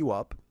and bump you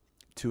up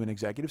to an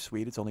executive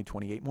suite. It's only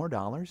 $28 more.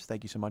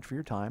 Thank you so much for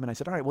your time. And I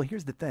said, all right, well,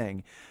 here's the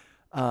thing.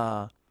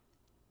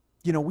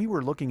 You know, we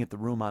were looking at the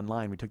room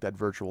online. We took that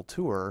virtual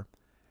tour,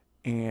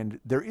 and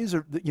there is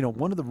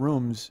one of the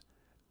rooms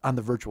on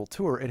the virtual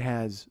tour, it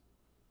has,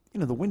 you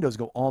know, the windows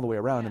go all the way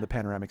around in the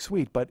panoramic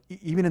suite, but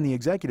even in the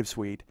executive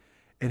suite,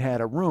 it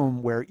had a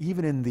room where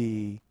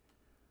even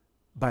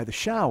by the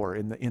shower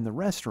in the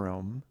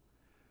restroom,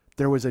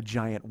 there was a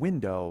giant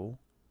window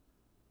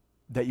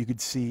that you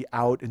could see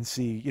out and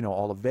see, you know,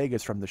 all of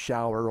Vegas from the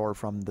shower or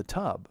from the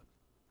tub.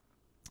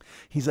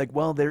 He's like,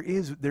 well,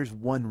 there's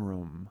one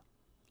room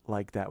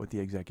like that with the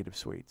executive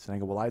suites. And I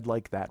go, well, I'd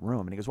like that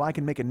room. And he goes, well, I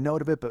can make a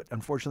note of it, but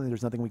unfortunately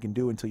there's nothing we can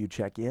do until you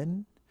check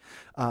in.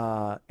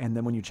 And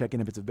then when you check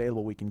in, if it's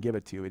available, we can give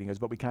it to you. And he goes,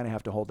 but we kind of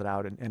have to hold it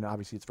out. And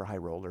obviously it's for high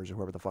rollers or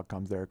whoever the fuck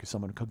comes there, because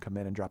someone could come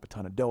in and drop a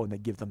ton of dough and they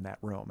give them that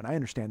room. And I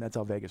understand that's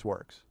how Vegas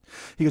works.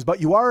 He goes,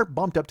 but you are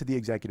bumped up to the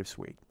executive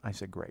suite. I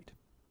said, great.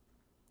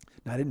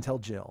 Now, I didn't tell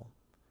Jill,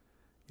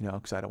 you know,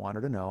 because I don't want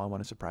her to know. I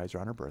want to surprise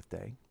her on her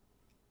birthday.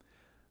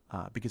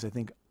 Because I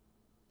think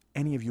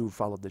any of you who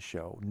followed this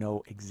show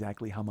know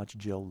exactly how much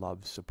Jill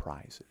loves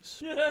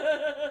surprises.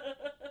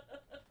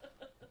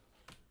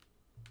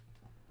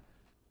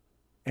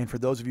 And for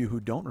those of you who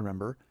don't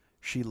remember,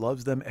 she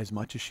loves them as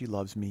much as she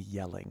loves me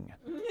yelling.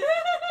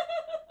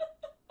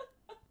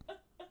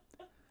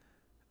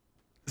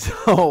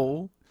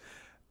 So,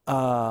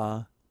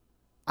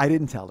 I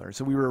didn't tell her.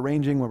 So we were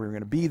arranging when we were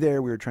going to be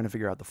there. We were trying to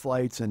figure out the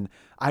flights. And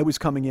I was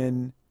coming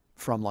in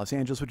from Los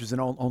Angeles, which is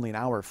only an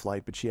hour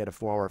flight, but she had a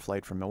 4-hour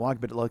flight from Milwaukee.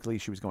 But luckily,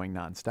 she was going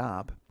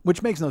nonstop,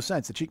 which makes no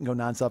sense that she can go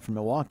nonstop from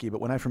Milwaukee.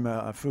 But when I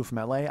flew from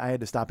LA, I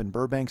had to stop in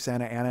Burbank,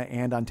 Santa Ana,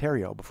 and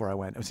Ontario before I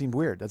went. It seemed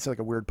weird. That's like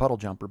a weird puddle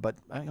jumper, but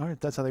all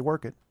right, that's how they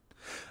work it.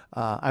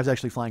 I was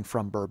actually flying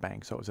from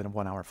Burbank, so it was in a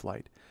 1-hour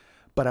flight.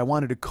 But I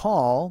wanted to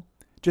call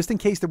just in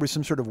case there was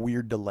some sort of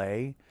weird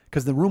delay,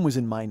 because the room was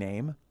in my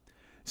name.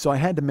 So I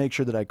had to make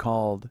sure that I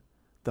called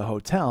the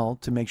hotel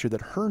to make sure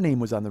that her name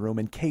was on the room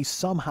in case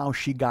somehow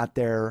she got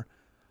there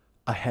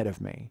ahead of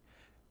me.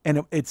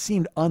 And it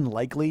seemed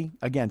unlikely,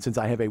 again, since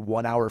I have a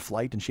 1-hour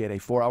flight and she had a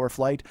 4-hour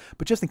flight,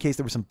 but just in case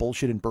there was some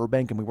bullshit in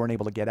Burbank and we weren't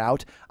able to get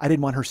out, I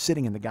didn't want her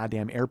sitting in the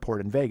goddamn airport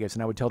in Vegas,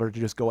 and I would tell her to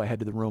just go ahead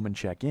to the room and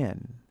check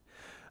in.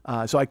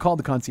 So I called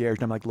the concierge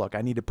and I'm like, look,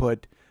 I need to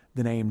put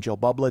the name Jill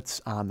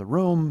Bublitz on the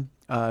room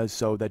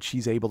so that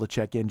she's able to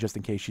check in just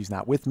in case she's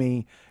not with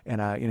me,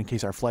 and in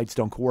case our flights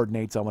don't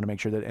coordinate. So I want to make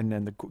sure that. And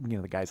then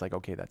the guy's like,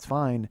 okay, that's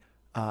fine.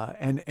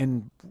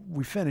 And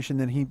we finish, and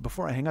then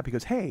before I hang up, he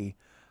goes, hey,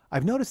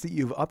 I've noticed that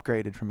you've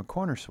upgraded from a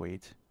corner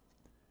suite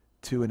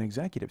to an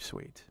executive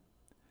suite.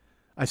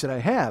 I said, I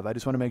have. I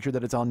just want to make sure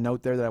that it's on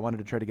note there that I wanted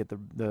to try to get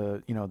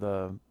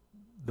the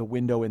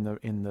window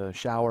in the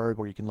shower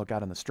where you can look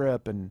out on the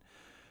strip. And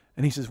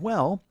he says,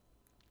 well,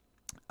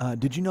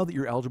 did you know that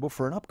you're eligible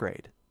for an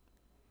upgrade?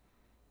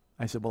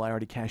 I said, well, I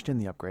already cashed in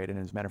the upgrade. And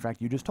as a matter of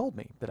fact, you just told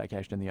me that I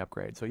cashed in the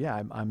upgrade. So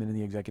yeah, I'm in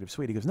the executive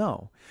suite. He goes,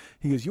 no.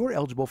 He goes, you're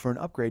eligible for an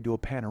upgrade to a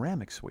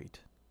panoramic suite.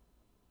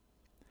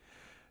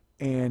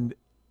 And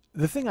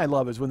the thing I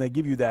love is when they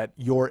give you that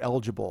you're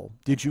eligible.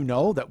 Did you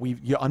know that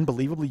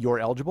unbelievably you're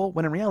eligible?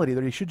 When in reality,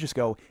 they should just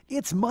go,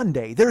 it's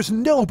Monday. There's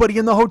nobody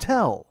in the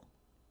hotel.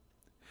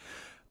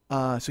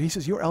 So he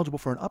says, you're eligible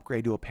for an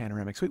upgrade to a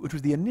panoramic suite, which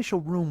was the initial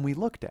room we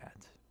looked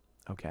at.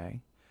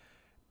 Okay.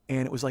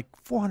 And it was like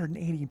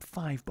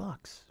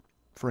 $485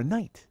 for a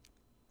night.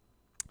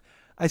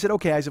 I said,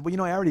 okay. I said,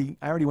 well, I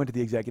already went to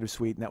the executive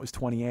suite, and that was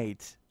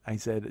 $28. I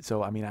said,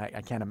 so, I mean,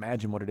 I can't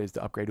imagine what it is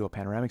to upgrade to a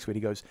panoramic suite.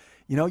 He goes,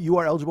 you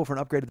are eligible for an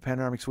upgrade to the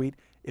panoramic suite.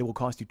 It will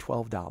cost you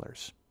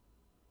 $12.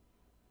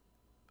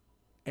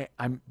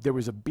 And there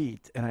was a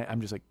beat, and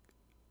I'm just like,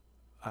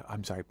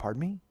 I'm sorry, pardon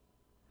me?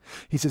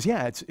 He says,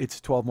 yeah, it's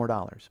 $12 more.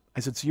 I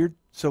said,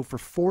 so for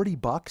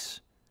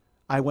 $40,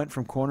 I went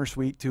from corner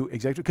suite to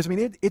executive, because I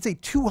mean, it's a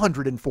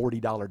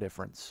 $240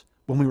 difference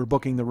when we were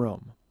booking the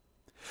room.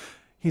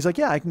 He's like,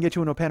 yeah, I can get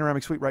you into a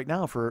panoramic suite right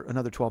now for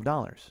another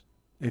 $12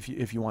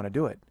 if you want to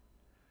do it.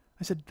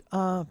 I said,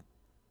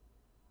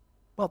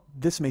 well,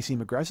 this may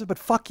seem aggressive, but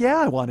fuck yeah,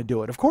 I want to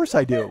do it. Of course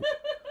I do.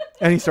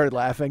 And he started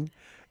laughing.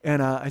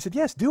 And I said,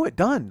 yes, do it.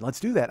 Done. Let's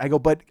do that. I go,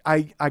 but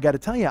I got to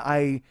tell you,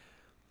 I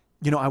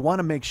want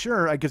to make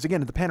sure, because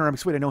again, the panoramic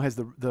suite I know has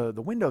the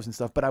windows and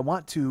stuff, but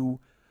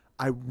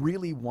I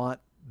really want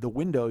the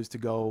windows to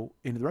go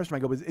into the restroom. I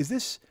go, is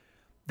this,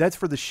 that's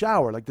for the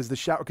shower? Like, does the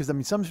shower, because I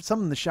mean, some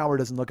in the shower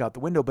doesn't look out the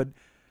window, but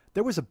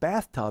there was a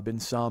bathtub in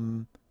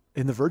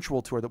the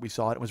virtual tour that we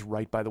saw. It was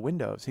right by the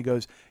windows. He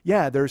goes,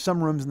 yeah, there are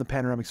some rooms in the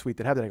panoramic suite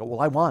that have that. I go,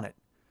 well, I want it.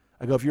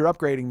 I go, if you're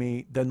upgrading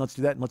me, then let's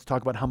do that. And let's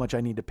talk about how much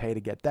I need to pay to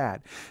get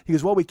that. He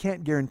goes, well, we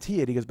can't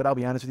guarantee it. He goes, but I'll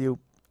be honest with you,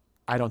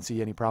 I don't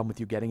see any problem with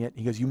you getting it.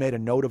 He goes, you made a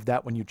note of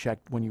that when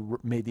you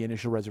made the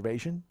initial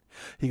reservation.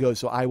 He goes,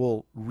 so I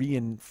will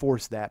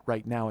reinforce that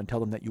right now and tell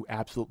them that you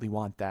absolutely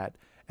want that.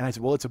 And I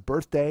said, well, it's a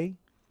birthday.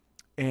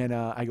 And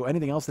I go,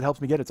 anything else that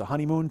helps me get it? It's a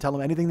honeymoon. Tell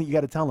them anything that you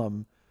got to tell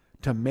them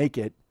to make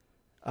it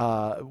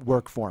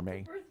work for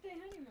me. Birthday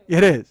honeymoon.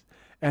 It is.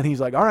 And he's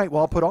like, all right,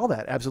 well, I'll put all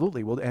that.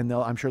 Absolutely. Well, and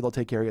I'm sure they'll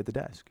take care of you at the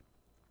desk.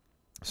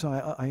 So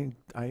I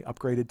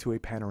upgraded to a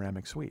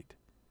panoramic suite.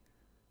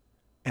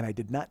 And I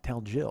did not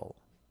tell Jill.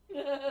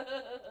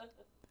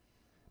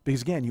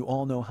 Because again, you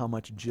all know how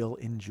much Jill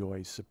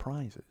enjoys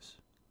surprises.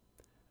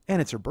 And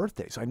it's her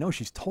birthday, so I know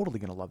she's totally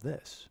going to love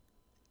this.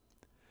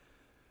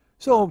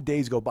 So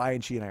days go by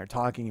and she and I are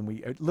talking, and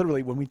we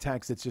literally, when we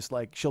text, it's just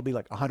like, she'll be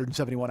like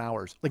 171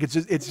 hours. Like it's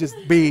just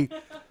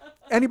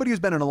anybody who's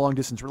been in a long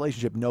distance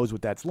relationship knows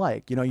what that's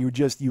like. You know,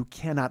 you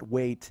cannot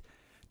wait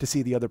to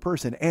see the other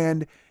person.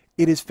 And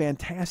it is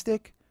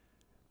fantastic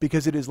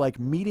because it is like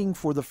meeting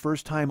for the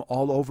first time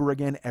all over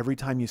again every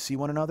time you see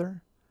one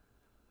another.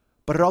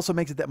 But it also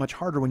makes it that much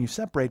harder when you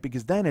separate,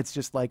 because then it's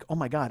just like, oh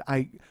my God,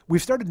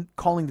 we've started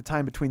calling the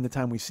time between the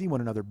time we see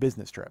one another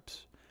business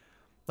trips.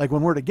 Like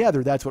when we're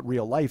together, that's what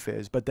real life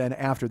is. But then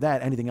after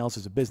that, anything else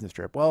is a business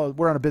trip. Well,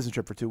 we're on a business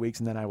trip for 2 weeks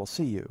and then I will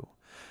see you.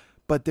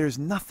 But there's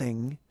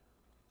nothing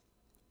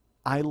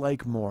I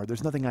like more.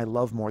 There's nothing I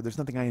love more. There's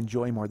nothing I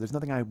enjoy more. There's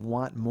nothing I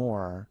want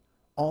more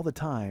all the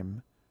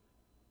time.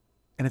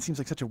 And it seems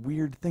like such a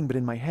weird thing, but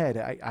in my head,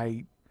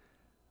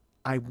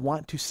 I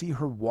want to see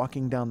her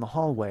walking down the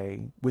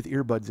hallway with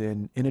earbuds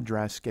in a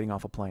dress, getting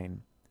off a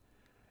plane.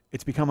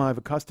 It's become, I've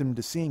accustomed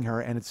to seeing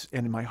her,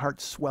 and my heart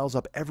swells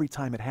up every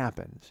time it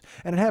happens.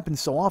 And it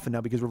happens so often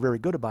now because we're very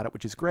good about it,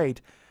 which is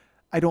great.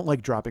 I don't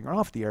like dropping her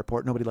off at the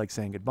airport. Nobody likes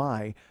saying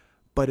goodbye.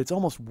 But it's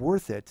almost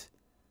worth it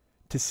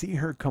to see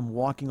her come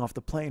walking off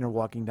the plane or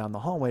walking down the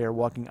hallway or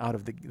walking out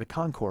of the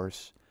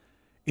concourse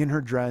in her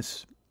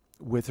dress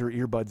with her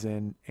earbuds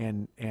in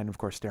and of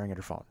course, staring at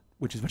her phone,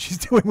 which is what she's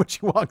doing when she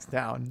walks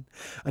down,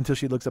 until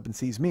she looks up and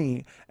sees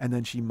me, and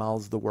then she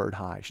mouths the word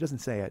hi. She doesn't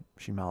say it.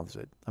 She mouths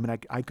it. I mean,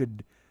 I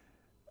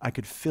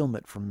could film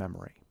it from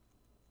memory,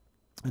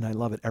 and I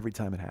love it every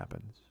time it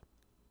happens.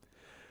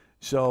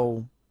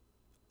 So,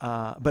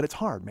 but it's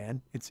hard,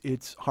 man.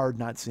 It's hard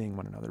not seeing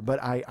one another. But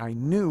I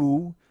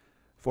knew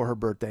for her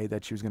birthday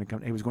that she was going to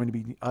come. It was going to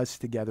be us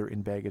together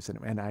in Vegas,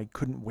 and I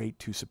couldn't wait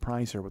to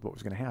surprise her with what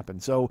was going to happen.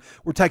 So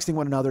we're texting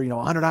one another,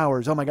 100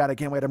 hours. Oh my God, I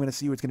can't wait. I'm going to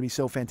see you. It's going to be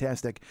so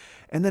fantastic.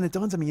 And then it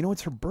dawns on me,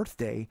 it's her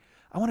birthday.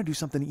 I want to do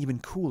something even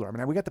cooler. I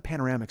mean, we got the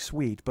panoramic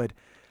suite, but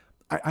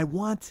I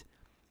want,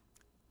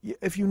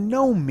 if you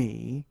know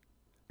me,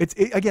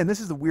 again,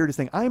 this is the weirdest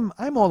thing.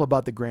 I'm all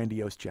about the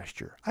grandiose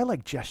gesture. I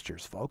like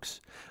gestures,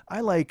 folks. I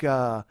like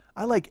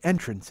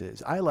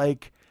entrances. I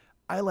like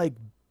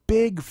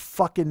big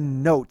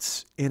fucking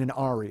notes in an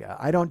aria.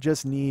 I don't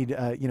just need,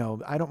 I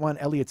don't want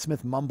Elliott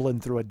Smith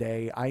mumbling through a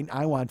day.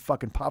 I want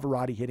fucking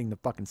Pavarotti hitting the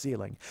fucking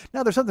ceiling.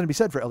 Now, there's something to be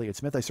said for Elliott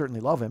Smith. I certainly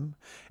love him.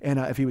 And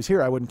if he was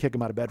here, I wouldn't kick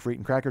him out of bed for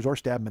eating crackers or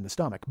stab him in the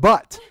stomach.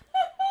 But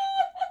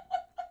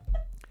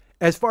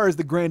as far as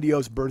the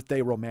grandiose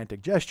birthday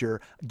romantic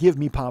gesture, give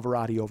me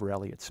Pavarotti over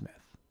Elliott Smith.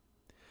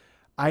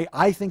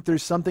 I think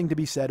there's something to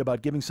be said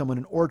about giving someone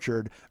an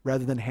orchard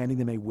rather than handing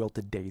them a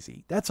wilted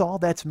daisy. That's all.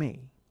 That's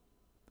me.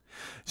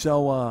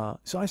 So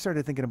I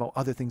started thinking about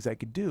other things I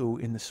could do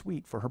in the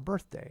suite for her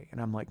birthday. And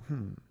I'm like,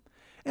 And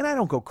I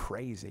don't go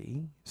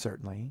crazy,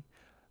 certainly.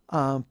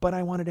 But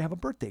I wanted to have a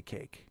birthday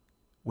cake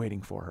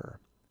waiting for her.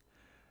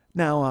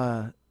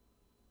 Now,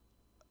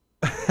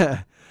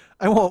 I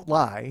won't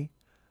lie.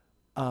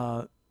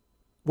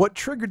 What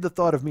triggered the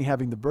thought of me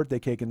having the birthday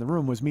cake in the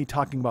room was me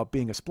talking about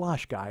being a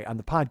splosh guy on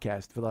the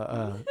podcast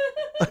for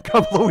a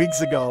couple of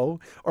weeks ago,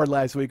 or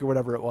last week, or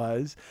whatever it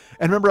was.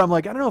 And remember, I'm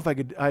like, I don't know if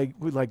I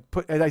would like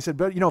put, and I said,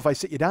 but if I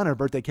sit you down on a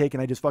birthday cake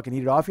and I just fucking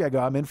eat it off you, I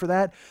go, I'm in for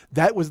that.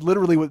 That was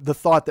literally the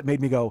thought that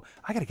made me go,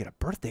 I got to get a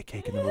birthday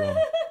cake in the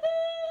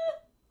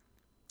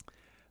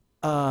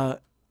room.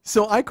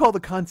 So I call the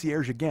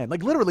concierge again.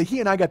 Like literally,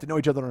 he and I got to know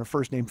each other on a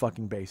first name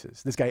fucking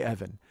basis. This guy,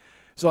 Evan.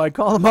 So I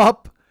call him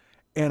up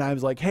and I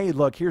was like, hey,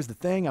 look, here's the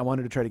thing. I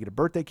wanted to try to get a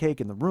birthday cake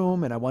in the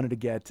room, and I wanted to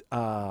get,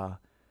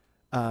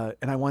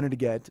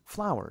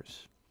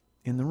 flowers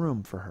in the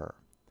room for her,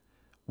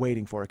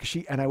 waiting for her.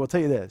 And I will tell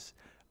you this,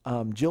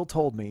 Jill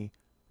told me,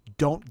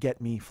 don't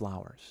get me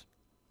flowers.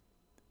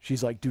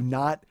 She's like, do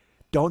not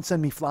don't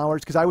send me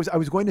flowers. Because I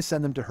was going to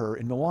send them to her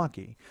in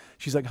Milwaukee.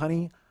 She's like,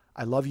 honey,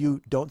 I love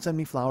you. Don't send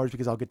me flowers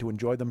because I'll get to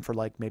enjoy them for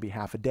like maybe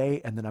half a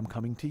day and then I'm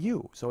coming to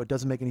you. So it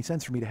doesn't make any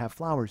sense for me to have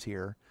flowers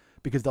here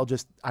because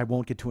I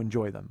won't get to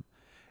enjoy them.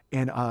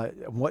 And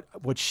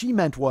what she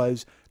meant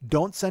was,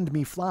 don't send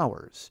me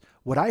flowers.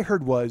 What I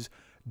heard was,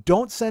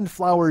 don't send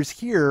flowers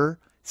here.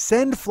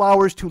 Send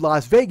flowers to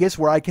Las Vegas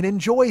where I can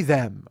enjoy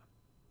them.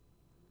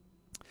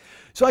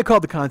 So I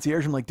called the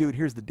concierge. I'm like, dude,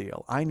 here's the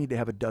deal. I need to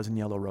have a dozen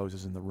yellow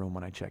roses in the room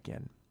when I check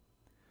in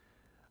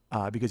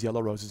because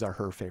yellow roses are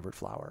her favorite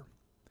flower.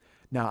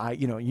 Now,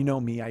 you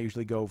know me, I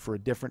usually go for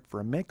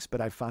a mix,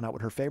 but I've found out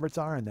what her favorites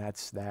are, and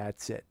that's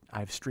it.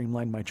 I've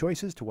streamlined my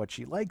choices to what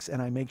she likes,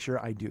 and I make sure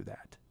I do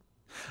that.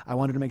 I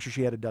wanted to make sure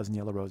she had a dozen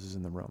yellow roses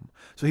in the room.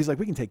 So he's like,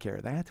 we can take care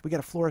of that. We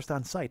got a florist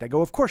on site. I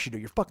go, of course you do.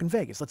 You're fucking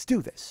Vegas. Let's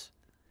do this.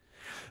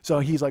 So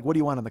he's like, what do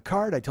you want on the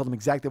card? I told him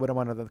exactly what I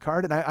wanted on the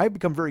card, and I've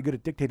become very good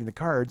at dictating the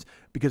cards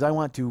because I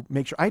want to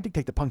make sure I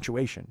dictate the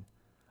punctuation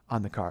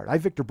on the card. I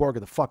Victor Borga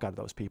the fuck out of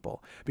those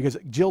people because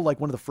Jill, like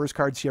one of the first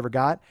cards she ever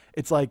got,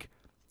 it's like,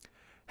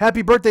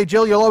 happy birthday,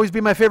 Jill. You'll always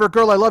be my favorite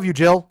girl. I love you,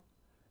 Jill.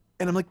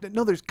 And I'm like,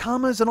 no, there's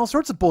commas and all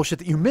sorts of bullshit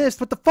that you missed.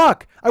 What the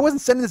fuck? I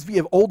wasn't sending this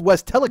via Old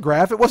West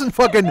Telegraph. It wasn't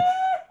fucking...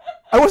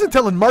 I wasn't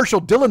telling Marshall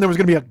Dillon there was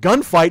going to be a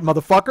gunfight,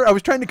 motherfucker. I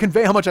was trying to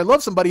convey how much I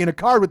love somebody in a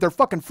card with their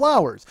fucking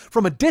flowers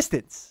from a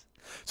distance.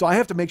 So I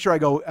have to make sure I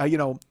go,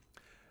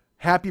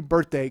 happy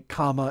birthday,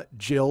 comma,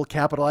 Jill,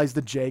 capitalize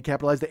the J,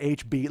 capitalize the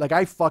HB. Like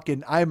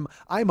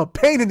I'm a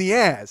pain in the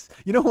ass.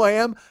 You know who I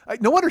am?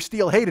 No wonder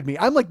Steele hated me.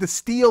 I'm like the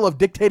Steele of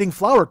dictating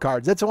flower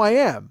cards. That's who I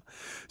am.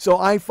 So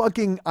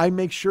I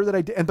make sure that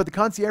I did. But the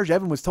concierge,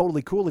 Evan, was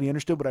totally cool and he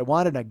understood what I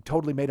wanted. And I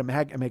totally made him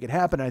make it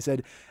happen. I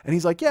said, and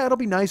he's like, yeah, it'll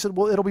be nice.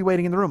 It'll be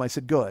waiting in the room. I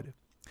said, good.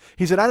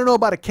 He said, I don't know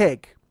about a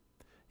cake.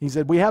 He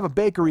said, we have a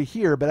bakery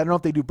here, but I don't know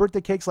if they do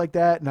birthday cakes like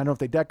that. And I don't know if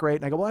they decorate.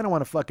 And I go, well, I don't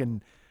want to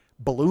fucking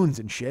balloons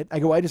and shit. I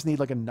go, I just need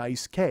like a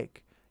nice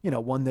cake,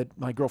 one that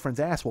my girlfriend's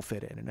ass will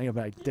fit in. And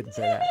I didn't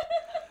say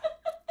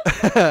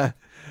that.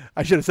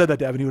 I should have said that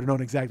to Evan. He would have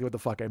known exactly what the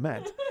fuck I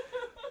meant.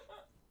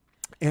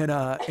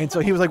 And so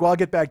he was like, well, I'll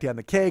get back to you on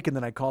the cake. And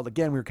then I called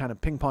again. We were kind of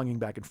ping-ponging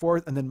back and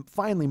forth. And then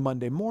finally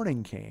Monday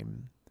morning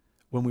came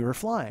when we were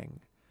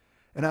flying.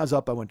 And I was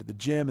up, I went to the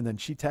gym, and then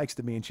she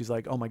texted me and she's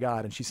like, oh my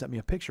God. And she sent me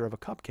a picture of a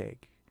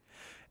cupcake.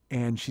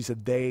 And she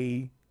said,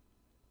 they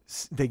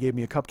gave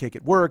me a cupcake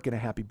at work and a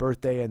happy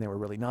birthday, and they were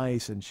really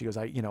nice. And she goes,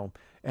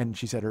 and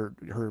she said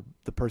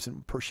the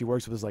person she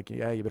works with was like,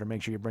 yeah, you better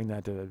make sure you bring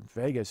that to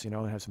Vegas, and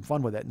have some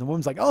fun with it. And the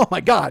woman's like, oh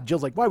my God.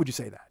 Jill's like, why would you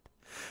say that?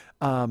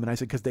 And I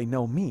said, because they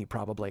know me,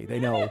 probably. They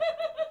know.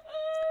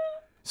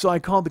 So I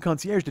called the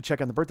concierge to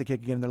check on the birthday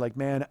cake again. And they're like,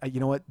 man,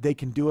 you know what? They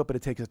can do it, but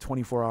it takes a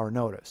 24-hour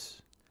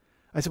notice.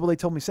 I said, well, they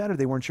told me Saturday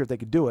they weren't sure if they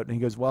could do it. And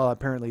he goes, well,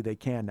 apparently they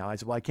can now. I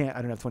said, well, I can't.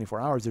 I don't have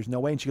 24 hours. There's no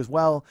way. And she goes,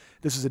 well,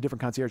 this is a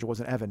different concierge. It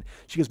wasn't Evan.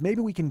 She goes,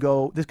 maybe we can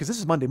go, because this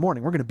is Monday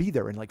morning. We're going to be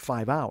there in like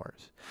 5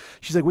 hours.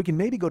 She's like, we can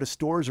maybe go to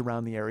stores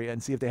around the area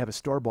and see if they have a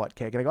store-bought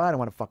cake. And I go, I don't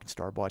want a fucking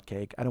store-bought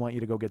cake. I don't want you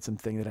to go get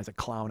something that has a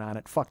clown on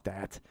it. Fuck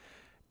that.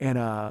 And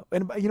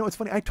it's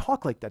funny. I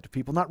talk like that to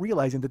people, not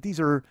realizing that these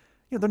are,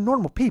 they're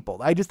normal people.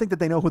 I just think that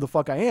they know who the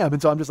fuck I am.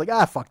 And so I'm just like,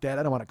 fuck that.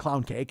 I don't want a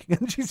clown cake.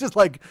 And she's just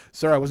like,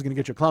 sir, I wasn't going to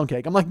get you a clown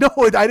cake. I'm like, no,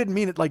 I didn't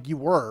mean it like you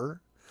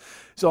were.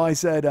 So I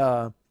said, do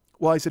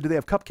they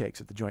have cupcakes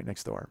at the joint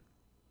next door?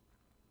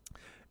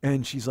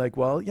 And she's like,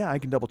 well, yeah, I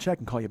can double check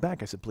and call you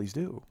back. I said, please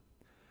do.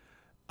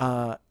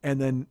 And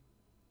then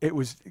it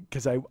was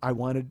because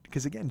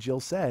because again, Jill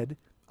said,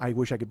 I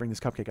wish I could bring this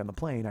cupcake on the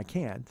plane. I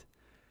can't.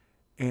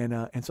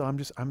 And so I'm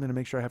going to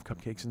make sure I have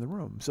cupcakes in the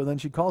room. So then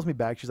she calls me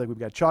back. She's like, we've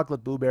got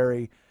chocolate,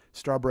 blueberry,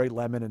 strawberry,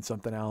 lemon, and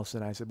something else.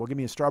 And I said, well, give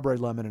me a strawberry,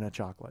 lemon, and a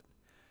chocolate.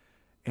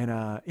 And,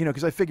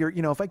 because I figure,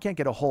 if I can't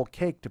get a whole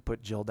cake to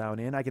put Jill down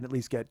in, I can at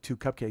least get 2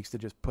 cupcakes to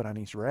just put on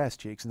each of her ass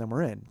cheeks, and then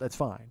we're in. That's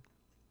fine.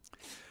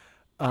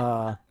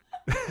 Because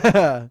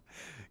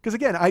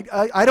again,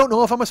 I don't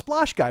know if I'm a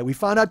splosh guy. We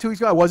found out 2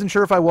 weeks ago. I wasn't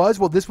sure if I was.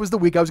 Well, this was the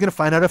week I was going to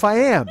find out if I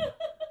am.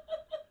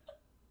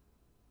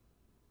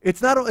 It's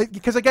not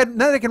because again,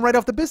 now I can write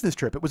off the business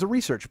trip. It was a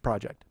research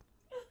project.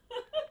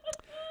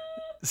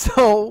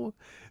 So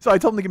I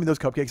told him to give me those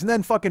cupcakes, and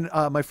then fucking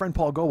my friend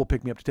Paul Goebel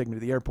picked me up to take me to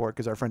the airport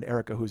because our friend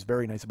Erica, who's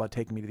very nice about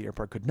taking me to the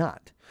airport, could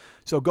not.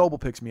 So Goebel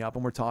picks me up,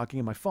 and we're talking,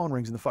 and my phone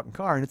rings in the fucking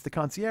car, and it's the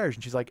concierge,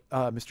 and she's like,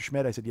 Mr.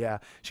 Schmidt. I said, yeah.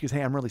 She goes,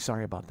 hey, I'm really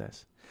sorry about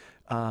this.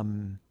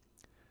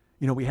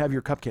 We have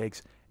your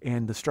cupcakes,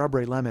 and the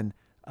strawberry lemon,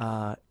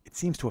 it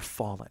seems to have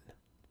fallen.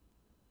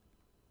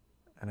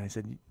 And I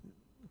said,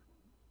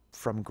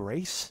 from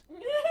grace?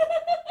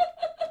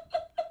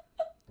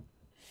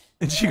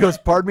 And she goes,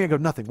 pardon me? I go,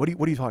 nothing. What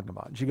are you talking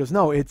about? And she goes,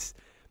 no, it's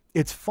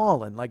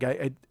fallen. Like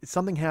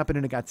something happened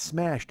and it got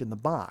smashed in the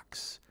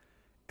box.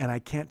 And I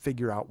can't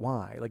figure out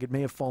why. Like it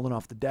may have fallen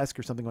off the desk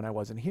or something when I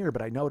wasn't here,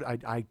 but I know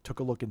I took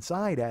a look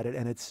inside at it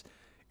and it's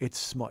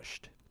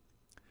smushed.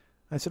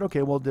 I said,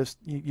 okay, well,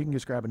 you can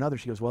just grab another.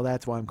 She goes, well,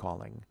 that's why I'm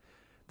calling.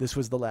 This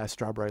was the last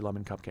strawberry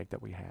lemon cupcake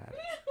that we had.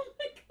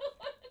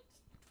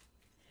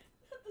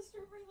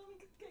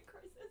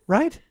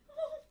 Right?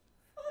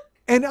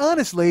 And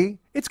honestly,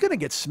 it's going to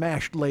get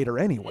smashed later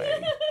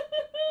anyway.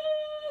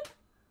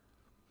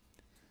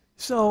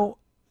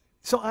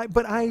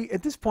 But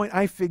at this point,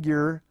 I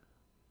figure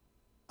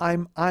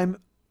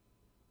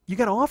you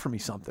got to offer me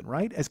something,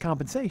 right? As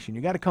compensation.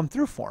 You got to come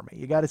through for me.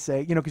 You got to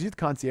say, because you're the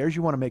concierge,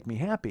 you want to make me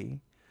happy.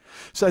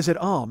 So I said,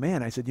 oh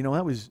man, I said,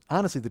 that was,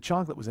 honestly, the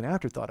chocolate was an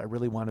afterthought. I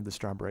really wanted the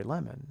strawberry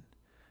lemon.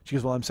 She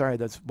goes, well, I'm sorry,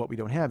 that's what we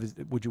don't have.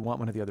 Would you want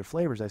one of the other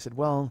flavors? I said,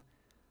 well,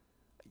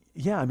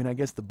 yeah, I mean, I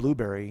guess the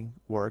blueberry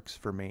works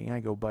for me. I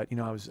go, but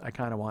I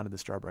kind of wanted the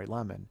strawberry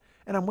lemon.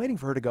 And I'm waiting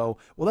for her to go,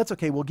 well, that's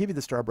okay. We'll give you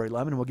the strawberry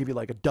lemon and we'll give you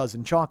like a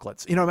dozen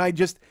chocolates.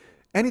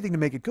 Anything to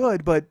make it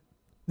good. But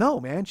no,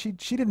 man, she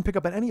didn't pick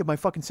up on any of my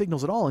fucking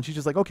signals at all. And she's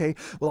just like, okay,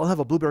 well, I'll have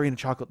a blueberry and a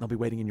chocolate and I'll be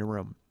waiting in your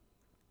room.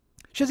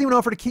 She doesn't even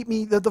offer to keep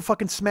me the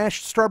fucking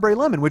smashed strawberry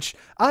lemon, which,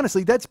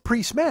 honestly, that's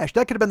pre-smashed.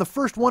 That could have been the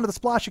first one of the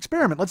Splosh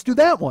experiment. Let's do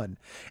that one.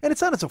 And it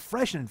sounded so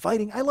fresh and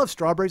inviting. I love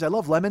strawberries. I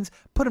love lemons.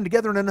 Put them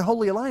together in an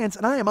unholy alliance,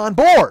 and I am on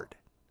board.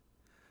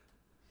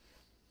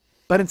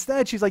 But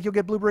instead, she's like, you'll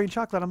get blueberry and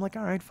chocolate. I'm like,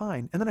 all right,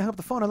 fine. And then I hung up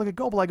the phone. I look at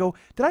Goebel. I go,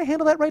 did I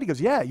handle that right? He goes,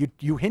 yeah,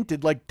 you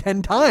hinted like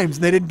 10 times,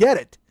 and they didn't get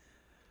it.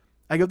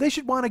 I go, they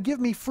should want to give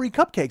me free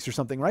cupcakes or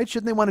something, right?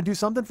 Shouldn't they want to do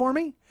something for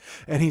me?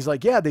 And he's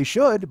like, yeah, they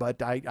should,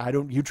 but I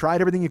don't, you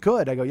tried everything you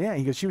could. I go, yeah.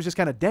 He goes, she was just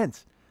kind of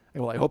dense. I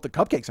go, well, I hope the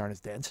cupcakes aren't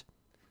as dense.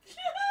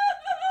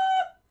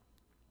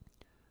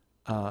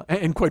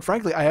 And quite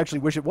frankly, I actually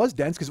wish it was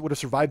dense because it would have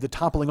survived the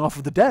toppling off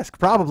of the desk.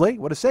 Probably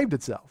would have saved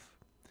itself.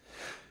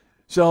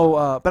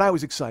 So, but I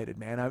was excited,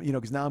 man.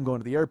 Because now I'm going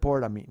to the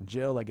airport. I'm meeting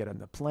Jill. I get on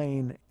the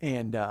plane,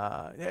 and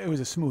it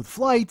was a smooth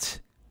flight.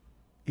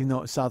 Even though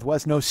it was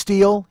Southwest, no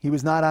Steele. He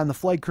was not on the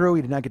flight crew.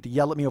 He did not get to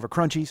yell at me over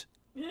crunchies.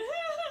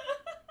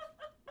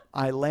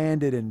 I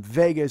landed in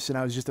Vegas, and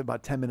I was just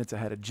about 10 minutes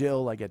ahead of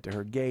Jill. I get to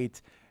her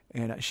gate,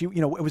 and she,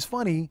 it was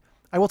funny.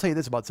 I will tell you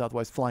this about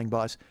Southwest flying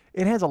bus.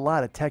 It has a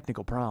lot of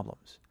technical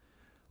problems.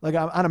 Like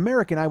on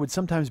American, I would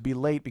sometimes be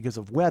late because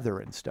of weather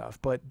and stuff.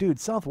 But,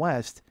 dude,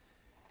 Southwest,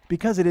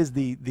 because it is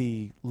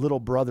the little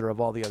brother of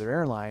all the other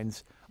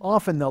airlines,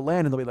 often they'll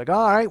land and they'll be like,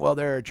 all right, well,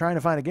 they're trying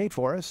to find a gate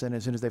for us. And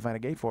as soon as they find a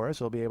gate for us,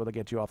 we'll be able to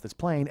get you off this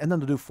plane. And then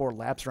they'll do 4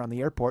 laps around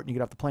the airport and you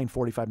get off the plane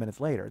 45 minutes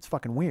later. It's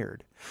fucking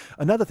weird.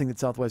 Another thing that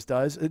Southwest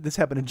does, this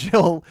happened to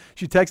Jill.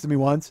 She texted me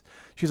once.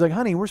 She's like,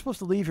 honey, we're supposed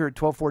to leave here at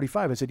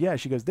 12:45. I said, yeah.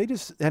 She goes, they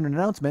just had an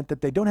announcement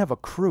that they don't have a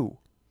crew.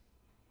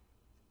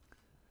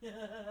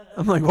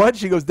 I'm like, what?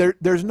 She goes,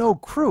 there's no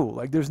crew.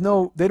 Like,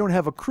 they don't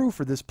have a crew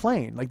for this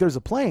plane. Like, there's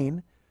a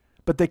plane,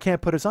 but they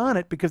can't put us on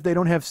it because they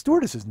don't have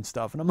stewardesses and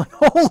stuff. And I'm like,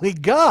 holy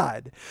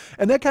God.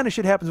 And that kind of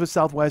shit happens with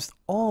Southwest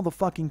all the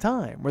fucking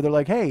time, where they're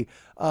like, hey,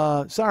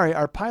 sorry,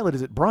 our pilot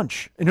is at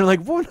brunch. And you're like,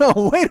 well,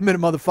 no, wait a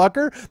minute,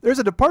 motherfucker. There's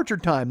a departure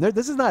time.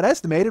 This is not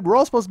estimated. We're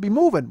all supposed to be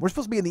moving. We're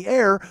supposed to be in the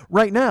air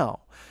right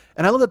now.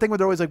 And I love that thing where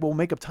they're always like, well, we'll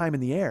make up time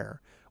in the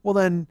air. Well,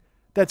 then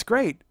that's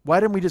great.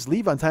 Why didn't we just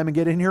leave on time and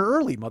get in here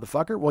early,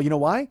 motherfucker? Well, you know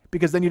why?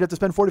 Because then you'd have to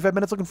spend 45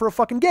 minutes looking for a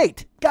fucking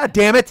gate. God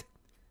damn it.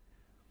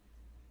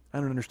 I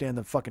don't understand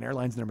the fucking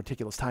airlines and their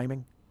meticulous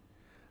timing,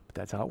 but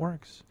that's how it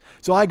works.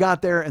 So I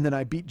got there, and then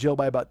I beat Jill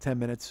by about 10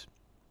 minutes,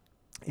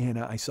 and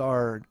I saw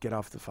her get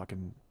off the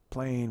fucking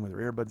plane with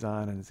her earbuds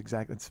on, and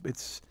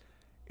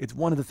it's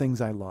one of the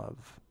things I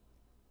love,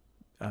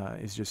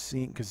 is just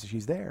seeing, because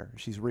she's there.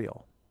 She's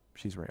real.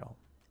 She's real.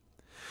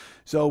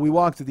 So we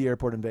walked to the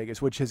airport in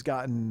Vegas, which has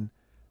gotten,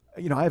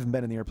 I haven't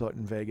been in the airport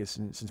in Vegas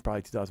since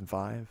probably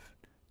 2005,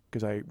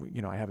 because I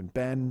haven't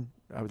been.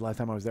 Last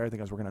time I was there, I think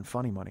I was working on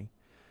Funny Money.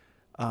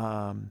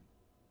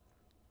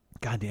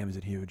 Goddamn, is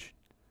it huge?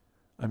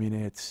 I mean,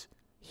 it's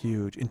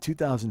huge. In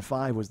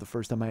 2005 was the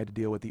first time I had to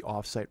deal with the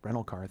off-site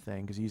rental car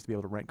thing, because you used to be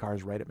able to rent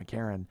cars right at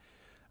McCarran.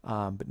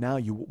 But now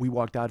we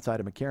walked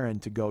outside of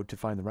McCarran to go to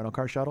find the rental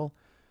car shuttle.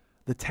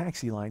 The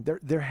taxi line,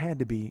 there had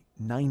to be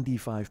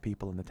 95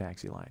 people in the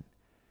taxi line.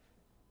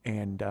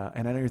 And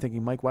I know you're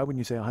thinking, Mike, why wouldn't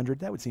you say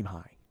 100? That would seem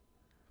high.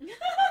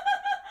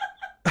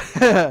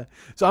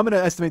 So I'm going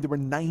to estimate there were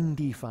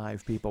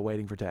 95 people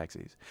waiting for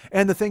taxis.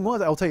 And the thing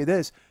was, I'll tell you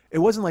this, it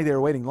wasn't like they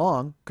were waiting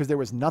long, because there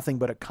was nothing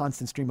but a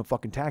constant stream of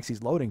fucking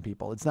taxis loading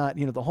people. It's not,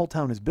 the whole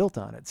town is built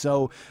on it.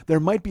 So there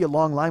might be a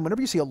long line.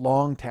 Whenever you see a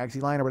long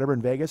taxi line or whatever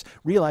in Vegas,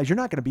 realize you're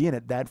not going to be in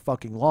it that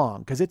fucking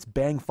long, because it's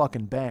bang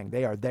fucking bang.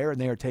 They are there and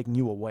they are taking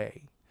you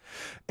away.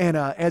 And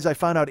as I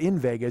found out in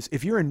Vegas,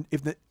 if you're in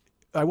the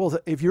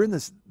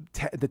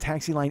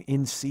taxi line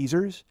in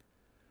Caesars,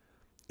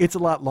 it's a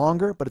lot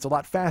longer, but it's a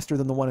lot faster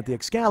than the one at the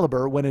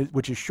Excalibur,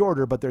 which is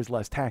shorter, but there's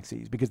less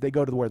taxis because they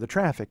go to where the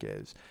traffic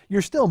is.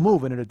 You're still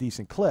moving at a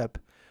decent clip,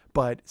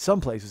 but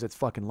some places it's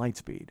fucking light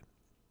speed.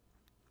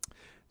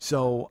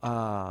 So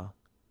I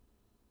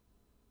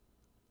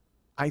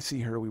see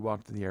her. We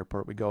walk to the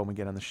airport. We go and we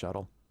get on the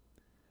shuttle.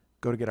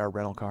 Go to get our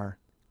rental car.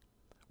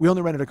 We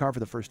only rented a car for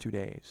the first 2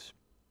 days.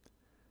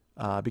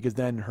 Because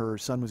then her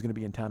son was going to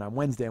be in town on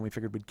Wednesday, and we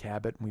figured we'd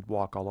cab it and we'd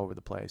walk all over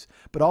the place.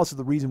 But also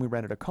the reason we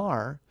rented a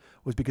car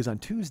was because on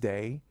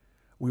Tuesday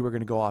we were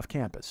going to go off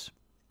campus.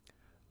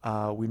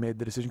 We made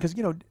the decision because,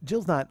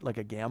 Jill's not like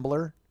a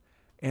gambler,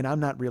 And I'm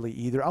not really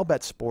either. I'll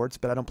bet sports,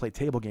 but I don't play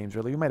table games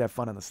really. We might have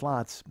fun on the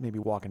slots, maybe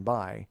walking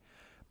by,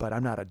 but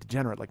I'm not a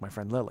degenerate like my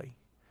friend Lily.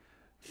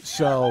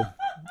 So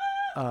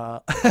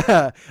I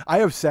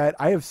have sat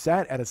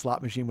at a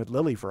slot machine with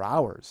Lily for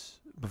hours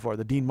before,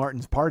 the Dean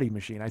Martin's party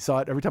machine. I saw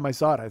it every time I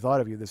saw it. I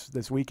thought of you this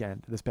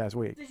past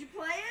week. Did you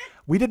play it?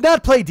 We did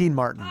not play Dean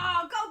Martin.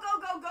 Oh, go.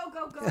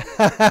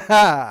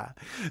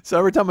 So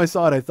every time I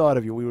saw it, I thought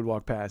of you. We would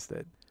walk past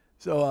it.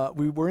 So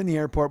we were in the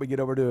airport. We get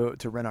over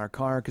to rent our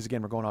car because,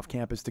 again, we're going off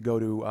campus to go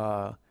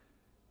to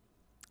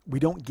we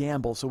don't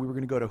gamble, so we were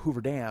going to go to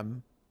Hoover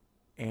Dam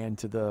and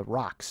to the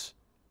rocks.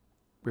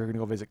 We were going to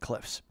go visit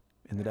cliffs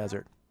in the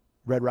desert.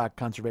 Red Rock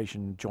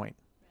Conservation Joint.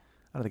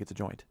 I don't think it's a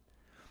joint.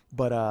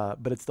 But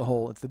it's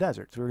the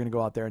desert. So we were going to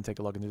go out there and take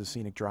a look, and there's a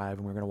scenic drive,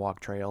 and we were going to walk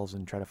trails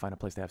and try to find a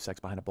place to have sex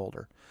behind a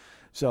boulder.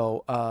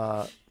 So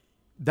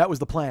that was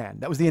the plan.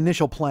 That was the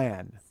initial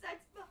plan.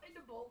 Sex behind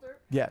a boulder?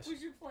 Yes. What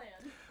was your plan?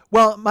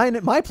 Well,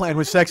 my plan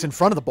was sex in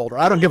front of the boulder.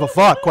 I don't give a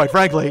fuck, quite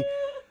frankly.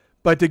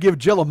 But to give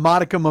Jill a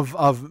modicum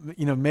of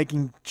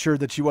making sure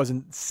that she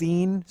wasn't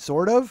seen,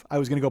 sort of, I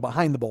was going to go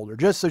behind the boulder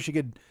just so she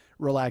could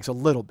relax a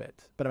little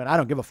bit. But I mean, I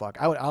don't give a fuck.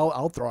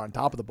 I'll throw her on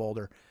top of the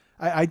boulder.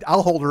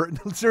 I'll hold her.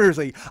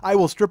 Seriously, I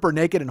will strip her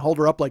naked and hold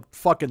her up like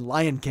fucking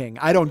Lion King.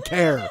 I don't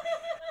care.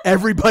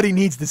 Everybody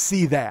needs to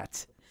see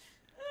that.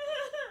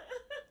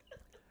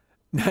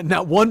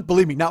 Not one,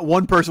 believe me, not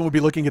one person will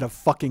be looking at a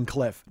fucking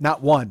cliff.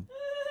 Not one.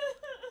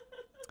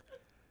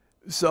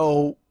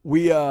 So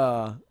we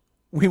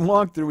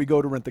walk through, we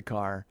go to rent the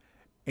car,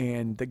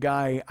 and the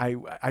guy, I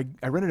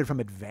rented it from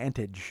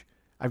Advantage.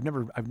 I've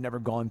never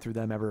gone through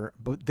them ever,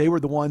 but they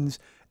were the ones,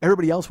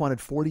 everybody else wanted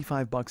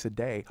 $45 a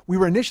day.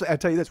 I'll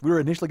tell you this, we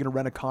were initially going to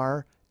rent a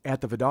car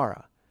at the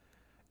Vidara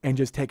and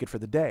just take it for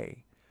the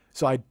day.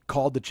 So I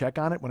called to check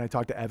on it when I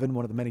talked to Evan,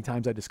 one of the many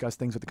times I discussed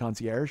things with the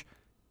concierge.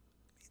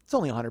 It's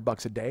only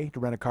 $100 a day to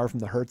rent a car from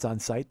the Hertz on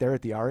site there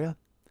at the Aria.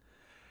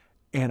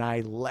 And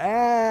I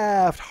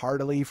laughed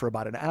heartily for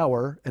about an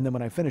hour. And then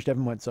when I finished,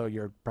 Evan went, so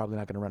you're probably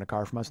not going to rent a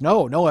car from us?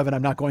 No, Evan,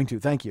 I'm not going to.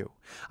 Thank you.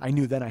 I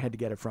knew then I had to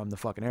get it from the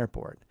fucking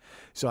airport.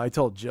 So I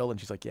told Jill, and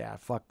she's like, yeah,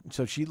 fuck.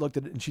 So she looked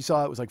at it, and she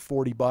saw it was like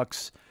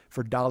 $40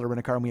 for $1 to rent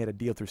a car. And we had a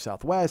deal through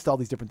Southwest, all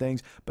these different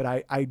things. But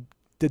I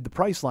did the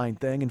Priceline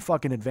thing, and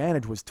fucking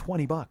Advantage was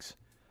 $20.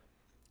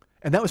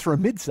 And that was for a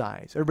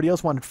midsize. Everybody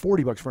else wanted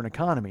 $40 for an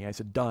economy. I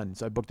said, done.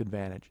 So I booked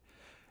Advantage.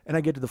 And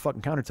I get to the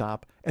fucking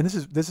countertop, and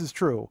this is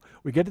true.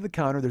 We get to the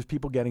counter, there's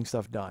people getting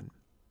stuff done.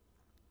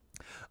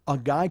 A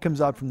guy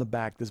comes out from the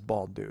back, this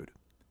bald dude,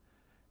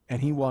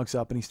 and he walks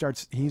up and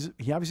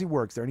he obviously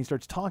works there, and he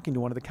starts talking to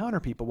one of the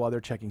counter people while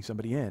they're checking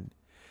somebody in.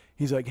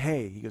 He's like,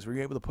 hey, he goes, were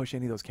you able to push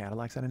any of those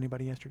Cadillacs on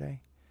anybody yesterday?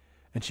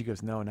 And she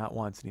goes, no, not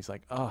once. And he's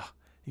like, ugh.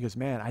 He goes,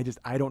 man,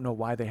 I don't know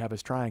why they have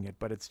us trying it,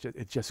 but it's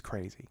just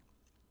crazy.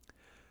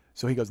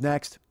 So he goes,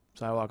 next.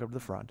 So I walk up to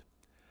the front.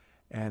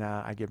 And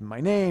I give him my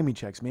name. He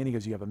checks me in. He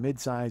goes, you have a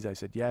mid-size? I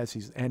said, yes.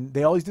 And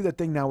they always do that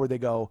thing now where they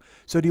go,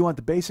 so do you want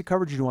the basic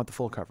coverage or do you want the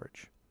full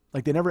coverage?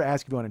 Like, they never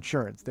ask if you want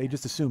insurance. They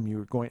just assume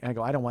you're going. And I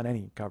go, I don't want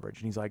any coverage.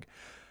 And he's like,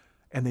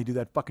 and they do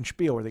that fucking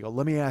spiel where they go,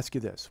 let me ask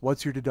you this.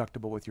 What's your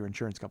deductible with your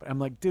insurance company? I'm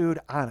like, dude,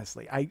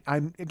 honestly,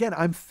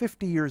 I'm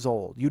 50 years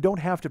old. You don't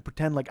have to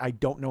pretend like I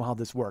don't know how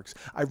this works.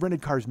 I've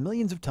rented cars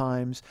millions of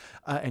times.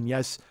 And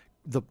yes,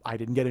 I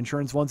didn't get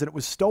insurance once and it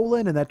was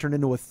stolen and that turned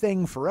into a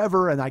thing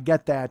forever. And I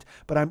get that,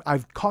 but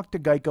I've talked to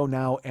Geico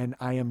now and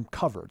I am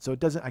covered. So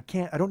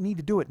I don't need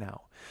to do it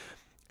now.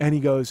 And he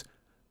goes,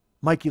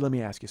 Mikey, let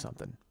me ask you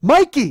something.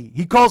 Mikey,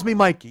 he calls me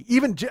Mikey.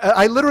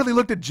 I literally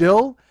looked at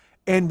Jill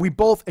and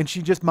and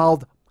she just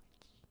mouthed,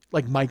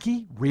 like,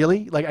 Mikey,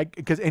 really?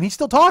 And he's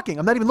still talking.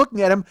 I'm not even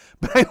looking at him,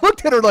 but I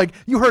looked at her like,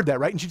 you heard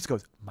that, right? And she just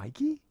goes,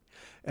 Mikey?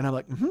 And I'm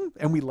like, mm-hmm.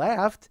 And we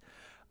laughed.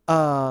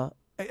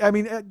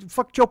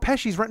 Fuck, Joe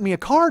Pesci's renting me a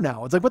car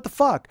now. It's like, what the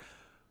fuck?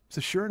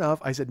 So sure enough,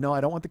 I said, no,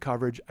 I don't want the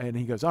coverage. And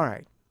he goes, all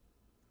right.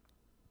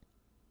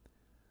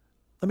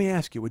 Let me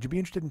ask you, would you be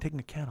interested in taking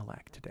a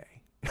Cadillac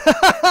today?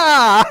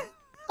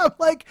 I'm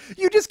like,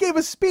 you just gave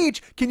a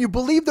speech. Can you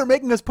believe they're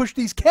making us push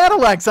these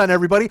Cadillacs on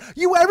everybody?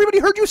 Everybody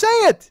heard you say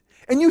it.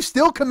 And you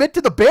still commit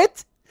to the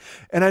bit?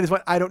 And I just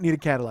went, I don't need a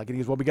Cadillac. And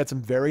he goes, well, we got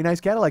some very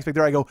nice Cadillacs back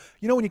there. I go,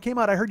 when you came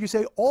out, I heard you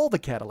say all the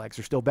Cadillacs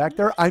are still back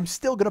there. I'm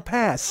still going to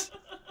pass.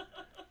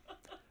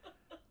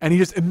 And he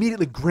just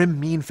immediately grim,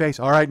 mean face.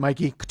 All right,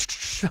 Mikey.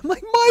 I'm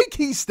like,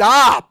 Mikey,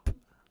 stop.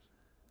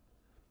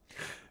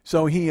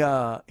 So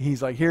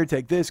he's like, here,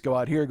 take this, go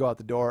out here, go out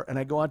the door. And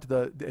I go out to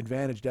the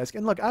Advantage desk.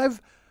 And look,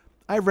 I've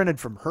rented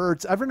from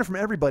Hertz. I've rented from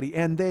everybody.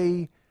 And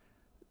they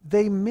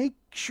make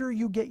sure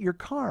you get your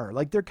car.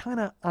 Like, they're kind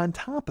of on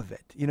top of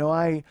it.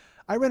 I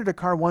rented a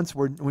car once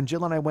when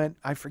Jill and I went,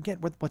 I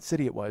forget what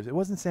city it was. It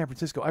wasn't San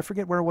Francisco. I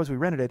forget where it was we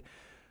rented it.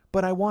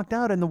 But I walked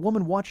out and the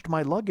woman watched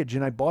my luggage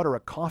and I bought her a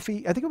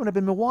coffee. I think it would have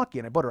been Milwaukee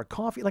and I bought her a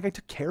coffee. Like, I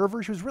took care of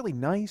her. She was really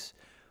nice.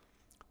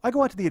 I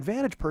go out to the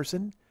Advantage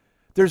person.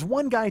 There's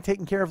one guy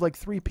taking care of like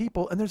 3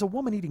 people and there's a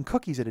woman eating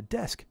cookies at a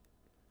desk.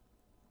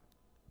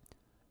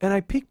 And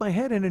I peek my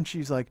head in and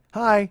she's like,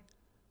 hi.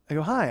 I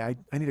go, hi,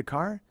 I need a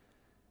car.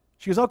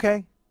 She goes,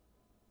 okay.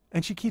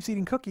 And she keeps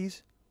eating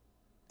cookies.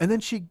 And then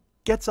she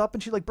gets up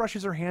and she like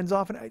brushes her hands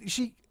off. And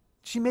she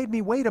made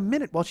me wait a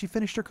minute while she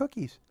finished her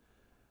cookies.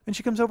 And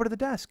she comes over to the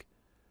desk.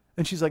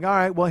 And she's like, all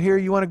right, well, here,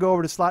 you want to go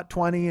over to slot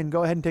 20 and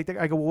go ahead and take that?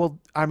 I go, well,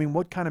 I mean,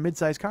 what kind of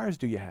mid-sized cars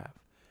do you have?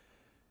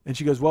 And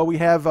she goes, well, we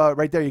have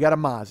right there, you got a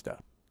Mazda.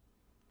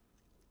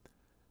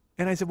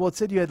 And I said, well, it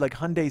said you had like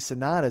Hyundai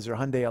Sonatas or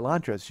Hyundai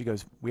Elantras. She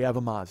goes, we have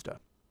a Mazda.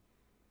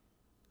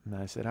 And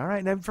I said, all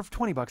right, and for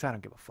 $20, I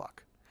don't give a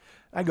fuck.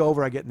 I go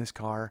over, I get in this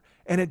car,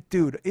 and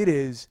dude, it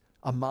is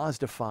a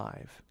Mazda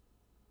 5.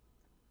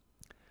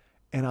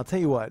 And I'll tell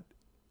you what,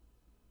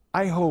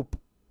 I hope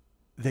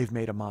they've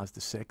made a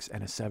Mazda 6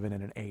 and a 7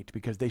 and an 8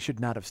 because they should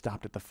not have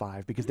stopped at the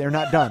 5 because they're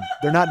not done.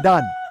 They're not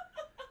done.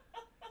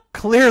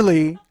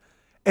 Clearly,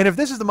 and if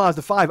this is the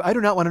Mazda 5, I do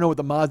not want to know what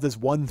the Mazdas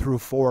 1 through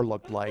 4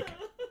 looked like.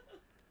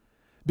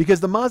 Because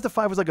the Mazda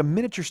 5 was like a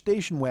miniature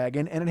station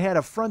wagon, and it had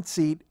a front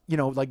seat, you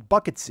know, like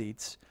bucket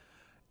seats.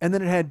 And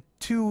then it had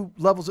 2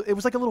 levels. It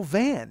was like a little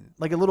van,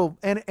 like a little,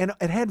 and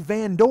it had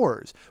van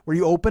doors where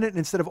you open it, and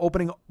instead of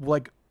opening,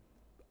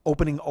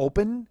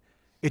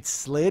 it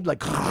slid like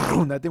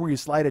that thing where you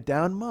slide it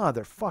down.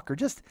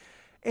 Motherfucker.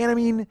 And I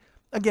mean,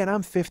 again,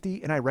 I'm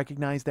 50 and I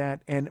recognize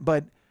that.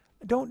 But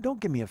don't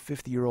give me a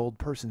 50-year-old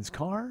person's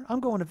car. I'm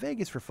going to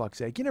Vegas for fuck's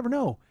sake. You never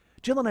know.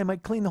 Jill and I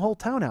might clean the whole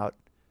town out.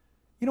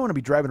 You don't want to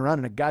be driving around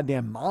in a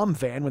goddamn mom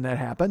van when that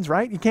happens,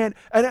 right? You can't.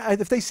 And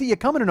if they see you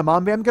coming in a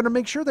mom van, I'm going to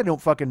make sure they don't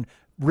fucking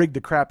rig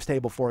the craps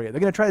table for you. They're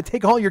going to try to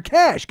take all your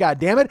cash,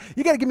 goddammit.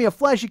 You got to give me a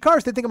flashy car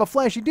so they think I'm a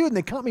flashy dude and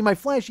they count me my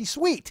flashy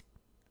suite.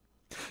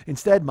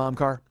 Instead, mom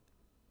car.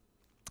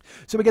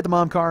 So we get the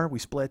mom car, we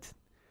split,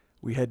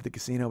 we head to the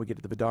casino, we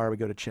get to the Vidara, we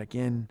go to check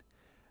in,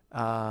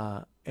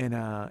 it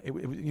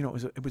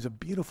was a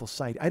beautiful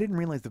sight. I didn't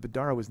realize the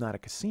Vidara was not a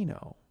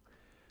casino.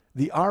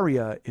 The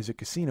Aria is a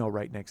casino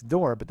right next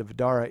door, but the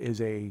Vidara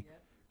is a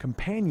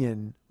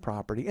companion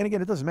property. And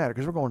again, it doesn't matter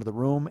because we're going to the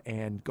room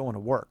and going to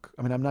work.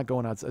 I mean, I'm not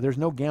going outside. There's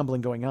no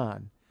gambling going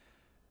on.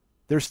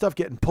 There's stuff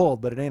getting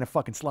pulled, but it ain't a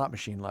fucking slot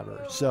machine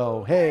lever.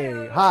 So,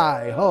 hey,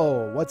 hi,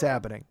 ho, what's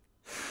happening?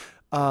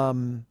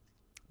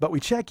 But we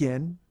check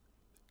in,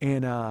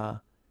 and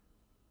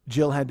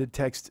Jill had to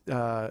text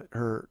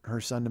her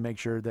son to make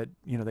sure that,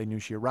 you know, they knew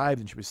she arrived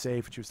and she was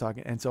safe and she was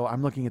talking. And so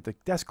I'm looking at the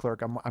desk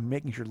clerk. I'm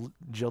making sure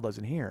Jill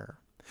doesn't hear.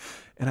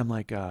 And I'm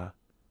like, I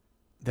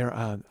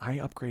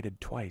upgraded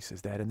twice.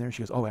 Is that in there?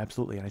 She goes, oh,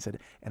 absolutely. And I said,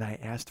 and I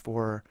asked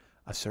for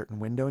a certain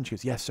window, and she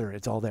goes, yes, sir,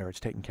 it's all there. It's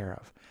taken care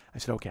of. I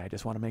said, okay, I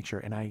just want to make sure.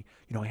 And I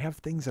have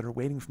things that are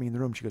waiting for me in the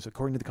room. She goes,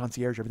 according to the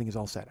concierge, everything is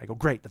all set. I go,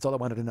 great. That's all I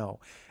wanted to know.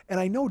 And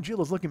I know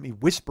Jill is looking at me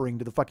whispering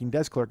to the fucking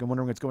desk clerk and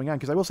wondering what's going on.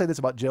 Because I will say this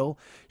about Jill.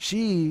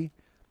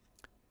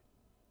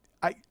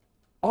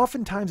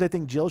 Oftentimes I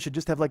think Jill should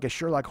just have like a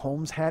Sherlock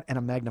Holmes hat and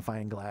a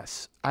magnifying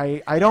glass.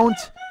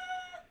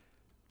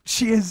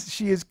 She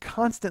is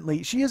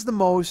constantly, she is the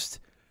most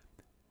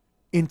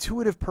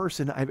intuitive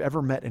person I've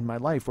ever met in my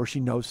life where she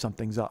knows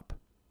something's up.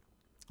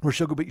 Where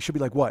she'll be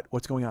like, what?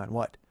 What's going on?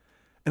 What?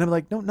 And I'm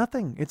like, no,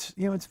 nothing. It's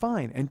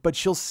fine. But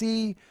she'll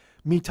see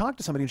me talk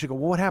to somebody and she'll go,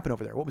 well, what happened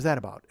over there? What was that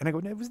about? And I go,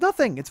 it was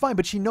nothing. It's fine.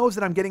 But she knows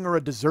that I'm getting her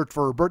a dessert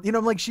for her birthday. You know,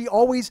 like she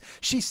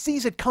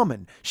sees it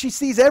coming. She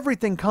sees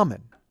everything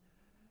coming.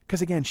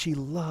 Because again, she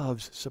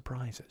loves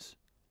surprises.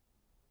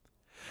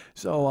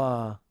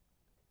 So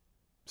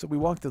we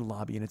walk to the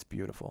lobby and it's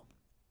beautiful.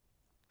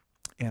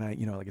 And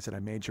like I said, I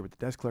made sure with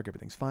the desk clerk,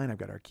 everything's fine. I've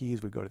got our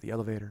keys. We go to the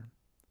elevator.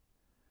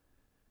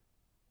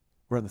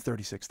 We're on the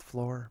 36th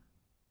floor.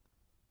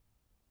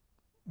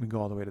 We go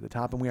all the way to the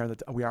top, and we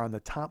are on the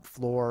top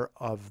floor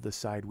of the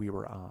side we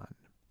were on.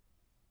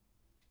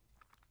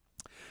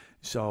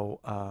 So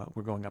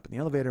we're going up in the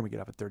elevator, and we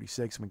get up at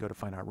 36, and we go to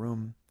find our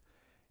room.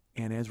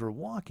 And as we're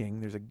walking,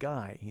 there's a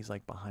guy. He's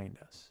like behind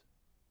us.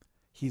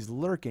 He's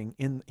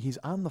lurking he's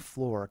on the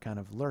floor, kind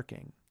of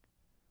lurking,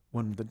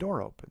 when the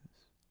door opens.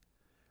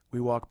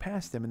 We walk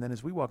past him, and then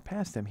as we walk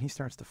past him, he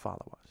starts to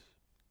follow us.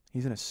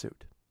 He's in a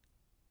suit.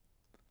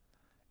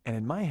 And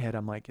in my head,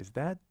 I'm like, is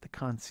that the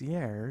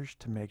concierge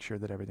to make sure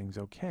that everything's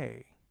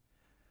okay?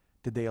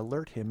 Did they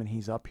alert him and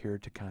he's up here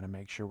to kind of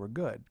make sure we're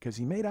good? Because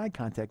he made eye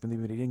contact with me,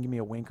 but he didn't give me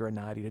a wink or a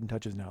nod. He didn't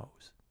touch his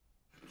nose.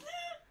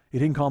 He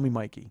didn't call me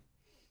Mikey.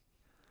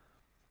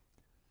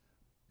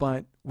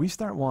 But we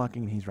start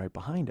walking, and he's right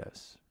behind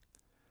us.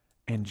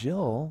 And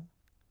Jill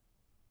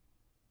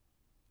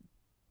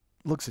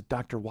looks at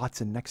Dr.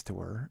 Watson next to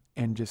her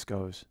and just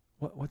goes,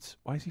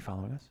 why is he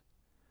following us?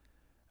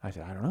 I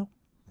said, I don't know.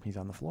 He's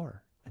on the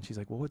floor. And she's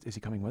like, well, is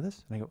he coming with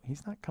us? And I go,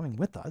 he's not coming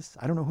with us.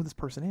 I don't know who this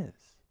person is.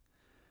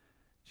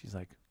 She's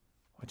like,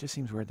 well, it just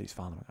seems weird that he's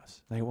following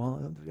us. And I go,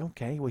 well,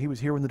 okay. Well, he was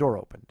here when the door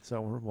opened. So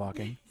we're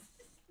walking.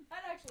 He's not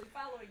actually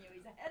following you.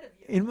 He's ahead of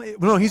you.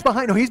 No, he's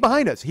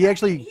behind us. He got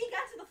to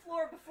the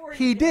floor before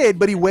he did,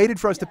 but he waited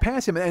for us to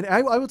pass him. And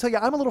I will tell you,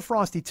 I'm a little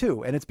frosty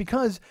too. And it's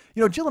because,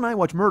 Jill and I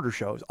watch murder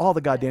shows all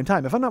the goddamn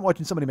time. If I'm not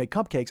watching somebody make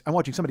cupcakes, I'm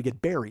watching somebody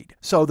get buried.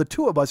 So the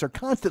two of us are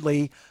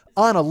constantly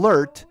on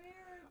alert,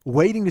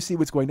 waiting to see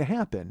what's going to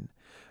happen.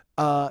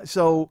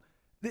 So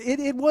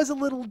It was a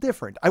little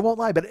different. I won't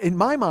lie, but in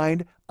my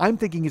mind, I'm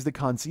thinking he's the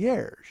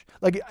concierge.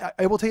 Like,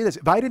 I will tell you this.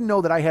 If I didn't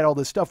know that I had all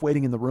this stuff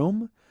waiting in the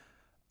room,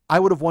 I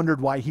would have wondered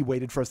why he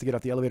waited for us to get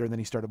off the elevator and then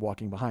he started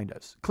walking behind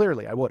us.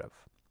 Clearly, I would have.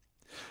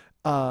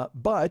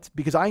 But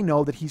because I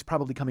know that he's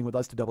probably coming with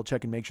us to double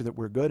check and make sure that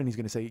we're good, and he's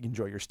going to say,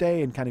 enjoy your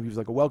stay, and kind of he was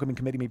like a welcoming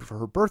committee maybe for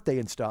her birthday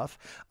and stuff,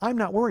 I'm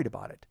not worried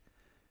about it.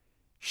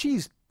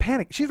 She's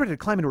panicked. She's ready to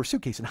climb into her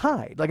suitcase and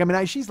hide. Like, I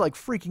mean, she's like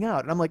freaking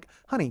out. And I'm like,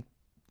 honey,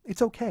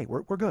 it's okay.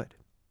 We're good.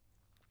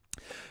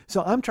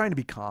 So I'm trying to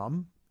be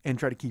calm and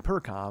try to keep her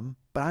calm,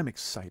 but I'm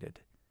excited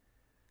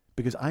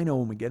because I know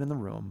when we get in the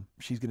room,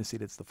 she's going to see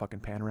that it's the fucking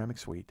panoramic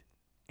suite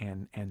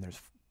and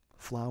there's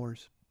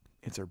flowers.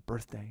 It's her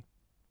birthday.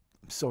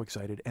 I'm so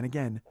excited. And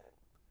again,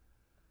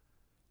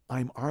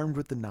 I'm armed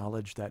with the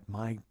knowledge that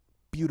my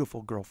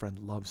beautiful girlfriend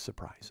loves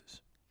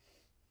surprises.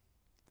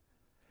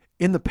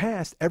 In the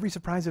past, every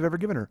surprise I've ever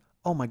given her,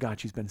 oh my God,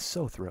 she's been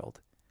so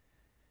thrilled.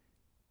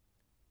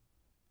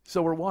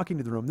 So we're walking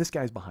to the room. This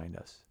guy's behind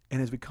us.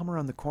 And as we come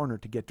around the corner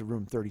to get to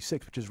room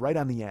 36, which is right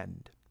on the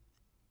end,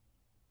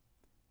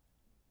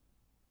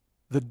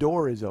 the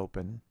door is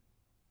open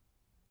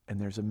and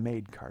there's a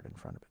maid cart in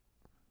front of it.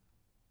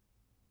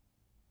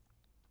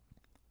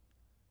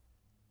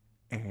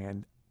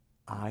 And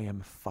I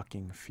am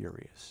fucking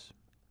furious.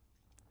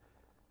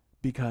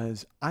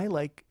 Because I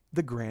like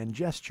the grand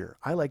gesture.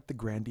 I like the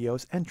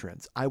grandiose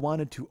entrance. I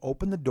wanted to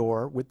open the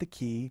door with the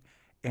key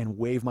and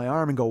wave my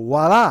arm and go,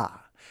 voila!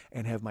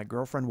 And have my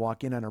girlfriend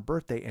walk in on her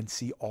birthday and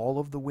see all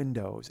of the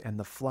windows and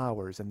the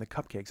flowers and the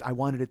cupcakes. I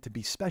wanted it to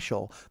be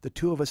special, the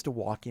two of us to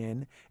walk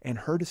in and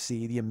her to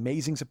see the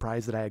amazing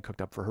surprise that I had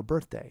cooked up for her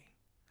birthday.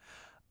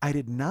 I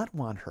did not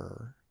want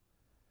her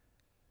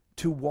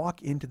to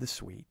walk into the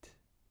suite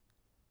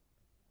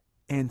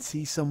and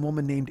see some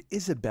woman named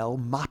Isabel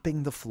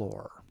mopping the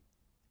floor.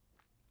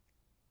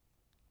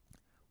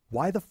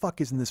 Why the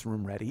fuck isn't this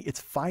room ready?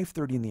 It's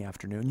 5:30 in the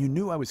afternoon. You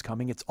knew I was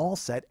coming. It's all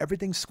set.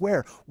 Everything's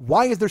square.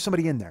 Why is there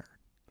somebody in there?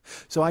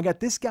 So I got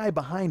this guy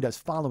behind us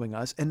following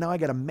us, and now I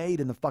got a maid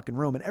in the fucking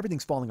room, and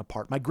everything's falling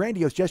apart. My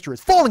grandiose gesture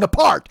is falling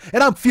apart,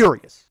 and I'm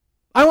furious.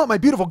 I want my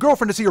beautiful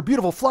girlfriend to see her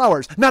beautiful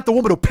flowers, not the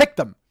woman who picked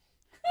them.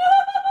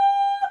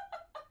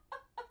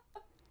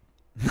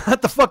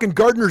 Not the fucking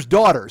gardener's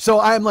daughter. So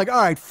I'm like,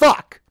 all right,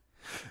 fuck.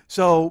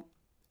 So,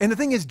 and the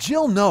thing is,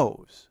 Jill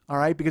knows, all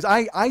right, because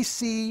I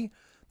see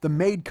the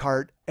maid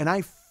cart and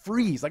I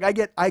freeze. Like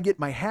I get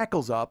my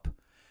hackles up.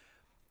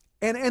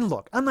 And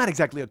look, I'm not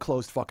exactly a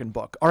closed fucking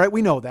book. All right,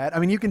 we know that. I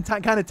mean, you can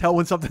kind of tell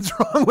when something's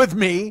wrong with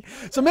me.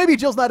 So maybe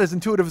Jill's not as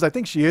intuitive as I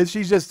think she is.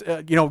 She's just,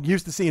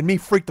 used to seeing me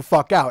freak the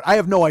fuck out. I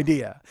have no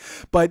idea.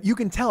 But you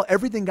can tell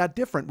everything got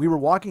different. We were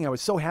walking. I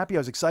was so happy. I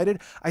was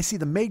excited. I see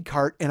the maid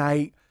cart and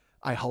I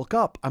hulk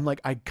up. I'm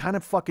like, I kind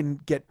of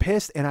fucking get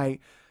pissed. And I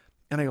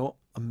go,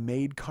 a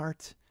maid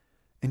cart?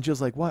 And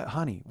Jill's like, what,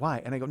 honey?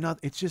 Why? And I go, no,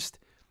 it's just,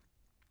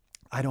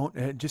 I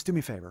don't, just do me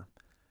a favor.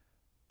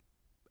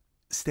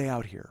 Stay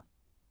out here.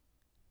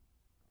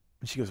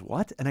 And she goes,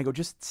 what? And I go,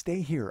 just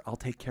stay here. I'll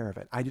take care of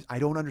it. I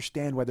don't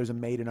understand why there's a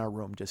maid in our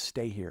room. Just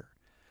stay here.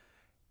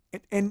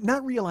 And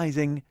not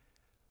realizing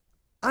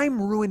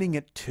I'm ruining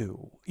it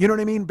too. You know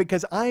what I mean?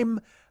 Because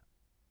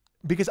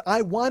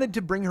I wanted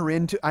to bring her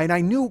into, and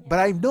I knew, but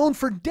I've known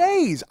for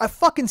days, I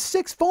fucking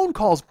 6 phone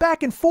calls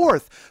back and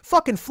forth,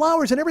 fucking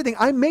flowers and everything.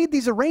 I made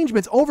these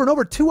arrangements over and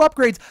over, 2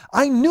 upgrades.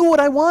 I knew what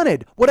I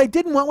wanted. What I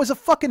didn't want was a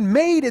fucking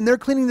maid in there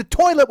cleaning the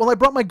toilet while I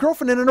brought my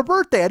girlfriend in on her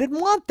birthday. I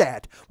didn't want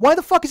that. Why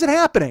the fuck is it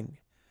happening?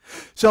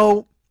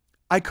 So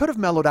I could have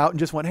mellowed out and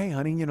just went, hey,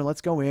 honey,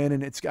 let's go in.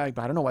 And I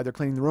don't know why they're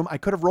cleaning the room. I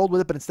could have rolled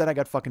with it, but instead I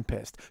got fucking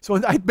pissed. So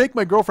I'd make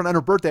my girlfriend on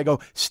her birthday. I go,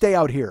 stay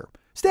out here.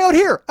 Stay out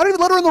here. I don't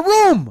even let her in the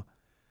room.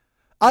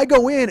 I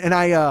go in and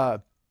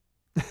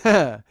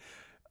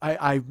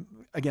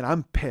again,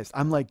 I'm pissed.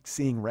 I'm like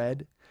seeing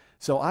red.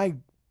 So I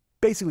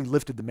basically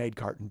lifted the maid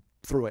cart and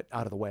threw it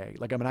out of the way.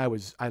 Like, I mean,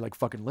 I like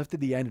fucking lifted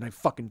the end and I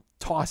fucking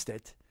tossed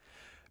it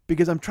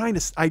because I'm trying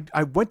to,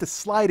 I went to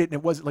slide it and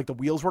it wasn't like the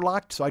wheels were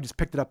locked. So I just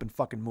picked it up and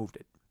fucking moved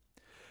it.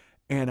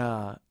 And,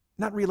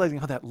 not realizing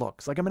how that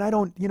looks. Like, I mean, I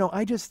don't,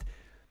 I just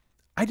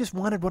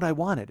wanted what I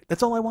wanted.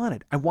 That's all I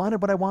wanted. I wanted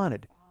what I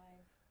wanted.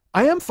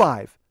 I am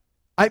 5.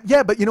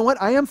 Yeah, but you know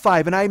what? I am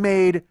 5 and I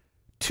made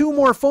 2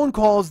 more phone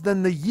calls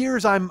than the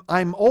years I'm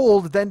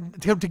old than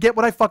to get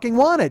what I fucking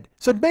wanted.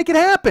 So make it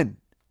happen.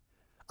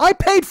 I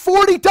paid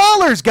 $40,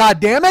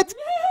 goddammit.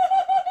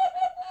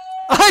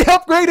 I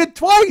upgraded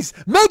twice.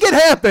 Make it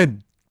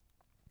happen.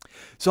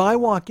 So I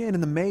walk in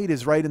and the maid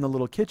is right in the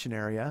little kitchen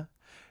area.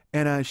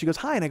 And she goes,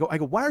 hi. And I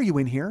go, why are you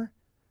in here?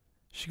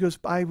 She goes,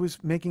 I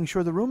was making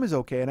sure the room is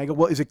okay. And I go,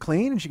 well, is it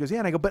clean? And she goes, yeah.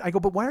 And I go,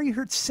 but why are you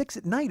here at 6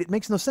 at night? It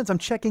makes no sense. I'm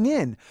checking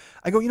in.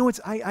 I go,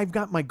 I've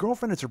got my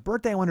girlfriend. It's her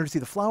birthday. I want her to see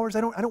the flowers.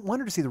 I don't want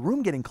her to see the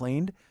room getting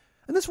cleaned.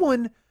 And this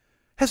woman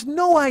has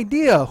no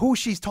idea who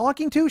she's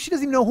talking to. She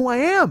doesn't even know who I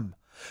am.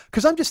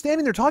 Because I'm just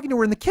standing there talking to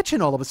her in the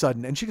kitchen all of a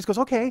sudden. And she just goes,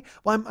 okay,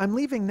 well, I'm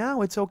leaving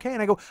now. It's okay.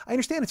 And I go, I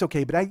understand it's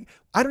okay, but I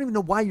don't even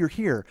know why you're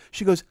here.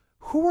 She goes,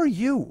 who are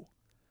you?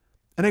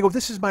 And I go,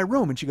 this is my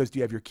room. And she goes, do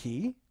you have your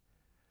key?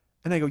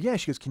 And I go, yeah.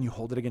 She goes, can you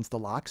hold it against the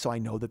lock so I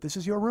know that this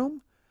is your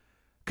room?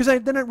 Because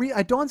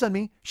it dawns on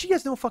me, she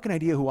has no fucking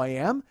idea who I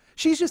am.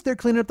 She's just there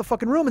cleaning up the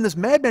fucking room, and this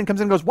madman comes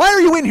in and goes, why are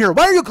you in here?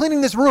 Why are you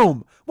cleaning this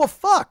room? Well,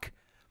 fuck.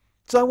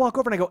 So I walk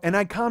over and I go, and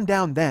I calm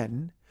down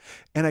then,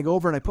 and I go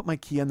over and I put my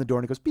key on the door,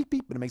 and it goes beep,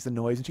 beep, and it makes the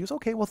noise, and she goes,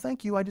 okay, well,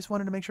 thank you. I just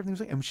wanted to make sure everything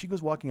was okay. And she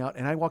goes walking out,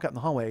 and I walk out in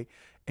the hallway,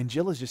 and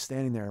Jill is just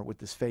standing there with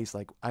this face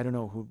like, I don't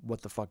know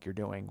what the fuck you're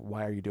doing.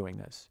 Why are you doing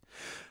this?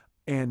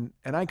 And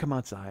I come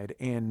outside,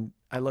 and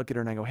I look at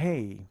her, and I go,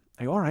 hey.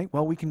 I go, all right,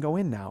 well, we can go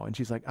in now. And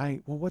she's like,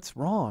 well, what's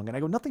wrong? And I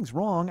go, nothing's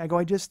wrong. I go,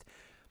 I just,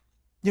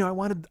 I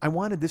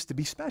wanted this to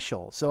be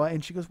special. So,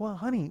 and she goes, well,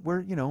 honey,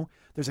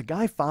 there's a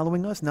guy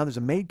following us. Now there's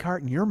a maid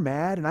cart and you're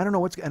mad. And I don't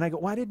know and I go,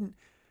 well, I didn't.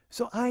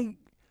 So I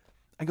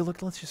go,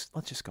 look, let's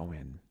just go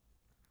in.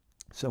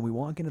 So we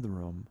walk into the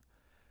room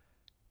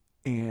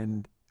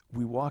and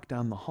we walk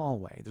down the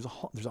hallway.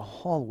 There's a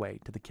hallway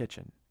to the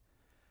kitchen.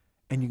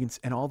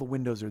 And all the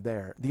windows are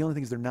there. The only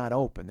thing is they're not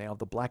open. They have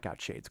the blackout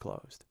shades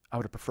closed. I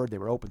would have preferred they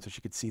were open so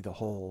she could see the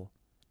whole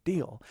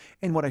deal.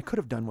 And what I could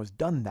have done was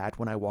done that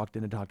when I walked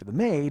in and talked to the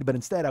maid, but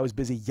instead I was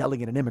busy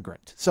yelling at an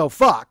immigrant. So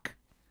fuck.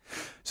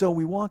 So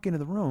we walk into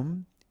the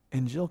room,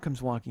 and Jill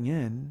comes walking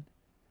in,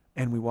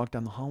 and we walk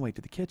down the hallway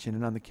to the kitchen,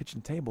 and on the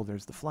kitchen table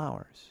there's the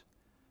flowers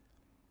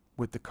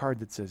with the card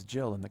that says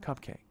Jill and the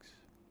cupcakes.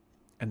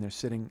 And the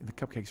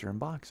cupcakes are in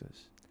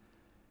boxes.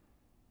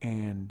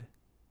 And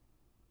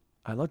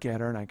I look at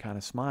her and I kind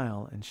of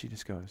smile, and she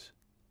just goes,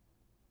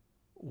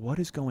 what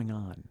is going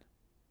on?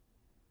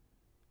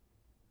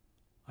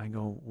 I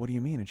go, what do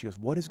you mean? And she goes,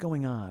 what is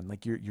going on?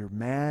 Like you're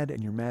mad,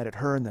 and you're mad at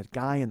her and that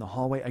guy in the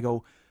hallway. I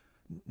go,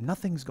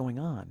 nothing's going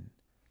on.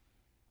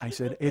 I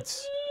said,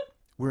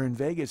 we're in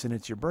Vegas and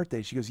it's your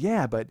birthday. She goes,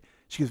 yeah, but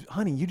she goes,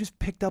 honey, you just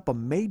picked up a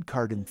maid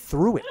card and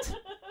threw it.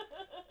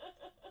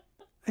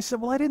 I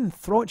said, well, I didn't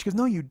throw it. She goes,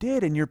 no, you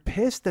did, and you're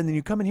pissed, and then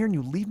you come in here and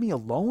you leave me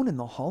alone in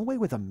the hallway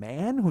with a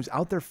man who's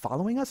out there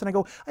following us? And I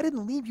go, I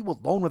didn't leave you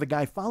alone with a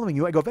guy following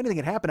you. I go, if anything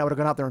had happened, I would have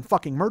gone out there and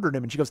fucking murdered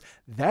him. And she goes,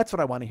 that's what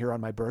I want to hear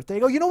on my birthday. I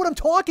go, you know what I'm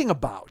talking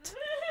about?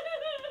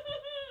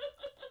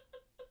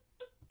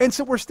 And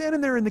so we're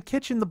standing there in the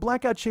kitchen, the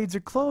blackout shades are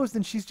closed,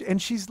 and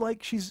she's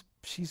like, she's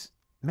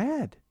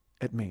mad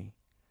at me.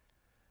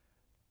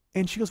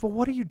 And she goes, well,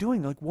 what are you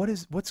doing? Like,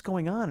 what's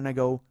going on? And I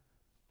go,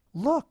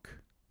 look.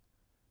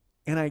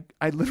 And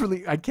I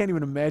literally, I can't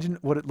even imagine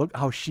what it looked,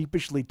 how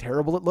sheepishly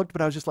terrible it looked,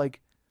 but I was just like,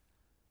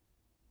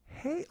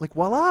 hey, like,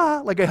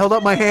 voila. Like, I held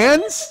up my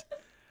hands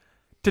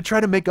to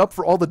try to make up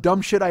for all the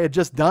dumb shit I had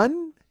just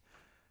done.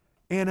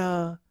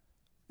 And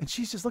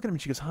she's just looking at me.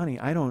 She goes, honey,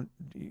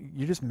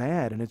 you're just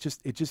mad. And it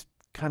just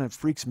kind of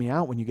freaks me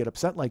out when you get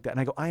upset like that.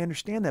 And I go, I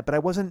understand that, but I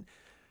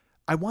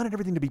wanted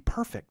everything to be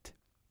perfect.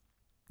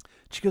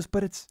 She goes,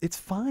 but it's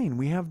fine.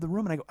 We have the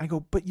room. And I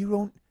go, but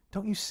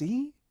don't you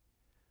see?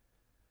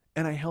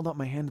 And I held out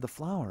my hand to the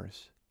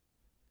flowers.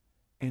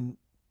 And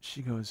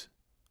she goes,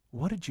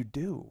 what did you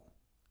do?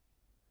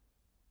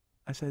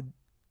 I said,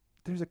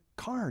 there's a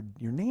card,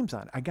 your name's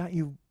on it. I got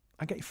you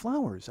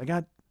flowers. I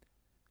got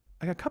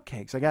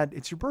cupcakes.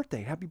 It's your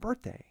birthday. Happy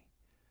birthday.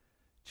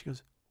 She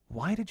goes,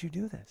 why did you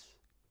do this?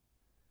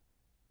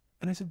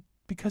 And I said,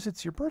 because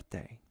it's your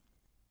birthday.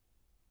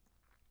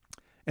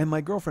 And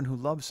my girlfriend, who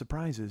loves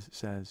surprises,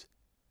 says,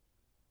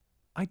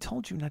 I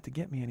told you not to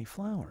get me any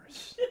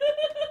flowers.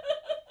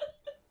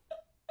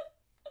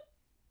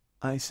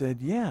 I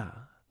said, yeah,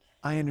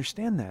 I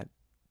understand that,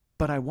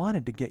 but I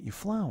wanted to get you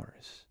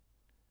flowers.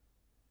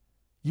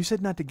 You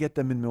said not to get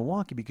them in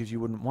Milwaukee because you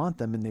wouldn't want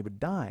them and they would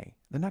die.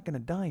 They're not going to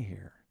die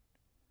here.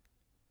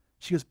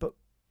 She goes, but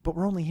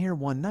we're only here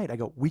one night. I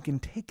go, we can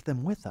take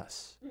them with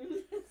us.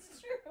 It's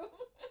true.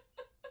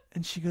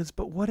 And she goes,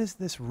 but what is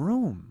this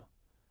room?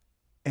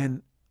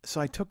 And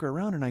so I took her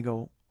around and I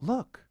go,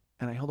 look.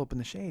 And I held open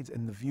the shades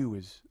and the view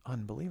is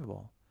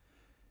unbelievable.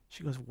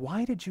 She goes,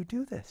 why did you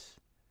do this?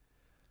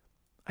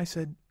 I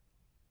said,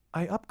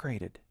 I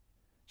upgraded.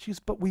 She goes,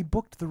 but we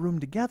booked the room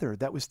together.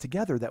 That was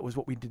together. That was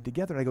what we did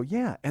together. I go,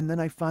 yeah. And then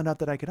I found out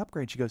that I could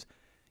upgrade. She goes,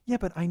 yeah,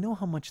 but I know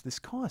how much this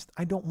cost.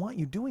 I don't want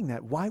you doing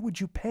that. Why would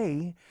you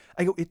pay?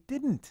 I go, it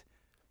didn't.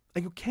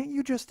 I go, can't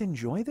you just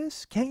enjoy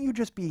this? Can't you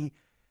just be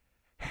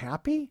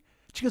happy?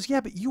 She goes,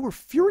 yeah, but you were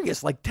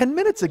furious like 10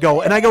 minutes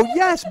ago. And I go,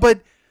 yes,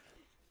 but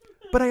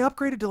I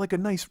upgraded to like a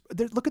nice,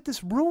 look at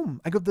this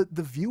room. I go,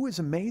 the view is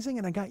amazing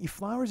and I got you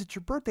flowers. It's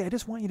your birthday. I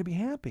just want you to be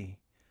happy.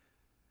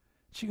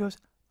 She goes,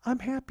 I'm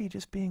happy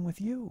just being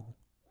with you.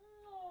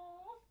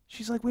 Aww.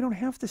 She's like, we don't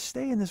have to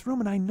stay in this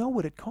room, and I know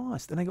what it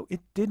cost. And I go, it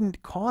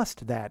didn't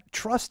cost that.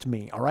 Trust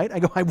me, all right? I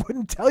go, I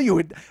wouldn't tell you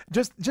it.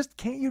 Just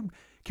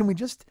can we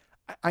just,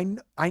 I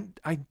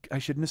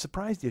shouldn't have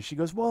surprised you. She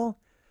goes, well,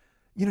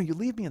 you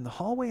leave me in the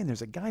hallway and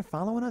there's a guy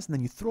following us and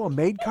then you throw a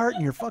maid cart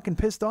and you're fucking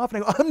pissed off.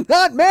 And I go, I'm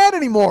not mad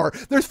anymore.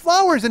 There's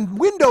flowers and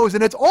windows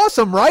and it's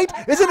awesome, right?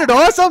 Isn't it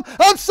awesome?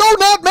 I'm so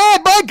not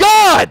mad, by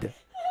God.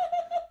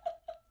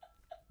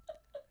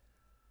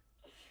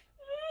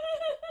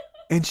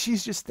 And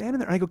she's just standing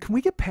there. I go, can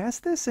we get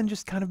past this and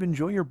just kind of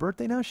enjoy your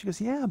birthday now? She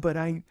goes, yeah, but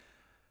I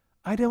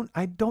I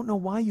don't know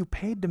why you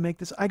paid to make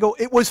this. I go,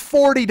 it was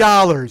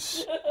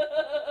 $40.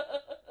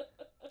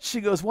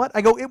 She goes, what?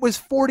 I go, it was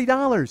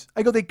 $40.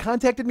 I go, they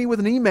contacted me with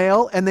an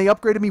email and they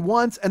upgraded me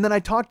once. And then I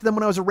talked to them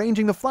when I was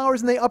arranging the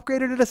flowers and they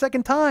upgraded it a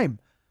second time.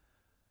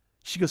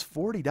 She goes,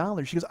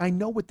 $40. She goes, I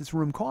know what this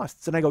room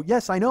costs. And I go,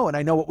 yes, I know. And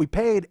I know what we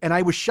paid. And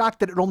I was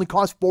shocked that it only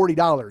cost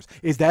 $40.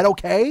 Is that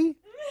okay?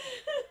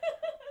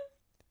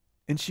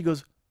 And she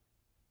goes,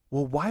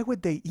 well, why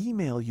would they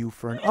email you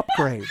for an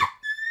upgrade?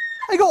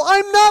 I go,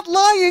 I'm not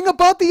lying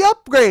about the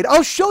upgrade.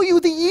 I'll show you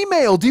the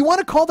email. Do you want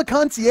to call the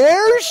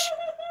concierge?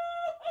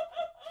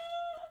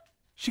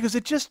 She goes,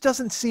 it just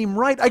doesn't seem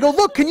right. I go,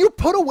 look, can you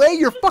put away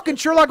your fucking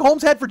Sherlock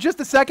Holmes hat for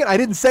just a second? I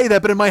didn't say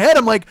that, but in my head,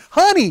 I'm like,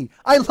 honey,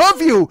 I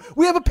love you.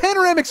 We have a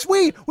panoramic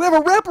suite. We have a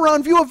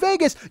wraparound view of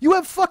Vegas. You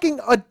have fucking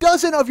a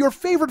dozen of your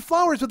favorite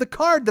flowers with a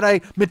card that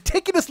I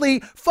meticulously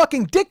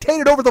fucking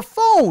dictated over the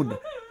phone.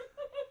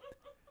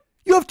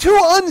 You have 2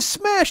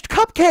 unsmashed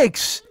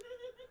cupcakes.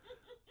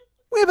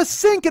 We have a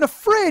sink and a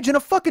fridge and a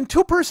fucking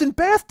 2-person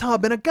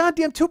bathtub and a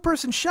goddamn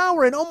 2-person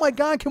shower. And oh my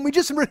God, can we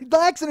just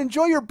relax and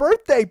enjoy your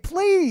birthday,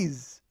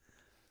 please?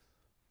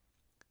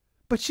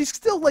 But she's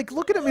still like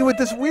looking at me with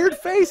this weird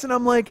face. And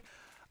I'm like,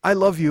 I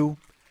love you.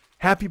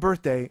 Happy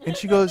birthday. And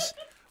she goes,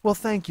 well,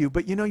 thank you.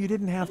 But you know, you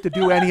didn't have to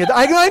do any of that.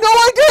 I know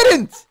I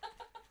didn't.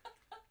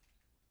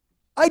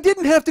 I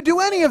didn't have to do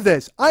any of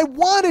this. I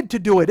wanted to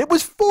do it. It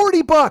was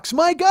 $40.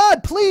 My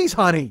God, please,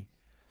 honey.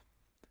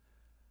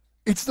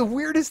 It's the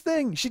weirdest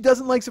thing. She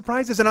doesn't like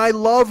surprises, and I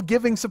love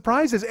giving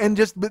surprises. And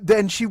just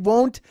then she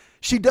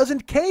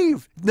doesn't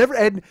cave. Never.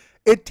 And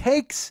it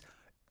takes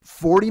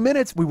 40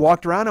 minutes. We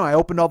walked around and I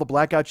opened all the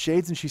blackout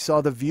shades and she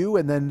saw the view,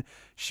 and then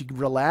she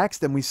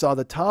relaxed and we saw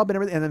the tub and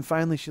everything. And then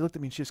finally she looked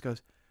at me and she just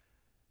goes,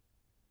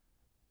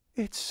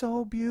 it's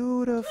so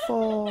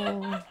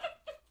beautiful.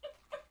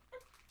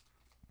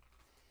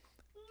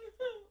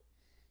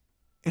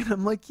 And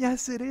I'm like,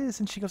 yes, it is.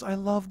 And she goes, I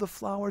love the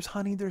flowers,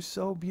 honey. They're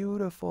so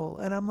beautiful.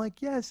 And I'm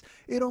like, yes,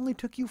 it only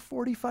took you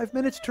 45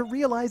 minutes to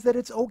realize that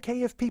it's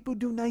okay if people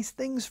do nice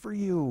things for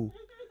you.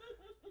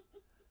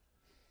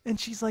 And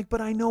she's like,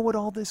 but I know what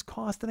all this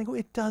cost. And I go,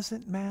 it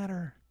doesn't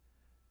matter.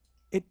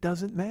 It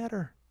doesn't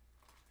matter.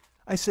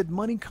 I said,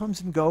 money comes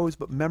and goes,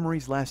 but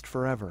memories last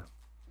forever.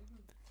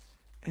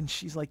 And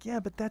she's like, yeah,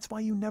 but that's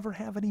why you never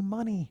have any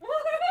money.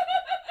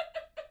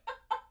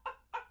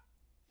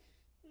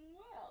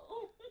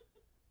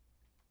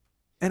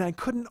 And I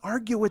couldn't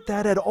argue with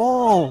that at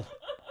all.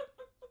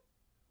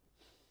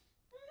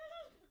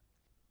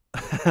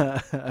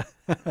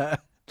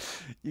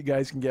 You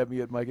guys can get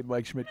me at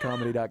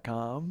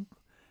mike@MikeSchmidtComedy.com.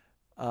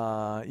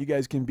 You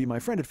guys can be my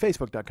friend at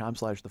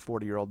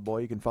Facebook.com/the40year-old-boy.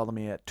 You can follow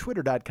me at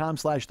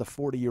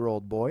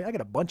Twitter.com/the40year-old-boy. I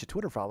got a bunch of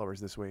Twitter followers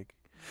this week.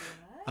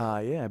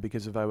 Yeah,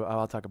 because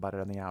I'll talk about it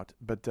on the out.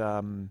 But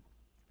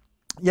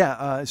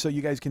yeah, so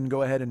you guys can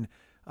go ahead and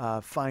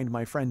find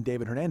my friend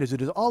David Hernandez, who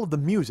does all of the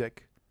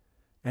music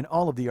and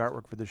all of the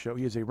artwork for the show.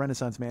 He is a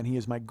Renaissance man. He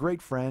is my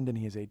great friend, and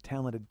he is a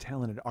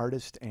talented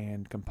artist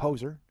and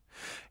composer.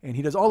 And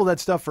he does all of that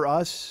stuff for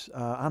us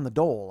on the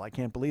dole. I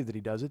can't believe that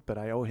he does it, but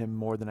I owe him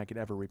more than I could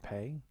ever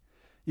repay.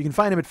 You can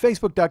find him at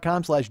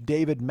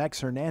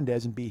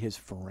Facebook.com/DavidMexHernandez and be his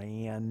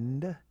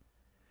friend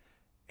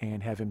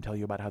and have him tell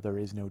you about how there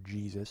is no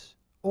Jesus.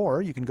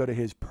 Or you can go to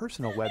his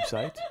personal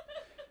website,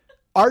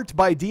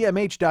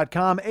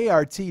 artbydmh.com,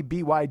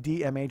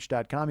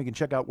 artbydmh.com. You can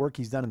check out work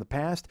he's done in the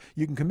past.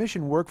 You can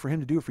commission work for him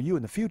to do for you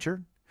in the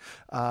future.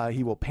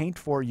 He will paint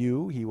for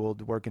you. He will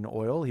work in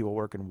oil. He will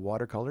work in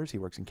watercolors. He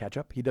works in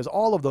ketchup. He does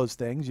all of those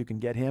things. You can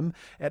get him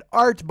at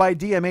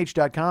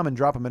artbydmh.com and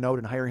drop him a note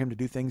and hire him to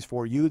do things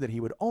for you that he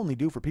would only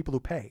do for people who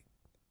pay.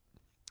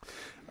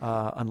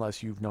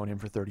 Unless you've known him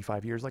for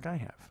 35 years like I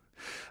have.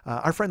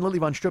 Our friend Lily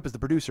Von Strupp is the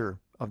producer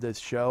of this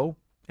show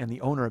and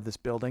the owner of this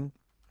building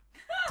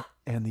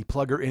and the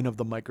plugger in of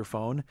the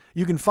microphone.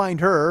 You can find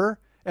her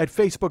at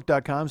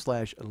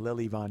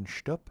facebook.com/Lily Von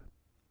Strupp.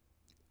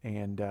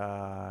 And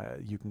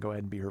you can go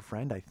ahead and be her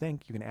friend, I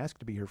think. You can ask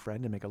to be her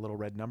friend and make a little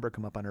red number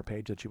come up on her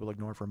page that she will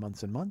ignore for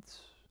months and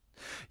months.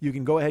 You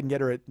can go ahead and get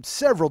her at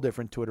several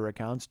different Twitter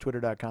accounts,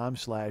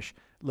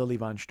 twitter.com/Lily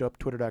Von Strupp,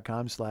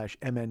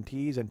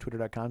 twitter.com/MNTs, and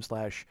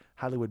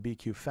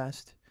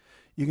twitter.com/HollywoodBQFest.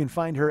 You can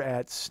find her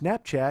at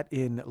Snapchat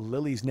in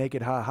Lily's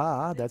Naked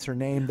Haha. That's her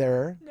name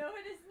there. No,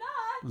 it is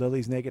not.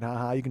 Lily's Naked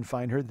Haha. You can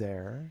find her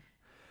there.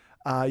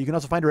 You can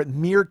also find her at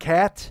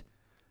Meerkat.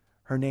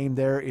 Her name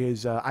there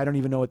is, I don't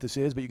even know what this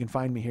is, but you can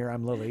find me here.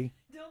 I'm Lily.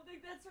 Don't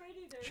think that's right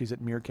either. She's at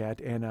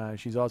Meerkat, and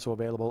she's also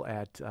available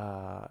at,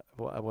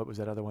 what was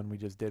that other one we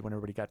just did when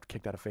everybody got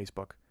kicked out of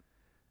Facebook?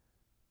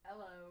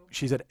 Hello.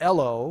 She's at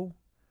Ello,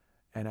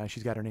 And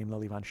she's got her name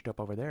Lily Von Stupp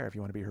over there if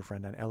you want to be her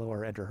friend on Ello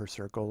or enter her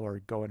circle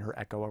or go in her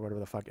Echo or whatever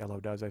the fuck Ello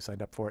does. I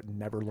signed up for it and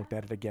never looked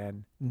at it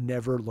again.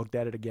 Never looked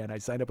at it again. I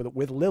signed up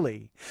with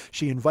Lily.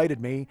 She invited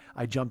me.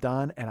 I jumped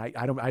on and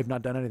I've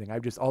not done anything.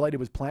 All I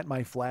did was plant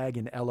my flag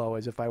in Ello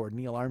as if I were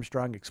Neil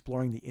Armstrong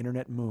exploring the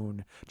internet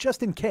moon.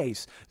 Just in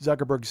case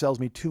Zuckerberg sells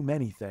me too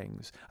many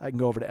things, I can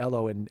go over to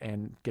Ello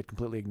and get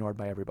completely ignored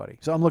by everybody.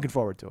 So I'm looking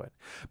forward to it.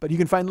 But you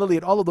can find Lily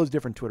at all of those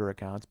different Twitter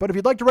accounts. But if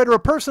you'd like to write her a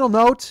personal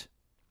note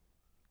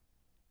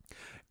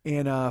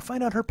and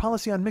find out her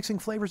policy on mixing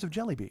flavors of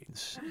jelly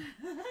beans,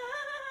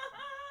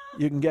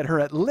 you can get her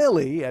at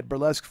Lily at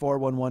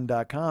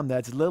burlesque411.com.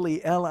 That's Lily,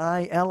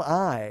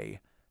 Lili,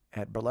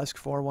 at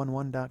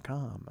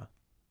burlesque411.com.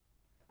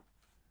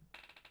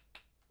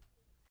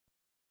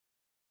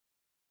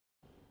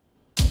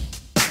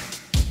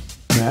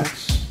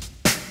 Max?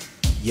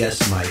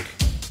 Yes, Mike.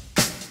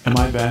 Am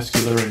I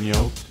vascular and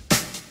yoked?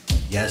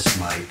 Yes,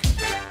 Mike.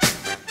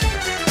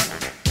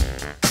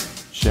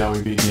 Shall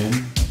we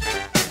begin?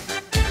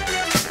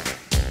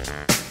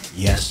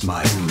 Yes,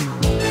 Mike.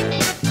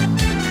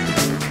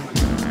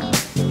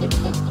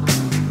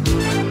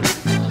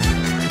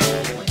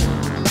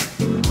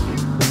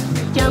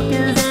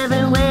 Jokers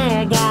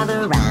everywhere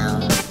gather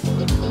round.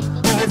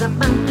 There's a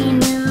funky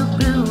new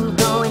groove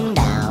going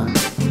down.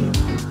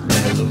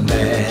 There's a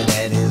man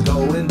that is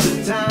going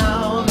to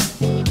town.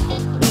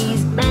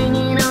 He's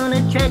banging on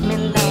a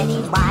treadmill and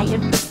he's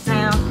wired for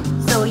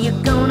sound. So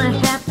you're gonna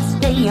have to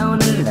stay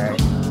on alert.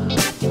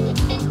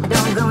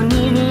 Don't go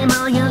near him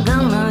or you're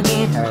gonna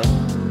get hurt.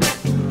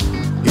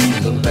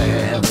 He's a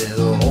man with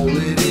a hole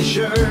in his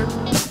shirt.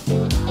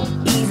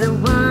 He's the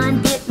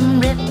one getting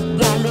ripped,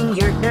 yelling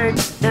your dirt,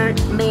 dirt,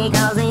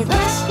 because he's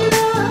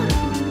vascular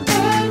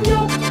and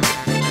yoked.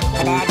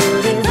 That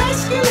dude is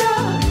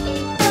vascular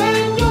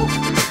and yoked.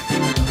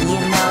 You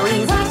know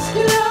he's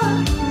vascular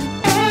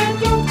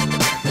and yoked.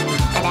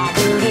 That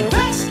dude is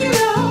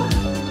vascular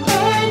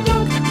and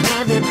yoked.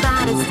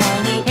 Everybody's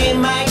singing. Hey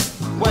Mike,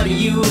 what do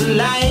you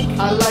like?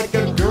 I like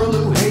a girl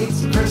who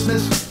hates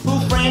Christmas. Who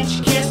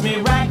French kissed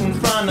me right in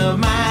front of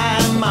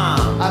my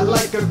mom? I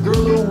like a girl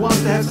who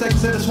wants to have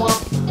sex in a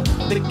swamp.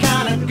 The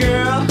kind of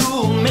girl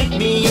who'll make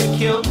me a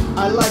kilt.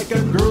 I like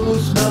a girl who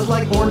smells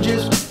like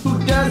oranges. Who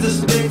does the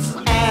splits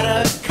at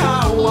a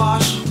car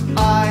wash?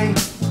 I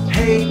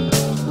hate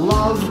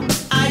love.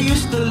 I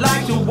used to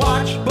like to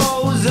watch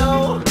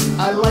Bozo.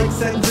 I like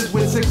sentences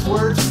with 6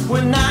 words.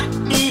 We're not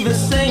even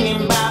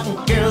singing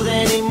about girls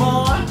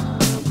anymore.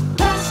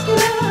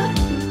 Vascular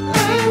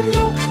and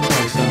yoked.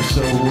 Christ, I'm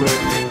so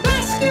ripped.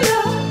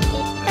 Vascular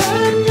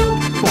and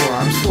yoked.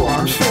 Forearms,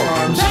 forearms,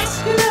 forearms.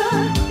 Vascular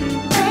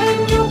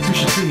and yoked. You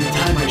should see me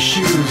tie my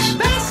shoes.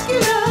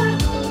 Vascular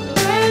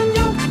and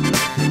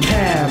yoked.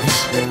 Calves.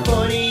 The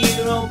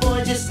 40-year-old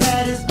boy just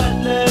had his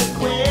butler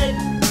quit.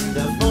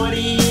 The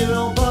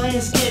 40-year-old boy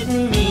is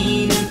getting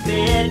mean and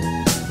fit.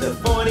 The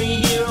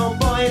 40-year-old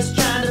boy is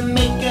trying to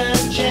make a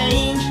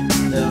change.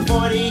 The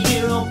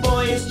 40-year-old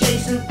boy is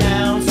chasing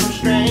down some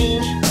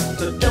strange.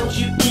 So don't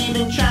you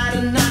even try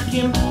to knock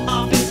him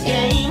off his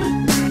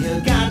game.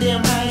 You're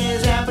goddamn right,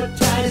 his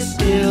appetite is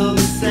still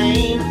the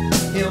same.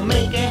 He'll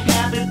make a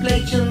happy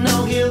plate, you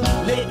know he'll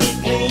lick it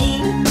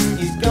clean.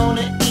 He's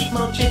gonna eat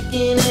more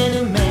chicken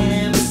than a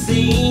man ever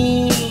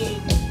seen.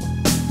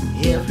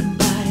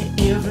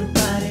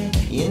 Everybody,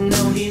 you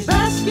know he's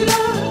Vascular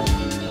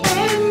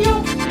and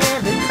yoked.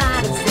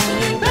 Everybody's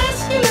singing.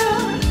 Vascular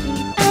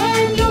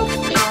and yoked.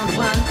 On the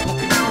one.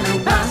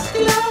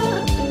 Vascular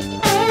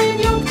and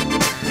yoked.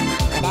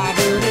 That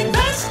dude is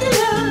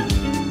vascular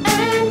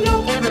and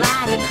yoked.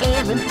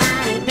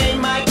 Everybody. Hey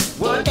Mike,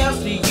 what else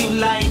do you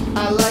like?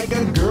 I like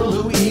a girl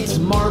who eats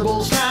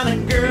marbles. Kind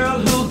of girl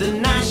who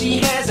denies she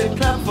has a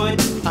clubfoot.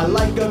 I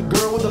like a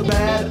girl with a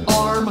bad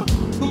arm.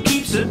 Who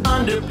keeps her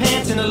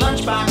underpants in a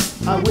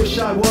lunchbox. I wish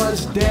I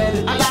was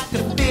dead. I like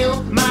to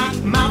fill my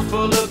mouth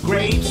full of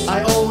grapes.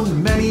 I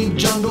own many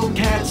jungle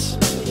cats.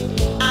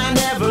 I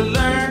never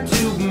learned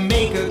to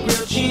make a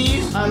grilled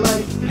cheese. I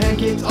like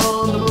pancakes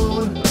on the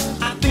moon.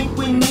 I think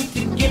we need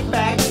to get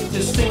back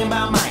to singing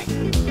about Mike.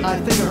 I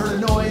think I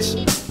heard a noise.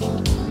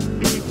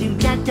 You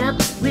jacked up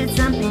with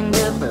something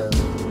to prove.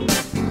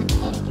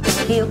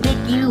 He'll pick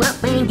you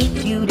up and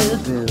get you to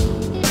groove.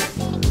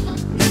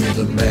 He's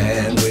a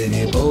man when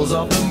he pulls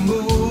off the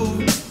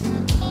move.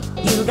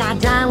 You got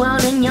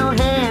drywall in your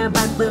hair,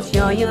 but we'll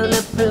sure you'll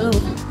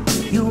approve.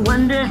 You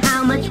wonder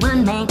how much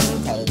one man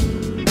can take.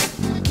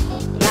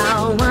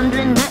 You're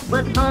wondering at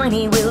what point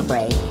he will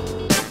break.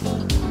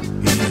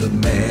 He's a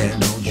man,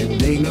 don't you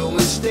make no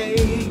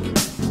mistake.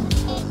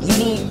 You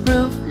need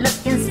proof,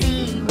 look and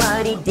see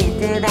what he did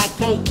to that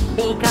cake.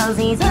 Because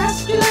he's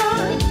vascular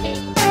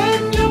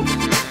and yoked.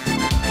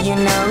 You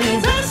know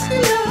he's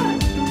vascular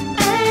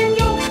and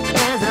yoked.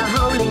 There's a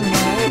hole in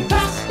there.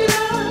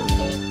 Vascular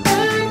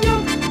and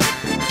yoked.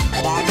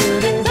 That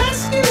dude is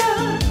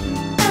vascular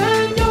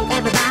and yoked.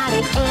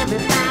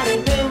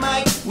 Everybody. Hey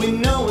Mike, we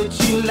know what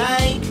you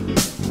like.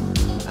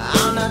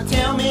 Now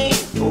tell me,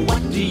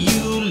 what do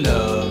you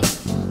love?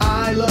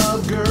 I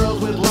love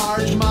girls with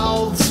large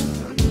mouths.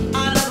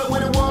 I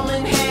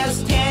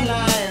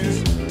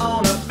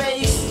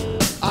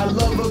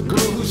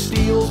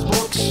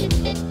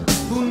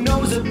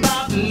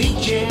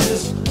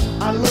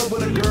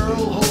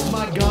girl holds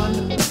my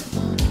gun.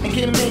 and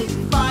can make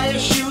fire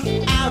shoot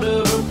out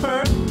of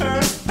her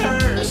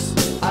purse.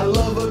 I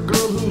love a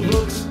girl who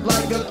looks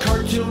like a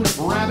cartoon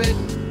rabbit.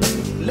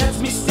 Lets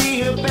me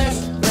see her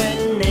best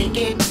friend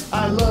naked.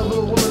 I love a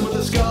woman with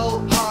a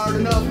skull hard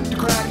enough to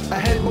crack a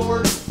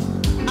headboard.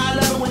 I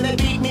love it when they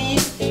beat me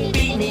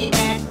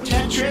at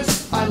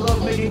Tetris. I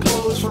love making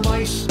clothes for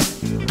mice.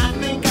 I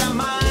think I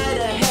might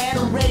have had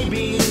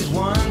rabies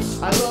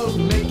once. I love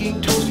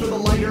making toast with a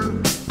lighter.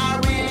 I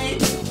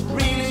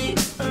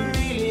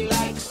really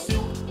like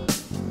soup.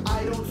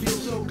 I don't feel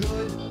so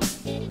good.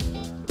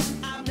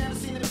 I've never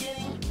seen the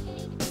beginning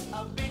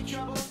of Big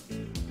Trouble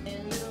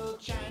in Little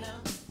China.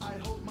 I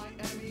hope my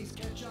enemies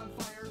catch on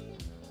fire.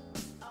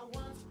 I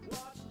once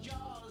watched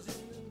Jaws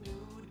in the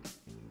nude.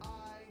 I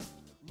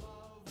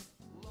love.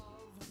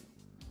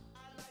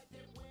 I liked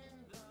it when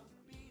the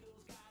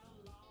Beatles got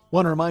along.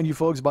 Want to remind you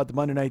folks about the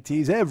Monday Night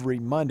Teas every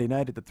Monday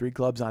night at the 3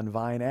 Clubs on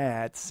Vine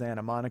at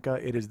Santa Monica.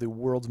 It is the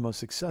world's most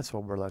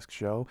successful burlesque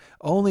show,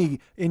 only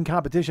in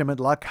competition with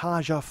La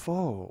Cage aux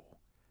Folles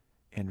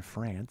in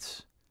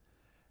France,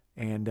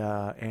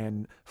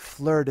 and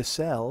Fleur de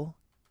Sel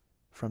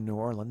from New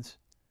Orleans.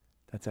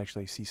 That's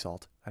actually sea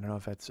salt. I don't know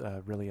if that's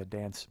really a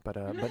dance, but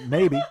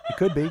maybe it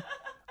could be.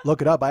 Look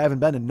it up. I haven't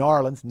been to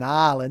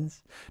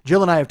Narlands.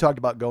 Jill and I have talked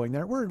about going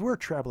there. We're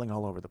traveling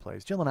all over the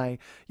place. Jill and I,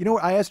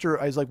 I asked her,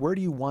 I was like, where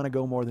do you want to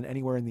go more than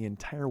anywhere in the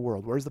entire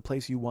world? Where's the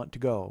place you want to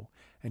go?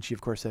 And she,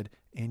 of course, said,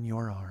 in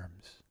your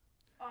arms.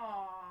 Aww.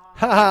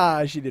 Ha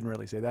ha! She didn't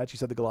really say that. She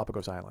said the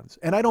Galapagos Islands.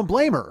 And I don't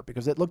blame her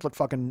because it looked like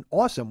fucking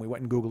awesome. We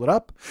went and Googled it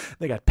up.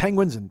 They got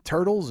penguins and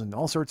turtles and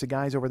all sorts of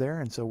guys over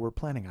there. And so we're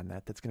planning on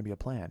that. That's going to be a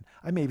plan.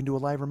 I may even do a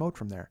live remote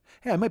from there.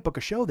 Hey, I might book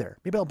a show there.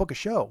 Maybe I'll book a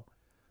show.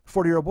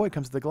 40-year-old boy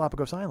comes to the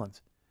Galapagos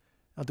Islands.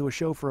 I'll do a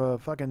show for a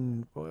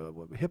fucking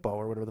hippo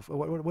or whatever.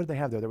 What did they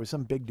have there? There was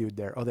some big dude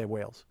there. Oh, they have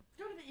whales.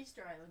 Go to the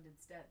Easter Island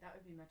instead. That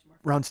would be much more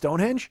fun. Around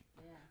Stonehenge?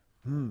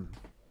 Yeah.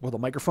 Will the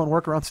microphone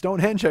work around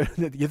Stonehenge?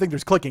 You think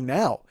there's clicking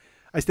now?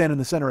 I stand in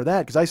the center of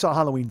that because I saw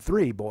Halloween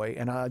 3, boy,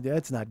 and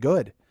that's not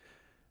good.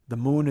 The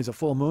moon is a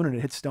full moon and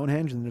it hits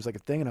Stonehenge and there's like a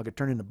thing and I'll get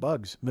turned into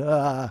bugs.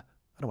 I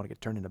don't want to get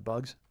turned into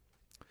bugs.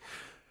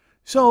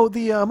 So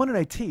the Monday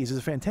Night Teas is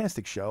a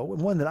fantastic show,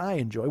 and one that I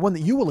enjoy, one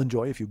that you will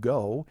enjoy if you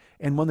go,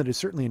 and one that is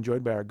certainly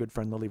enjoyed by our good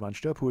friend Lily Von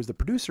Stupp, who is the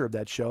producer of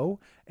that show,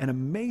 an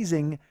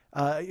amazing,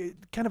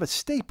 kind of a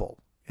staple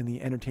in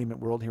the entertainment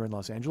world here in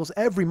Los Angeles.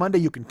 Every Monday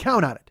you can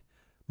count on it.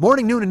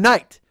 Morning, noon, and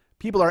night.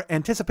 People are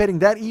anticipating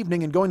that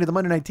evening and going to the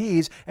Monday Night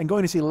Teas and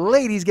going to see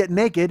ladies get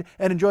naked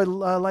and enjoy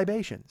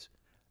libations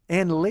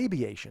and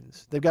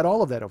labiations. They've got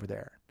all of that over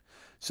there.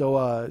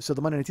 So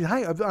the Monday Night Teas.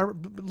 Hi,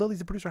 Lily's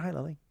the producer. Hi,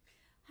 Lily.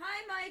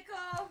 Hi,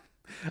 Michael.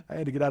 I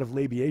had to get out of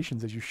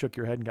labiations as you shook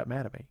your head and got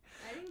mad at me.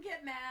 I didn't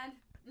get mad.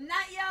 I'm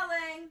not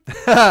yelling.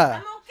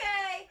 I'm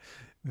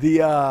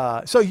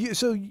okay.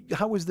 So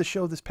how was the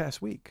show this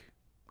past week?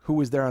 Who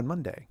was there on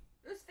Monday?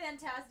 It was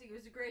fantastic. It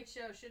was a great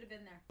show. Should have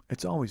been there.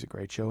 It's always a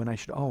great show, and I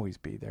should always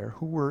be there.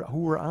 Who were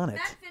on it?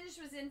 Matt Finish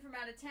was in from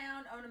out of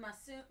town.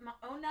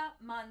 Ona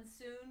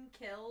Monsoon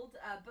killed.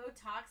 Bo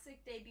Toxic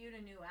debuted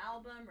a new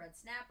album. Red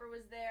Snapper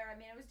was there. I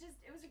mean,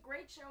 it was a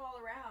great show all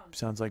around.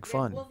 Sounds like We had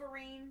fun.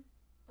 Wolverine.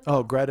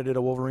 Oh, Greta did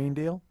a Wolverine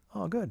deal?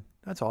 Oh, good.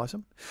 That's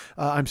awesome.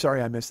 I'm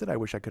sorry I missed it. I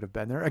wish I could have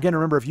been there. Again,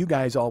 remember, if you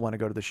guys all want to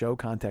go to the show,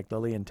 contact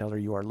Lily and tell her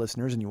you are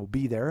listeners and you will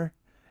be there.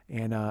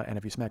 And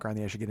if you smack her on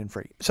the ass, you get in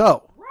free.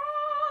 So, Wrong.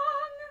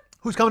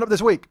 who's coming up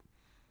this week?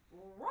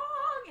 Wrong.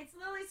 It's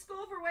Lily's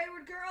School for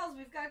Wayward Girls.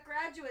 We've got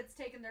graduates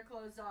taking their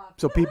clothes off.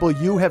 So people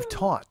you have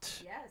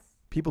taught, Yes.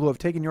 people who have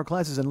taken your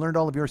classes and learned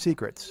all of your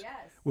secrets,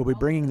 Yes. will be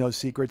bringing those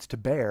secrets to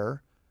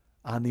bear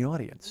on the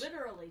audience.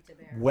 Literally to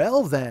bear.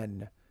 Well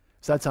then,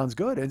 so that sounds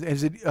good.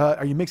 Is it?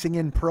 Are you mixing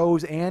in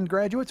pros and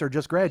graduates, or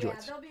just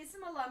graduates? Yeah, there'll be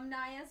some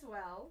alumni as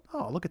well.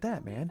 Oh, look at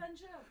that, man! Fun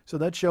show. So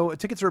that show,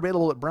 tickets are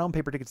available at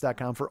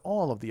brownpapertickets.com for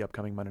all of the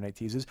upcoming Monday Night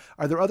Teases.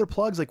 Are there other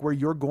plugs, like where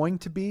you're going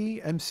to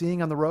be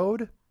emceeing on the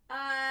road?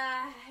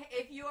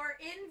 If you are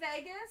in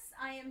Vegas,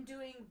 I am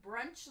doing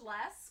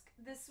Brunchlesque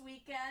this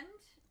weekend.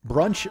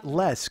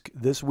 Brunchlesque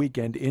this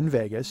weekend in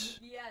Vegas.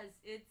 Yes,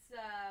 it's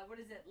what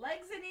is it?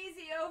 Legs and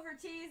Easy over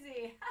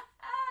Teasy.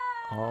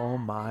 Oh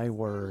my Makes me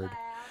word! laugh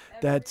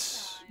every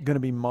That's time. going to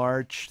be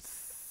March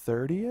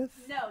 30th?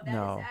 No,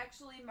 that is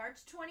actually March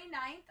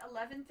 29th,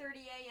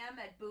 11:30 a.m.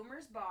 at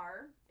Boomer's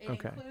Bar. It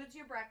Okay. includes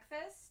your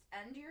breakfast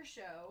and your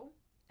show,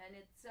 and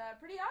it's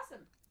pretty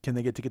awesome. Can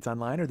they get tickets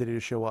online, or did they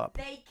just show up?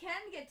 They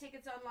can get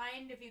tickets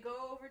online if you go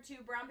over to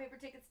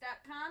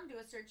brownpapertickets.com, do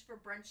a search for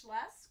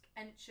Brunchlesque,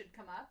 and it should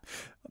come up.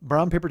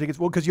 Brown Paper Tickets.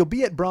 Well, because you'll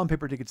be at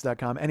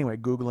brownpapertickets.com anyway,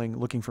 Googling,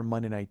 looking for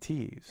Monday Night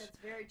Teas. That's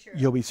very true.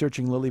 You'll be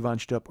searching Lily Von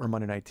Stupp or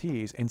Monday Night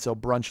Teas. And so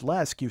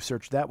Brunchlesque, you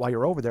search that while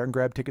you're over there and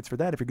grab tickets for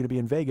that if you're going to be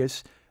in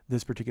Vegas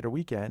this particular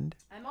weekend.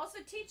 I'm also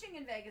teaching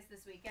in Vegas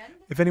this weekend.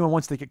 If anyone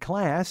wants to take a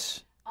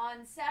class,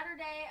 On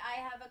Saturday, I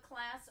have a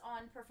class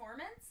on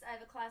performance, I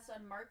have a class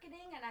on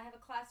marketing, and I have a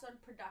class on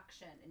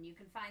production. And you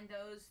can find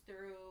those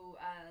through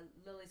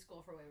Lily's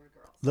School for Wayward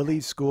Girls.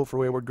 Lily's School for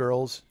Wayward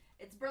Girls.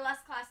 It's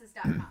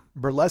burlesqueclasses.com.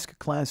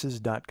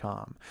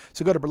 burlesqueclasses.com.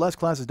 So go to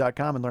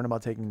burlesqueclasses.com and learn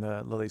about taking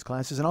the Lily's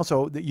classes. And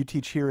also that you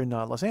teach here in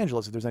Los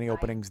Angeles if there's any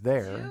openings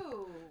there.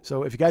 do.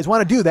 So if you guys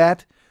want to do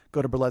that,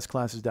 go to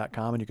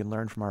burlesqueclasses.com and you can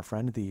learn from our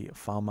friend, the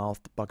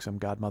foul-mouthed, buxom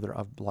godmother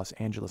of Los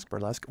Angeles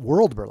burlesque,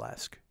 world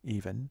burlesque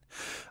even.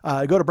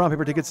 Go to Brown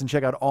Paper Tickets and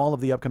check out all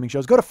of the upcoming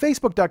shows. Go to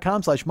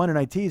facebook.com/Monday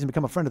Night Tees and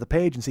become a friend of the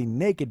page and see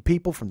naked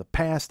people from the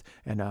past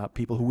and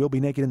people who will be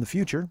naked in the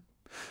future.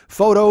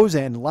 Photos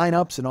and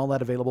lineups and all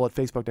that available at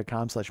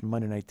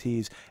facebook.com/Monday Night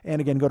Tees.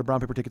 And again, go to Brown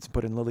Paper Tickets and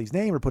put in Lily's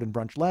name or put in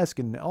Brunchlesque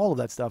and all of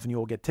that stuff, and you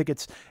will get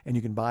tickets and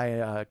you can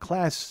buy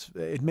class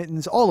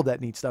admittance. All of that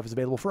neat stuff is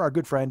available for our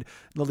good friend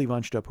Lily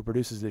Von Stupp, who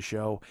produces this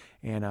show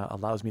and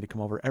allows me to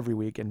come over every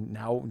week and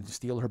now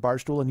steal her bar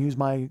stool and use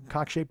my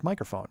cock-shaped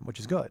microphone, which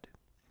is good.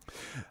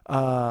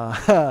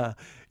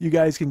 You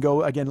guys can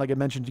go, again, like I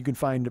mentioned, you can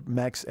find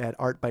Mex at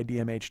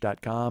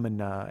artbydmh.com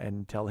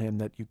and tell him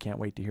that you can't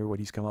wait to hear what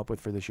he's come up with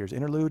for this year's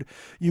interlude.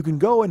 You can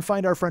go and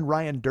find our friend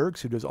Ryan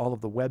Dirks, who does all of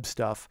the web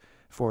stuff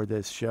for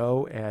this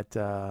show at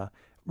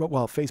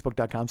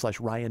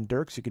facebook.com/Ryan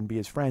Dirks. You can be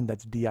his friend.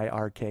 That's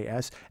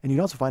DIRKS. And you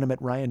can also find him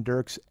at Ryan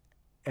Dirks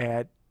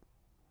at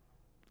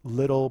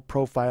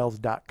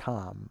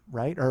littleprofiles.com,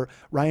 right? Or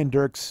Ryan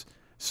Dirks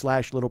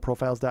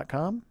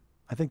 /littleprofiles.com.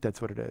 I think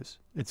that's what it is.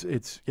 It's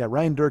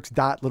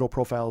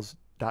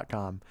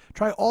RyanDirks.littleprofiles.com.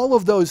 Try all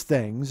of those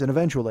things and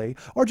eventually,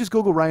 or just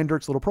Google Ryan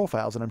Dirks Little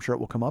Profiles and I'm sure it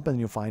will come up and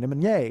you'll find him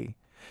and yay.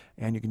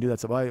 And you can do that.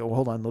 So,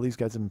 hold on. Lily's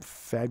got some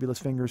fabulous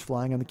fingers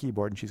flying on the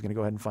keyboard and she's going to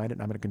go ahead and find it.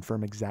 And I'm going to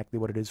confirm exactly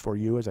what it is for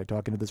you as I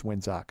talk into this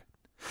windsock.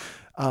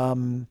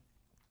 Ryan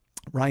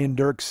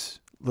Dirks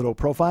Little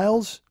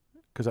Profiles.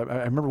 Because I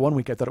remember one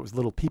week I thought it was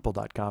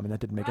littlepeople.com and that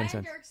didn't make any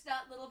sense.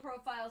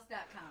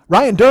 RyanDirks.littleprofiles.com.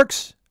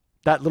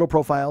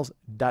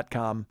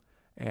 RyanDirks.littleprofiles.com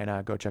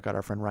and go check out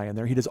our friend Ryan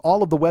there. He does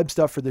all of the web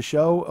stuff for the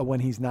show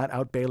when he's not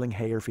out baling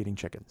hay or feeding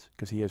chickens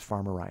because he is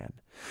Farmer Ryan.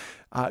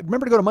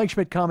 Remember to go to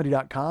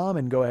MikeSchmidtComedy.com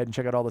and go ahead and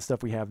check out all the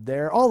stuff we have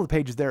there. All the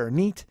pages there are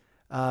neat,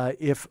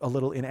 if a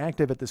little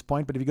inactive at this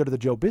point. But if you go to the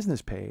Joe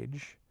Business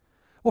page,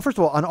 well, first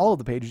of all, on all of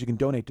the pages, you can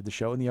donate to the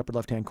show. In the upper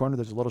left-hand corner,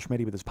 there's a little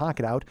Schmitty with his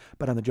pocket out.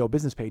 But on the Joe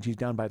Business page, he's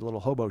down by the little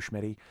hobo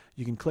Schmitty.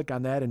 You can click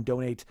on that and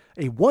donate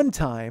a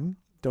one-time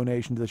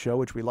donation to the show,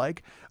 which we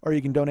like, or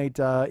you can donate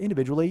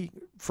individually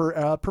for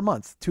per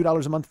month.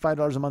 $2 a month,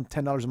 $5 a month,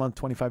 $10 a month,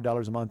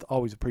 $25 a month.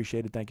 Always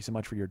appreciated. Thank you so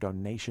much for your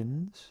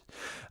donations.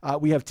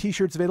 We have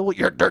t-shirts available.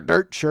 Your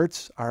dirt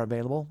shirts are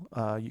available.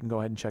 You can go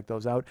ahead and check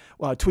those out.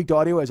 Tweaked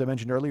Audio, as I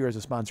mentioned earlier, is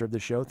a sponsor of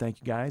this show. Thank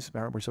you guys.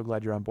 We're so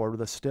glad you're on board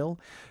with us still.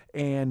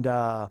 And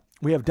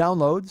we have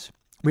downloads.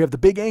 We have the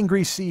Big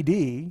Angry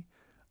CD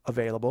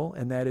available,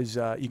 and that is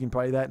you can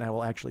play that and I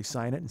will actually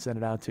sign it and send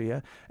it out to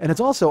you. And it's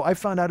also, I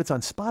found out it's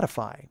on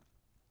Spotify.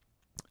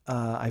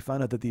 I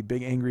found out that the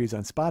Big Angry is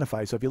on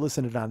Spotify, so if you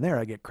listen to it on there,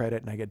 I get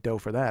credit and I get dough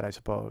for that, I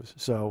suppose.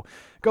 So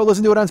go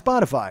listen to it on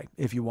Spotify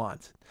if you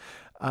want,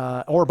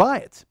 or buy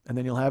it, and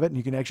then you'll have it, and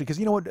you can actually, because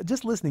you know what,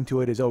 just listening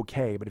to it is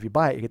okay, but if you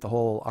buy it, you get the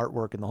whole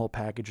artwork and the whole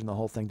package and the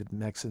whole thing that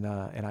Mex and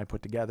I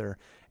put together.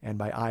 And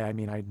by I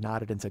mean I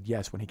nodded and said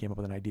yes when he came up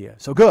with an idea.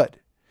 So good.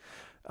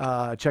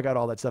 Check out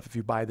all that stuff if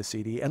you buy the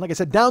CD. And like I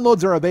said,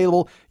 downloads are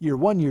available. Year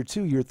 1, Year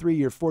 2, Year 3,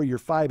 Year 4, Year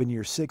 5, and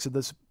Year 6 of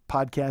this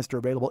podcast are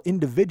available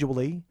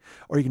individually,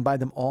 or you can buy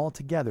them all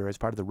together as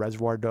part of the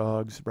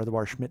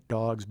Reservoir Schmidt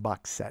Dogs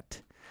box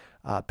set.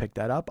 Pick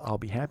that up. I'll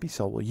be happy.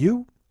 So will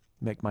you.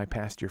 Make my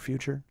past your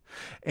future.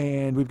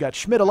 And we've got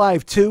Schmidt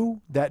Alive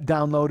 2. That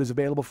download is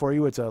available for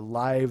you. It's a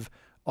live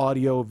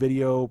audio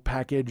video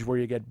package where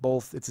you get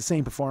both. It's the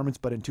same performance,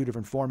 but in 2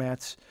 different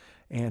formats.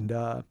 And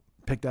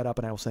pick that up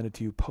and I will send it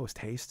to you post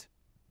haste.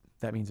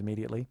 That means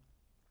immediately.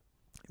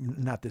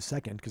 Not this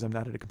second because I'm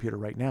not at a computer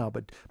right now,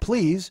 but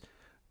please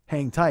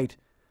hang tight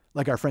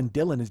like our friend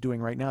Dylan is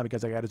doing right now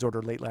because I got his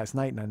order late last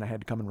night and then I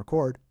had to come and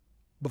record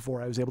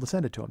before I was able to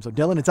send it to him. So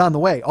Dylan, it's on the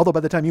way. Although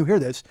by the time you hear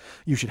this,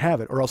 you should have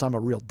it, or else I'm a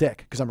real dick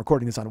because I'm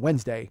recording this on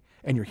Wednesday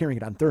and you're hearing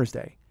it on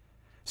Thursday.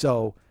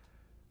 So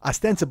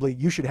ostensibly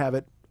you should have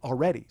it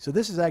already. So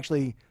this is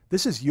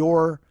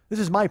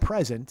my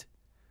present,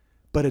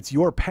 but it's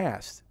your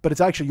past. But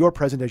it's actually your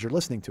present as you're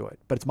listening to it,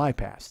 but it's my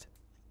past.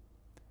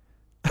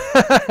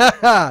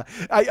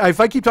 If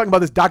I keep talking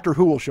about this, Doctor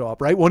Who will show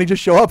up, right? Won't he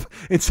just show up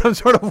in some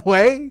sort of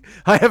way?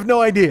 I have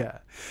no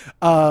idea.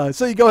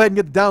 So you go ahead and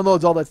get the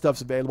downloads. All that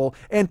stuff's available.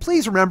 And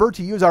please remember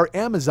to use our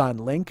Amazon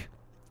link.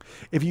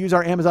 If you use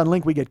our Amazon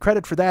link, we get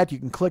credit for that. You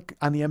can click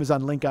on the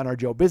Amazon link on our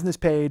Joe Business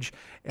page,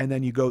 and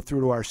then you go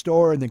through to our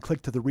store and then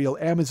click to the real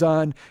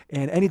Amazon,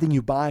 and anything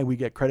you buy, we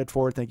get credit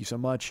for. Thank you so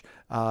much.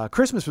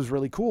 Christmas was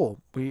really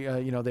cool. We,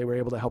 they were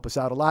able to help us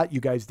out a lot.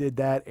 You guys did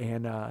that,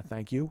 and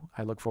thank you.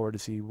 I look forward to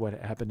see what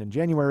happened in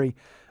January.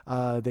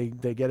 They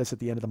get us at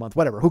the end of the month,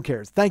 whatever, who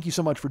cares? Thank you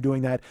so much for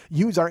doing that.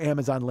 Use our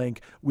Amazon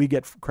link. We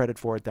get credit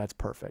for it. That's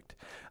perfect.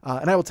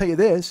 And I will tell you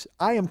this,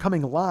 I am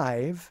coming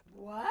live.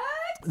 What?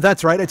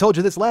 That's right. I told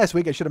you this last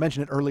week. I should have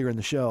mentioned it earlier in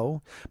the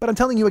show, but I'm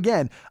telling you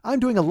again,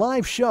 I'm doing a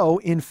live show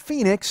in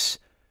Phoenix,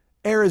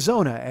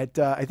 Arizona at,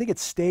 I think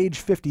it's Stage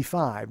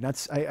 55.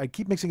 I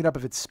keep mixing it up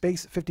if it's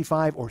Space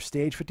 55 or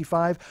Stage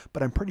 55,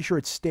 but I'm pretty sure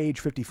it's Stage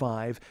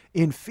 55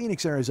 in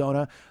Phoenix,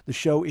 Arizona. The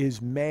show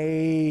is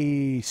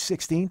May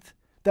 16th.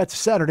 That's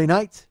Saturday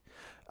night.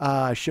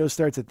 Show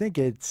starts, I think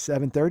it's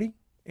 7:30,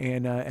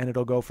 and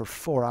it'll go for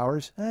 4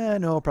 hours. No,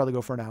 it'll probably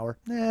go for an hour.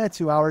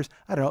 2 hours.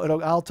 I don't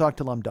know. I'll talk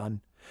till I'm done.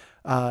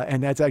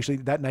 And that's actually,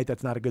 that night,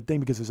 that's not a good thing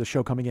because there's a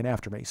show coming in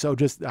after me. So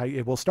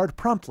it will start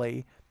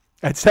promptly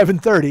at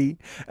 7:30,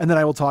 and then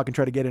I will talk and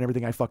try to get in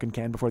everything I fucking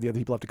can before the other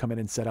people have to come in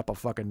and set up a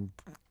fucking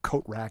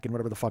coat rack and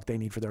whatever the fuck they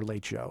need for their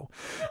late show.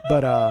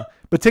 But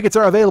tickets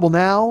are available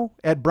now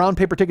at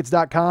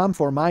brownpapertickets.com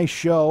for my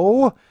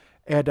show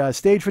at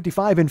Stage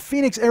 55 in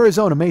Phoenix,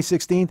 Arizona, May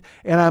 16th.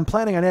 And I'm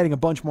planning on adding a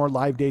bunch more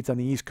live dates on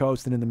the East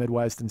Coast and in the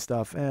Midwest and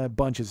stuff. A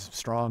bunch is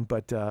strong,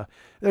 but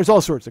there's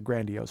all sorts of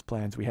grandiose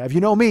plans we have.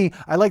 You know me,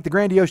 I like the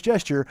grandiose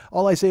gesture.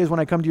 All I say is when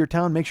I come to your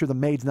town, make sure the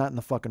maid's not in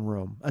the fucking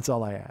room. That's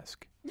all I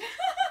ask.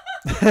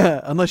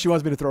 Unless she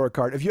wants me to throw her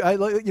cart. If you know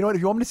what,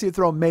 if you want me to see her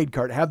throw a maid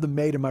cart, have the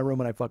maid in my room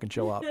when I fucking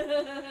show up.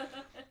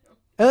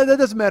 That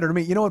doesn't matter to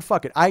me. You know what?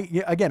 Fuck it.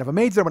 Again, if a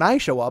maid's there when I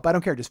show up, I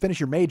don't care. Just finish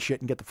your maid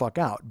shit and get the fuck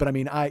out. But I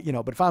mean,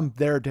 but if I'm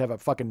there to have a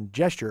fucking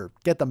gesture,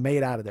 get the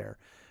maid out of there.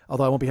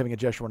 Although I won't be having a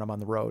gesture when I'm on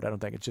the road. I don't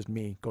think. It's just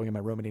me going in my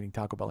room and eating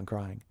Taco Bell and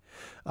crying.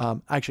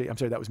 Actually, I'm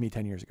sorry. That was me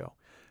 10 years ago.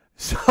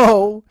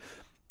 So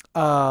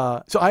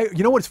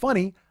you know what's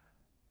funny?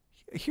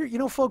 Here,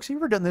 folks, you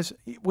ever done this?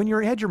 When you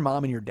had your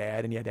mom and your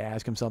dad and you had to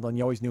ask him something,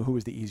 you always knew who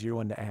was the easier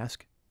one to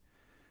ask.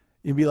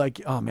 You'd be like,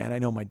 oh man, I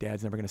know my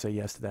dad's never going to say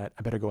yes to that.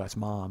 I better go ask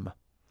mom.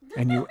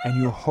 And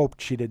you hoped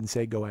she didn't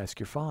say, go ask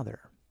your father,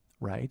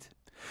 right?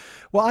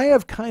 Well, I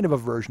have kind of a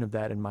version of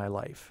that in my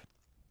life.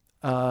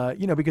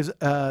 Because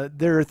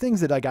there are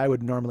things that like I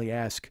would normally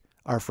ask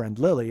our friend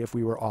Lily if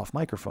we were off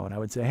microphone. I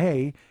would say,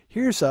 hey,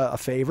 here's a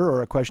favor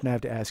or a question I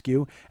have to ask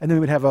you. And then we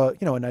would have a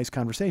nice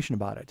conversation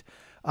about it.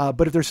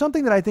 But if there's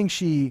something that I think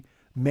she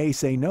may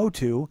say no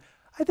to,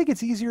 I think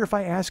it's easier if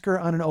I ask her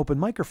on an open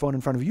microphone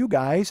in front of you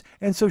guys.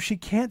 And so she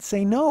can't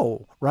say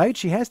no, right?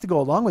 She has to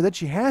go along with it.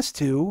 She has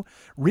to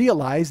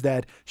realize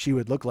that she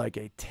would look like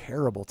a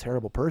terrible,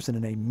 terrible person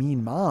and a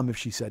mean mom if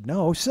she said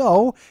no.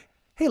 So,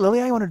 hey,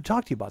 Lily, I wanted to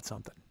talk to you about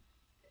something.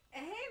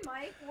 Hey,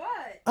 Mike,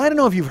 what? I don't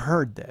know if you've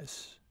heard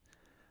this,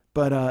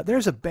 but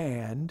there's a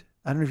band,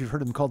 I don't know if you've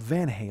heard of them, called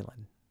Van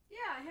Halen. Yeah,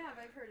 I have.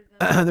 I've heard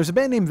of them. There's a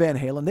band named Van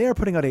Halen. They are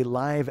putting out a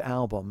live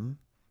album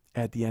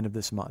at the end of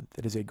this month.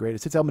 It is a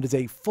greatest hits album. It is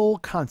a full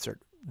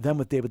concert, them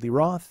with David Lee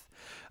Roth.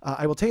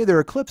 I will tell you, there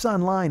are clips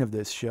online of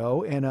this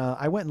show, and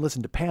I went and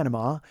listened to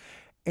Panama,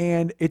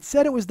 and it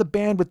said it was the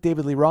band with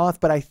David Lee Roth,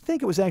 but I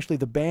think it was actually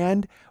the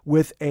band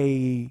with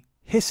a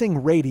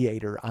hissing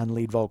radiator on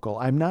lead vocal.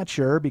 I'm not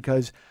sure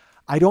because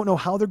I don't know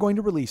how they're going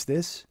to release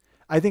this.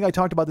 I think I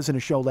talked about this in a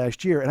show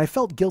last year, and I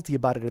felt guilty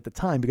about it at the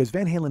time because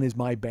Van Halen is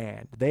my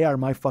band. They are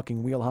my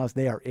fucking wheelhouse.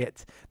 They are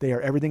it. They are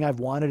everything I've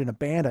wanted in a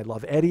band. I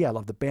love Eddie. I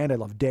love the band. I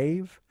love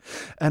Dave.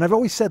 And I've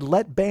always said,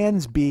 let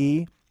bands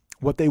be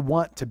what they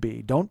want to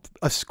be. Don't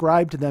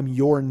ascribe to them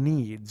your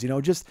needs.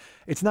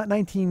 It's not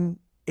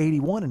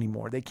 1981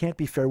 anymore. They can't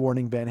be Fair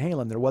Warning Van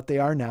Halen. They're what they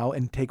are now,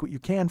 and take what you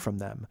can from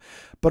them.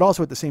 But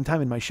also at the same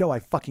time in my show, I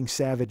fucking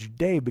savaged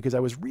Dave because I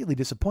was really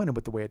disappointed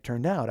with the way it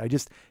turned out.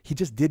 He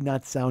just did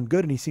not sound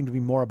good, and he seemed to be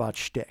more about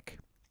shtick.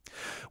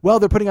 Well,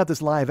 they're putting out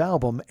this live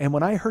album, and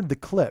when I heard the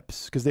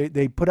clips, because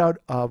they put out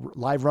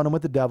live Runnin'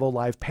 with the Devil,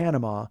 live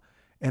Panama,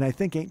 and I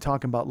think Ain't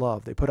Talking About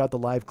Love. They put out the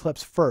live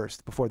clips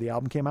first before the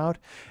album came out,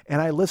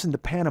 and I listened to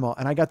Panama,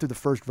 and I got through the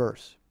first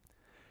verse,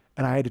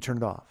 and I had to turn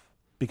it off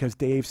because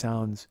Dave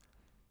sounds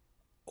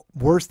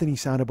worse than he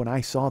sounded when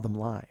I saw them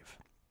live.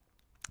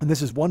 And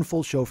this is one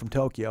full show from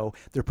Tokyo.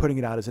 They're putting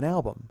it out as an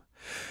album.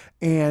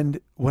 And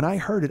when I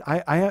heard it,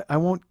 I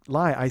won't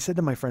lie. I said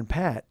to my friend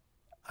Pat,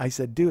 I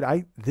said, dude,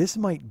 this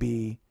might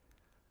be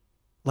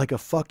like a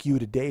fuck you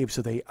to Dave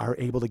so they are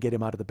able to get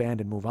him out of the band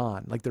and move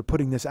on. Like they're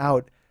putting this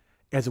out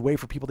as a way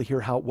for people to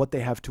hear what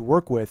they have to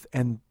work with,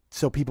 and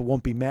so people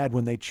won't be mad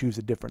when they choose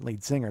a different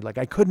lead singer. Like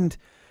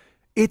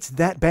it's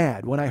that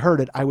bad. When I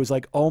heard it, I was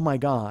like, oh my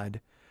God.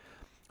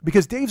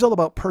 Because Dave's all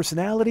about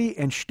personality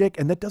and shtick,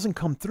 and that doesn't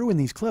come through in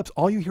these clips.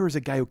 All you hear is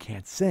a guy who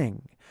can't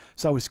sing.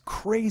 So I was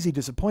crazy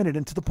disappointed,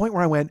 and to the point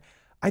where I went,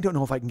 I don't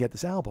know if I can get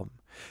this album.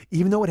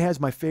 Even though it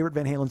has my favorite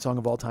Van Halen song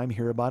of all time,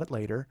 Hear About It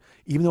Later,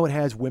 even though it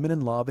has Women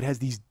in Love, it has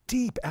these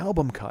deep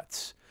album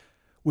cuts,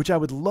 which I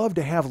would love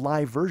to have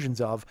live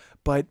versions of,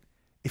 but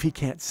if he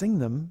can't sing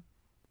them,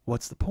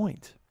 what's the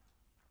point?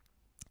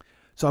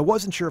 So I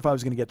wasn't sure if I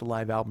was going to get the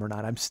live album or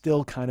not. I'm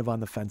still kind of on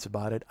the fence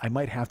about it. I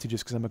might have to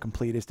just because I'm a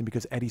completist and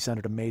because Eddie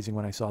sounded amazing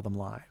when I saw them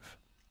live.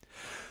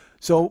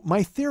 So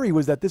my theory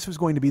was that this was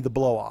going to be the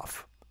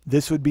blow-off.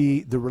 This would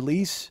be the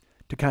release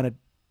to kind of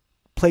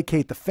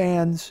placate the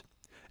fans,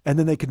 and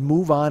then they could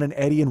move on, and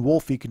Eddie and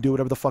Wolfie could do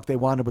whatever the fuck they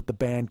wanted with the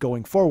band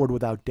going forward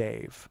without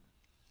Dave.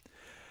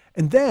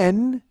 And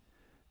then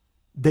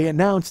they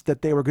announced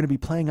that they were going to be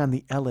playing on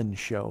The Ellen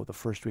Show the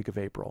first week of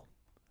April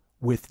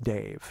with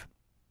Dave.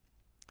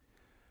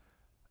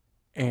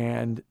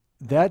 And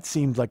that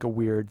seemed like a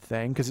weird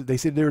thing because they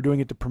said they were doing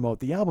it to promote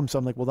the album. So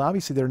I'm like, well,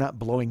 obviously they're not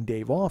blowing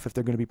Dave off if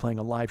they're going to be playing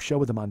a live show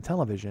with him on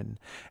television.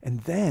 And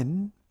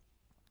then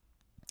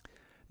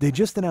they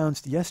just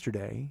announced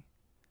yesterday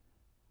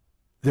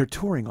they're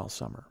touring all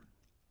summer.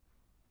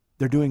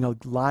 They're doing a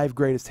live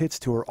greatest hits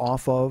tour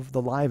off of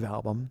the live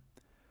album,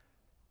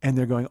 and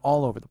they're going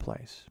all over the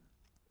place.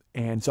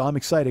 And so I'm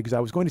excited because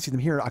I was going to see them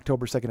here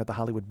October 2nd at the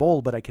Hollywood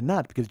Bowl, but I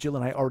cannot because Jill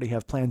and I already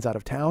have plans out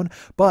of town.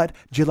 But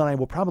Jill and I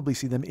will probably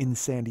see them in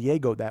San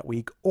Diego that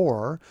week,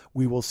 or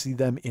we will see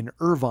them in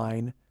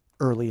Irvine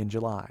early in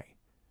July.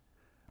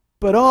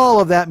 But all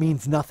of that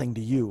means nothing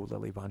to you,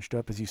 Lily Von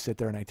Stupp, as you sit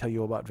there and I tell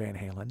you about Van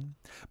Halen.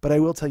 But I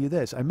will tell you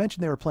this. I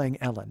mentioned they were playing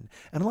Ellen,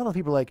 and a lot of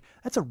people are like,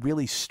 that's a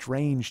really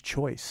strange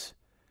choice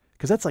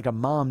because that's like a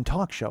mom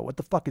talk show. What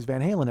the fuck is Van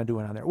Halen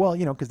doing on there? Well,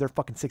 because they're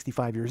fucking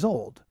 65 years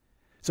old.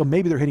 So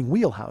maybe they're hitting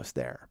wheelhouse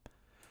there.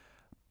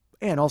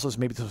 And also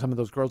maybe some of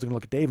those girls are going to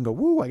look at Dave and go,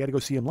 woo, I got to go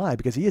see him live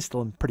because he is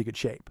still in pretty good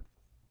shape.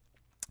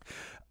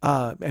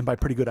 And by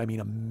pretty good, I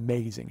mean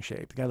amazing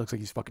shape. The guy looks like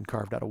he's fucking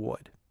carved out of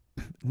wood.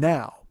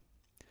 Now,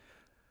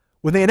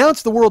 when they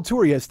announced the world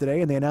tour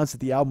yesterday and they announced that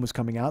the album was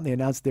coming out and they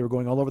announced they were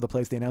going all over the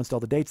place, they announced all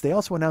the dates, they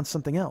also announced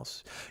something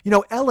else.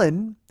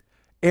 Ellen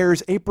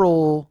airs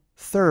April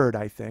 3rd,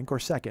 I think, or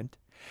 2nd,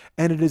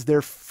 and it is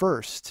their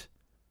first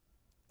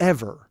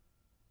ever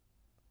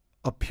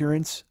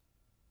appearance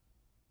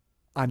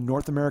on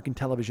North American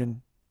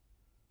television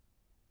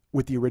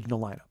with the original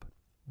lineup.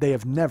 They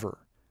have never,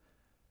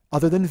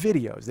 other than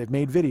videos, they've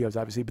made videos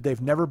obviously, but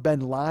they've never been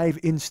live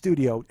in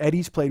studio.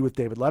 Eddie's played with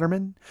David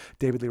Letterman.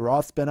 David Lee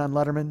Roth's been on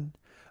Letterman.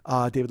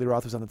 David Lee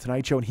Roth was on The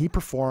Tonight Show, and he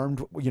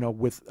performed,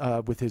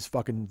 with his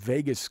fucking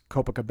Vegas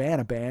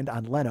Copacabana band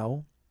on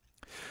Leno.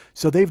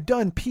 So they've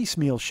done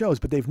piecemeal shows,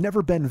 but they've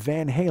never been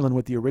Van Halen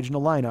with the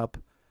original lineup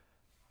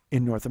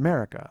in North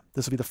America.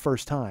 This will be the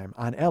first time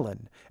on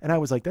Ellen. And I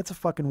was like, that's a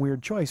fucking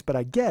weird choice, but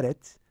I get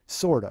it,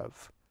 sort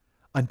of.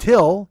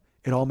 Until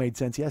it all made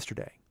sense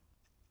yesterday.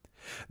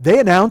 They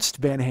announced,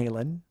 Van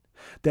Halen,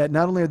 that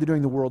not only are they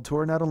doing the world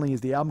tour, not only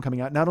is the album coming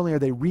out, not only are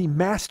they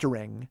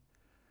remastering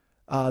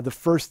the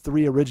first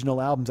 3 original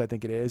albums, I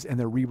think it is, and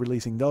they're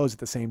re-releasing those at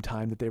the same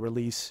time that they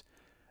release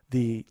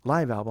the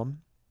live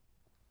album,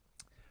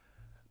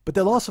 but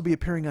they'll also be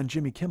appearing on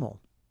Jimmy Kimmel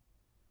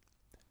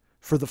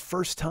for the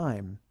first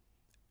time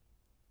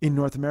in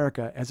North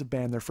America as a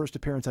band. Their first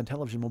appearance on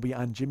television will be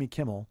on Jimmy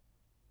Kimmel,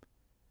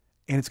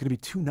 and it's going to be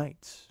 2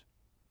 nights.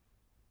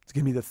 It's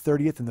going to be the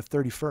 30th and the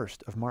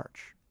 31st of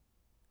March.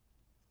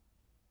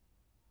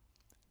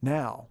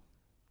 Now,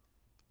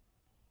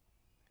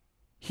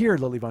 here,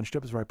 Lily Von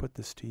Stupp, is where I put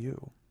this to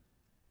you.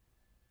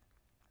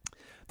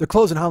 They're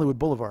closing Hollywood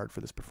Boulevard for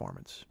this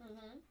performance.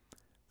 Mm-hmm.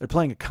 They're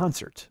playing a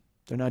concert.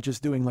 They're not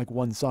just doing like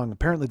one song.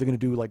 Apparently, they're going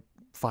to do like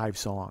 5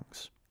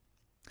 songs.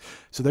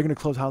 So they're going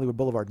to close Hollywood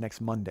Boulevard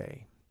next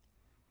Monday.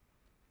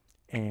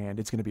 And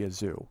it's going to be a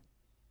zoo.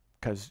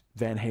 Because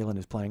Van Halen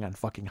is playing on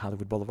fucking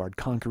Hollywood Boulevard,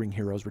 conquering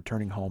heroes,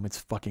 returning home. It's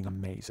fucking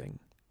amazing.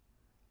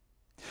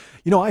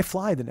 I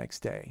fly the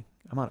next day.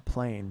 I'm on a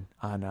plane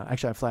on,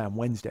 actually I fly on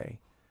Wednesday.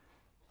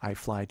 I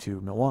fly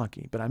to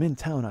Milwaukee, but I'm in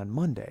town on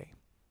Monday,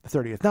 the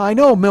 30th. Now I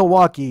know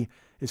Milwaukee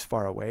is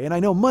far away, and I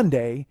know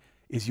Monday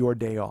is your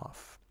day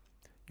off.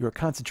 You are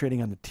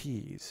concentrating on the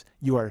teas.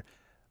 You are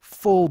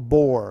full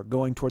bore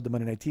going toward the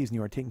Monday Night Teas, and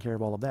you are taking care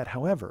of all of that.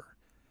 However,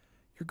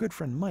 your good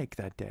friend Mike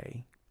that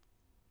day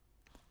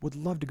would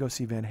love to go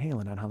see Van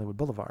Halen on Hollywood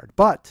Boulevard,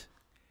 but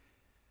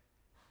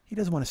he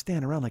doesn't want to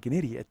stand around like an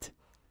idiot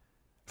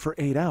for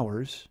 8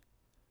 hours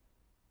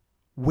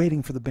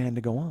waiting for the band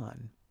to go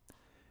on.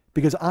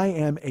 Because I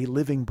am a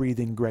living,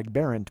 breathing Greg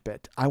Behrendt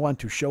bit. I want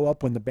to show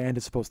up when the band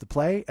is supposed to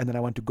play, and then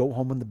I want to go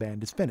home when the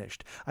band is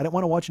finished. I don't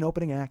want to watch an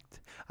opening act.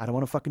 I don't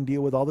want to fucking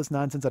deal with all this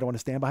nonsense. I don't want to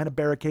stand behind a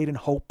barricade and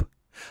hope.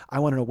 I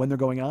want to know when they're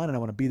going on, and I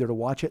want to be there to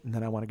watch it, and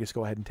then I want to just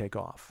go ahead and take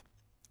off.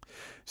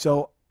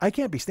 So I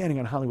can't be standing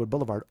on Hollywood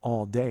Boulevard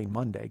all day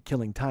Monday,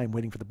 killing time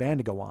waiting for the band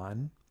to go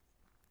on.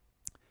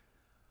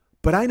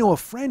 But I know a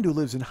friend who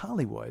lives in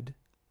Hollywood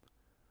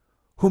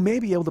who may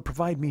be able to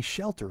provide me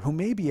shelter, who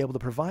may be able to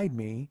provide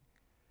me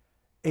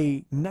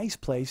a nice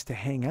place to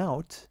hang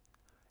out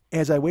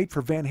as I wait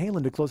for Van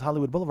Halen to close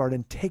Hollywood Boulevard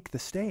and take the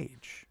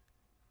stage.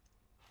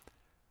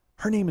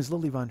 Her name is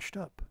Lily Von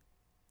Stupp.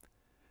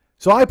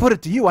 So I put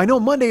it to you. I know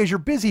Monday is your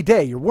busy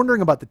day. You're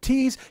wondering about the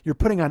teas. You're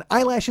putting on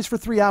eyelashes for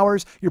 3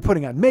 hours. You're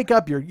putting on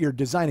makeup. You're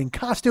designing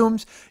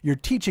costumes. You're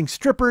teaching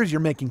strippers. You're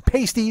making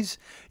pasties.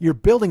 You're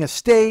building a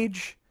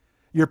stage.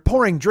 You're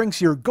pouring drinks.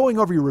 You're going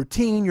over your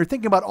routine. You're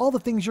thinking about all the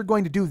things you're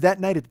going to do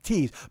that night at the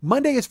teas.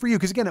 Monday is for you.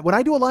 Because again, when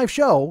I do a live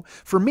show,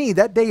 for me,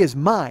 that day is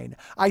mine.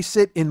 I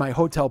sit in my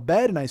hotel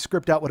bed and I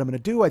script out what I'm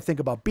going to do. I think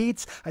about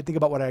beats. I think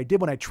about what I did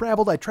when I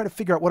traveled. I try to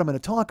figure out what I'm going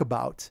to talk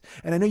about.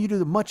 And I know you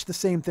do much the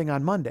same thing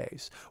on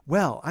Mondays.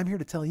 Well, I'm here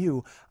to tell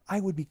you, I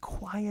would be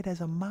quiet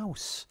as a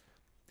mouse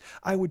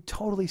I would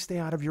totally stay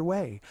out of your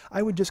way.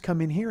 I would just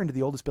come in here into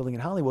the oldest building in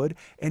Hollywood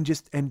and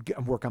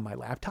work on my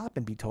laptop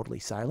and be totally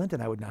silent,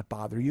 and I would not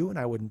bother you, and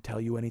I wouldn't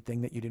tell you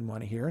anything that you didn't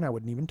want to hear, and I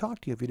wouldn't even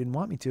talk to you if you didn't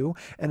want me to.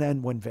 And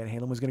then when Van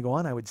Halen was going to go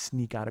on, I would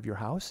sneak out of your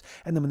house,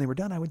 and then when they were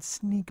done, I would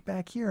sneak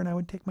back here, and I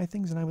would take my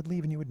things, and I would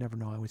leave, and you would never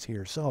know I was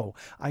here. So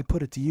I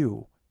put it to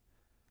you.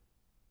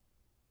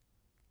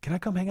 Can I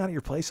come hang out at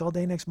your place all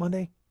day next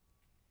Monday?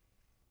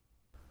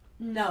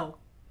 No.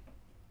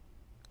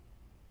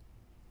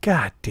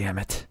 God damn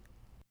it.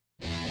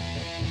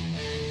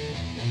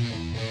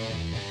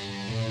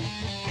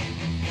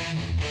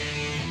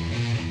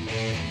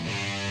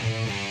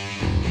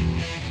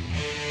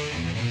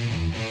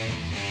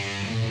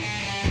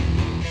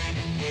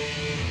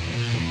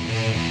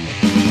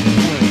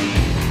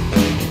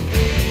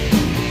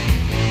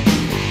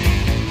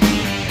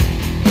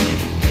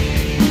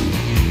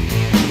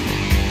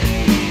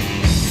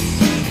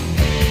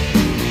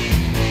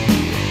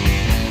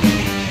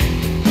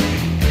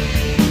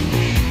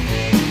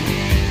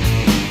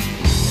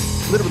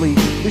 Literally,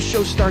 this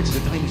show starts as a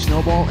tiny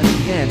snowball, and at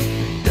the end,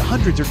 the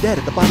hundreds are dead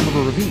at the bottom of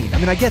a ravine. I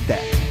mean, I get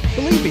that.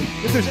 Believe me,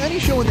 if there's any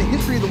show in the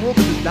history of the world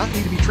that does not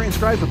need to be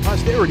transcribed for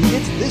posterity,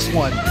 it's this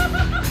one.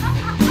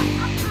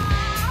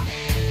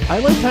 I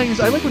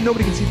like when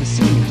nobody can see the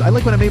seams. I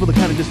like when I'm able to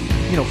kind of just,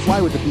 fly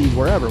with the bees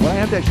wherever. When I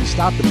have to actually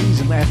stop the bees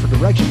and ask for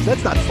directions,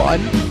 that's not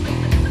fun.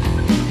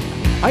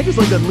 I just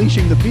like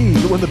unleashing the bees,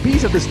 but when the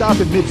bees have to stop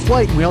in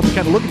mid-flight and we all just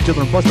kind of look at each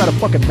other and bust out a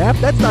fucking map,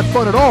 that's not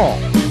fun at all.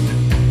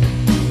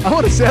 I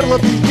want to saddle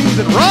up these bees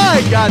and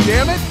ride,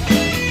 goddammit!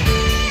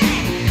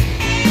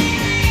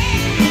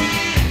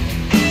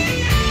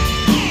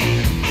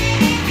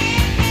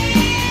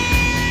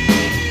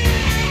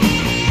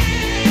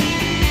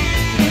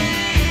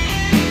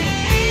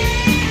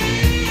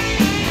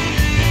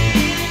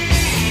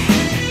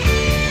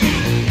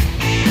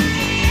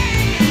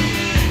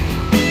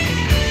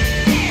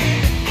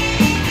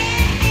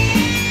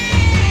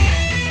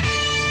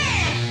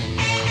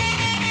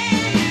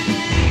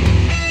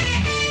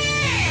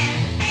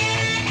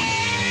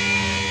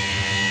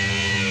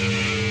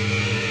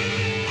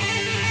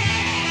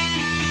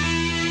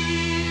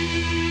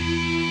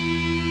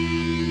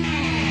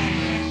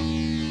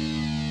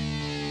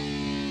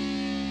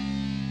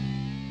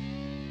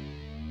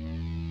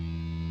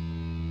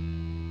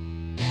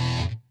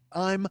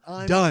 I'm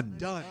done.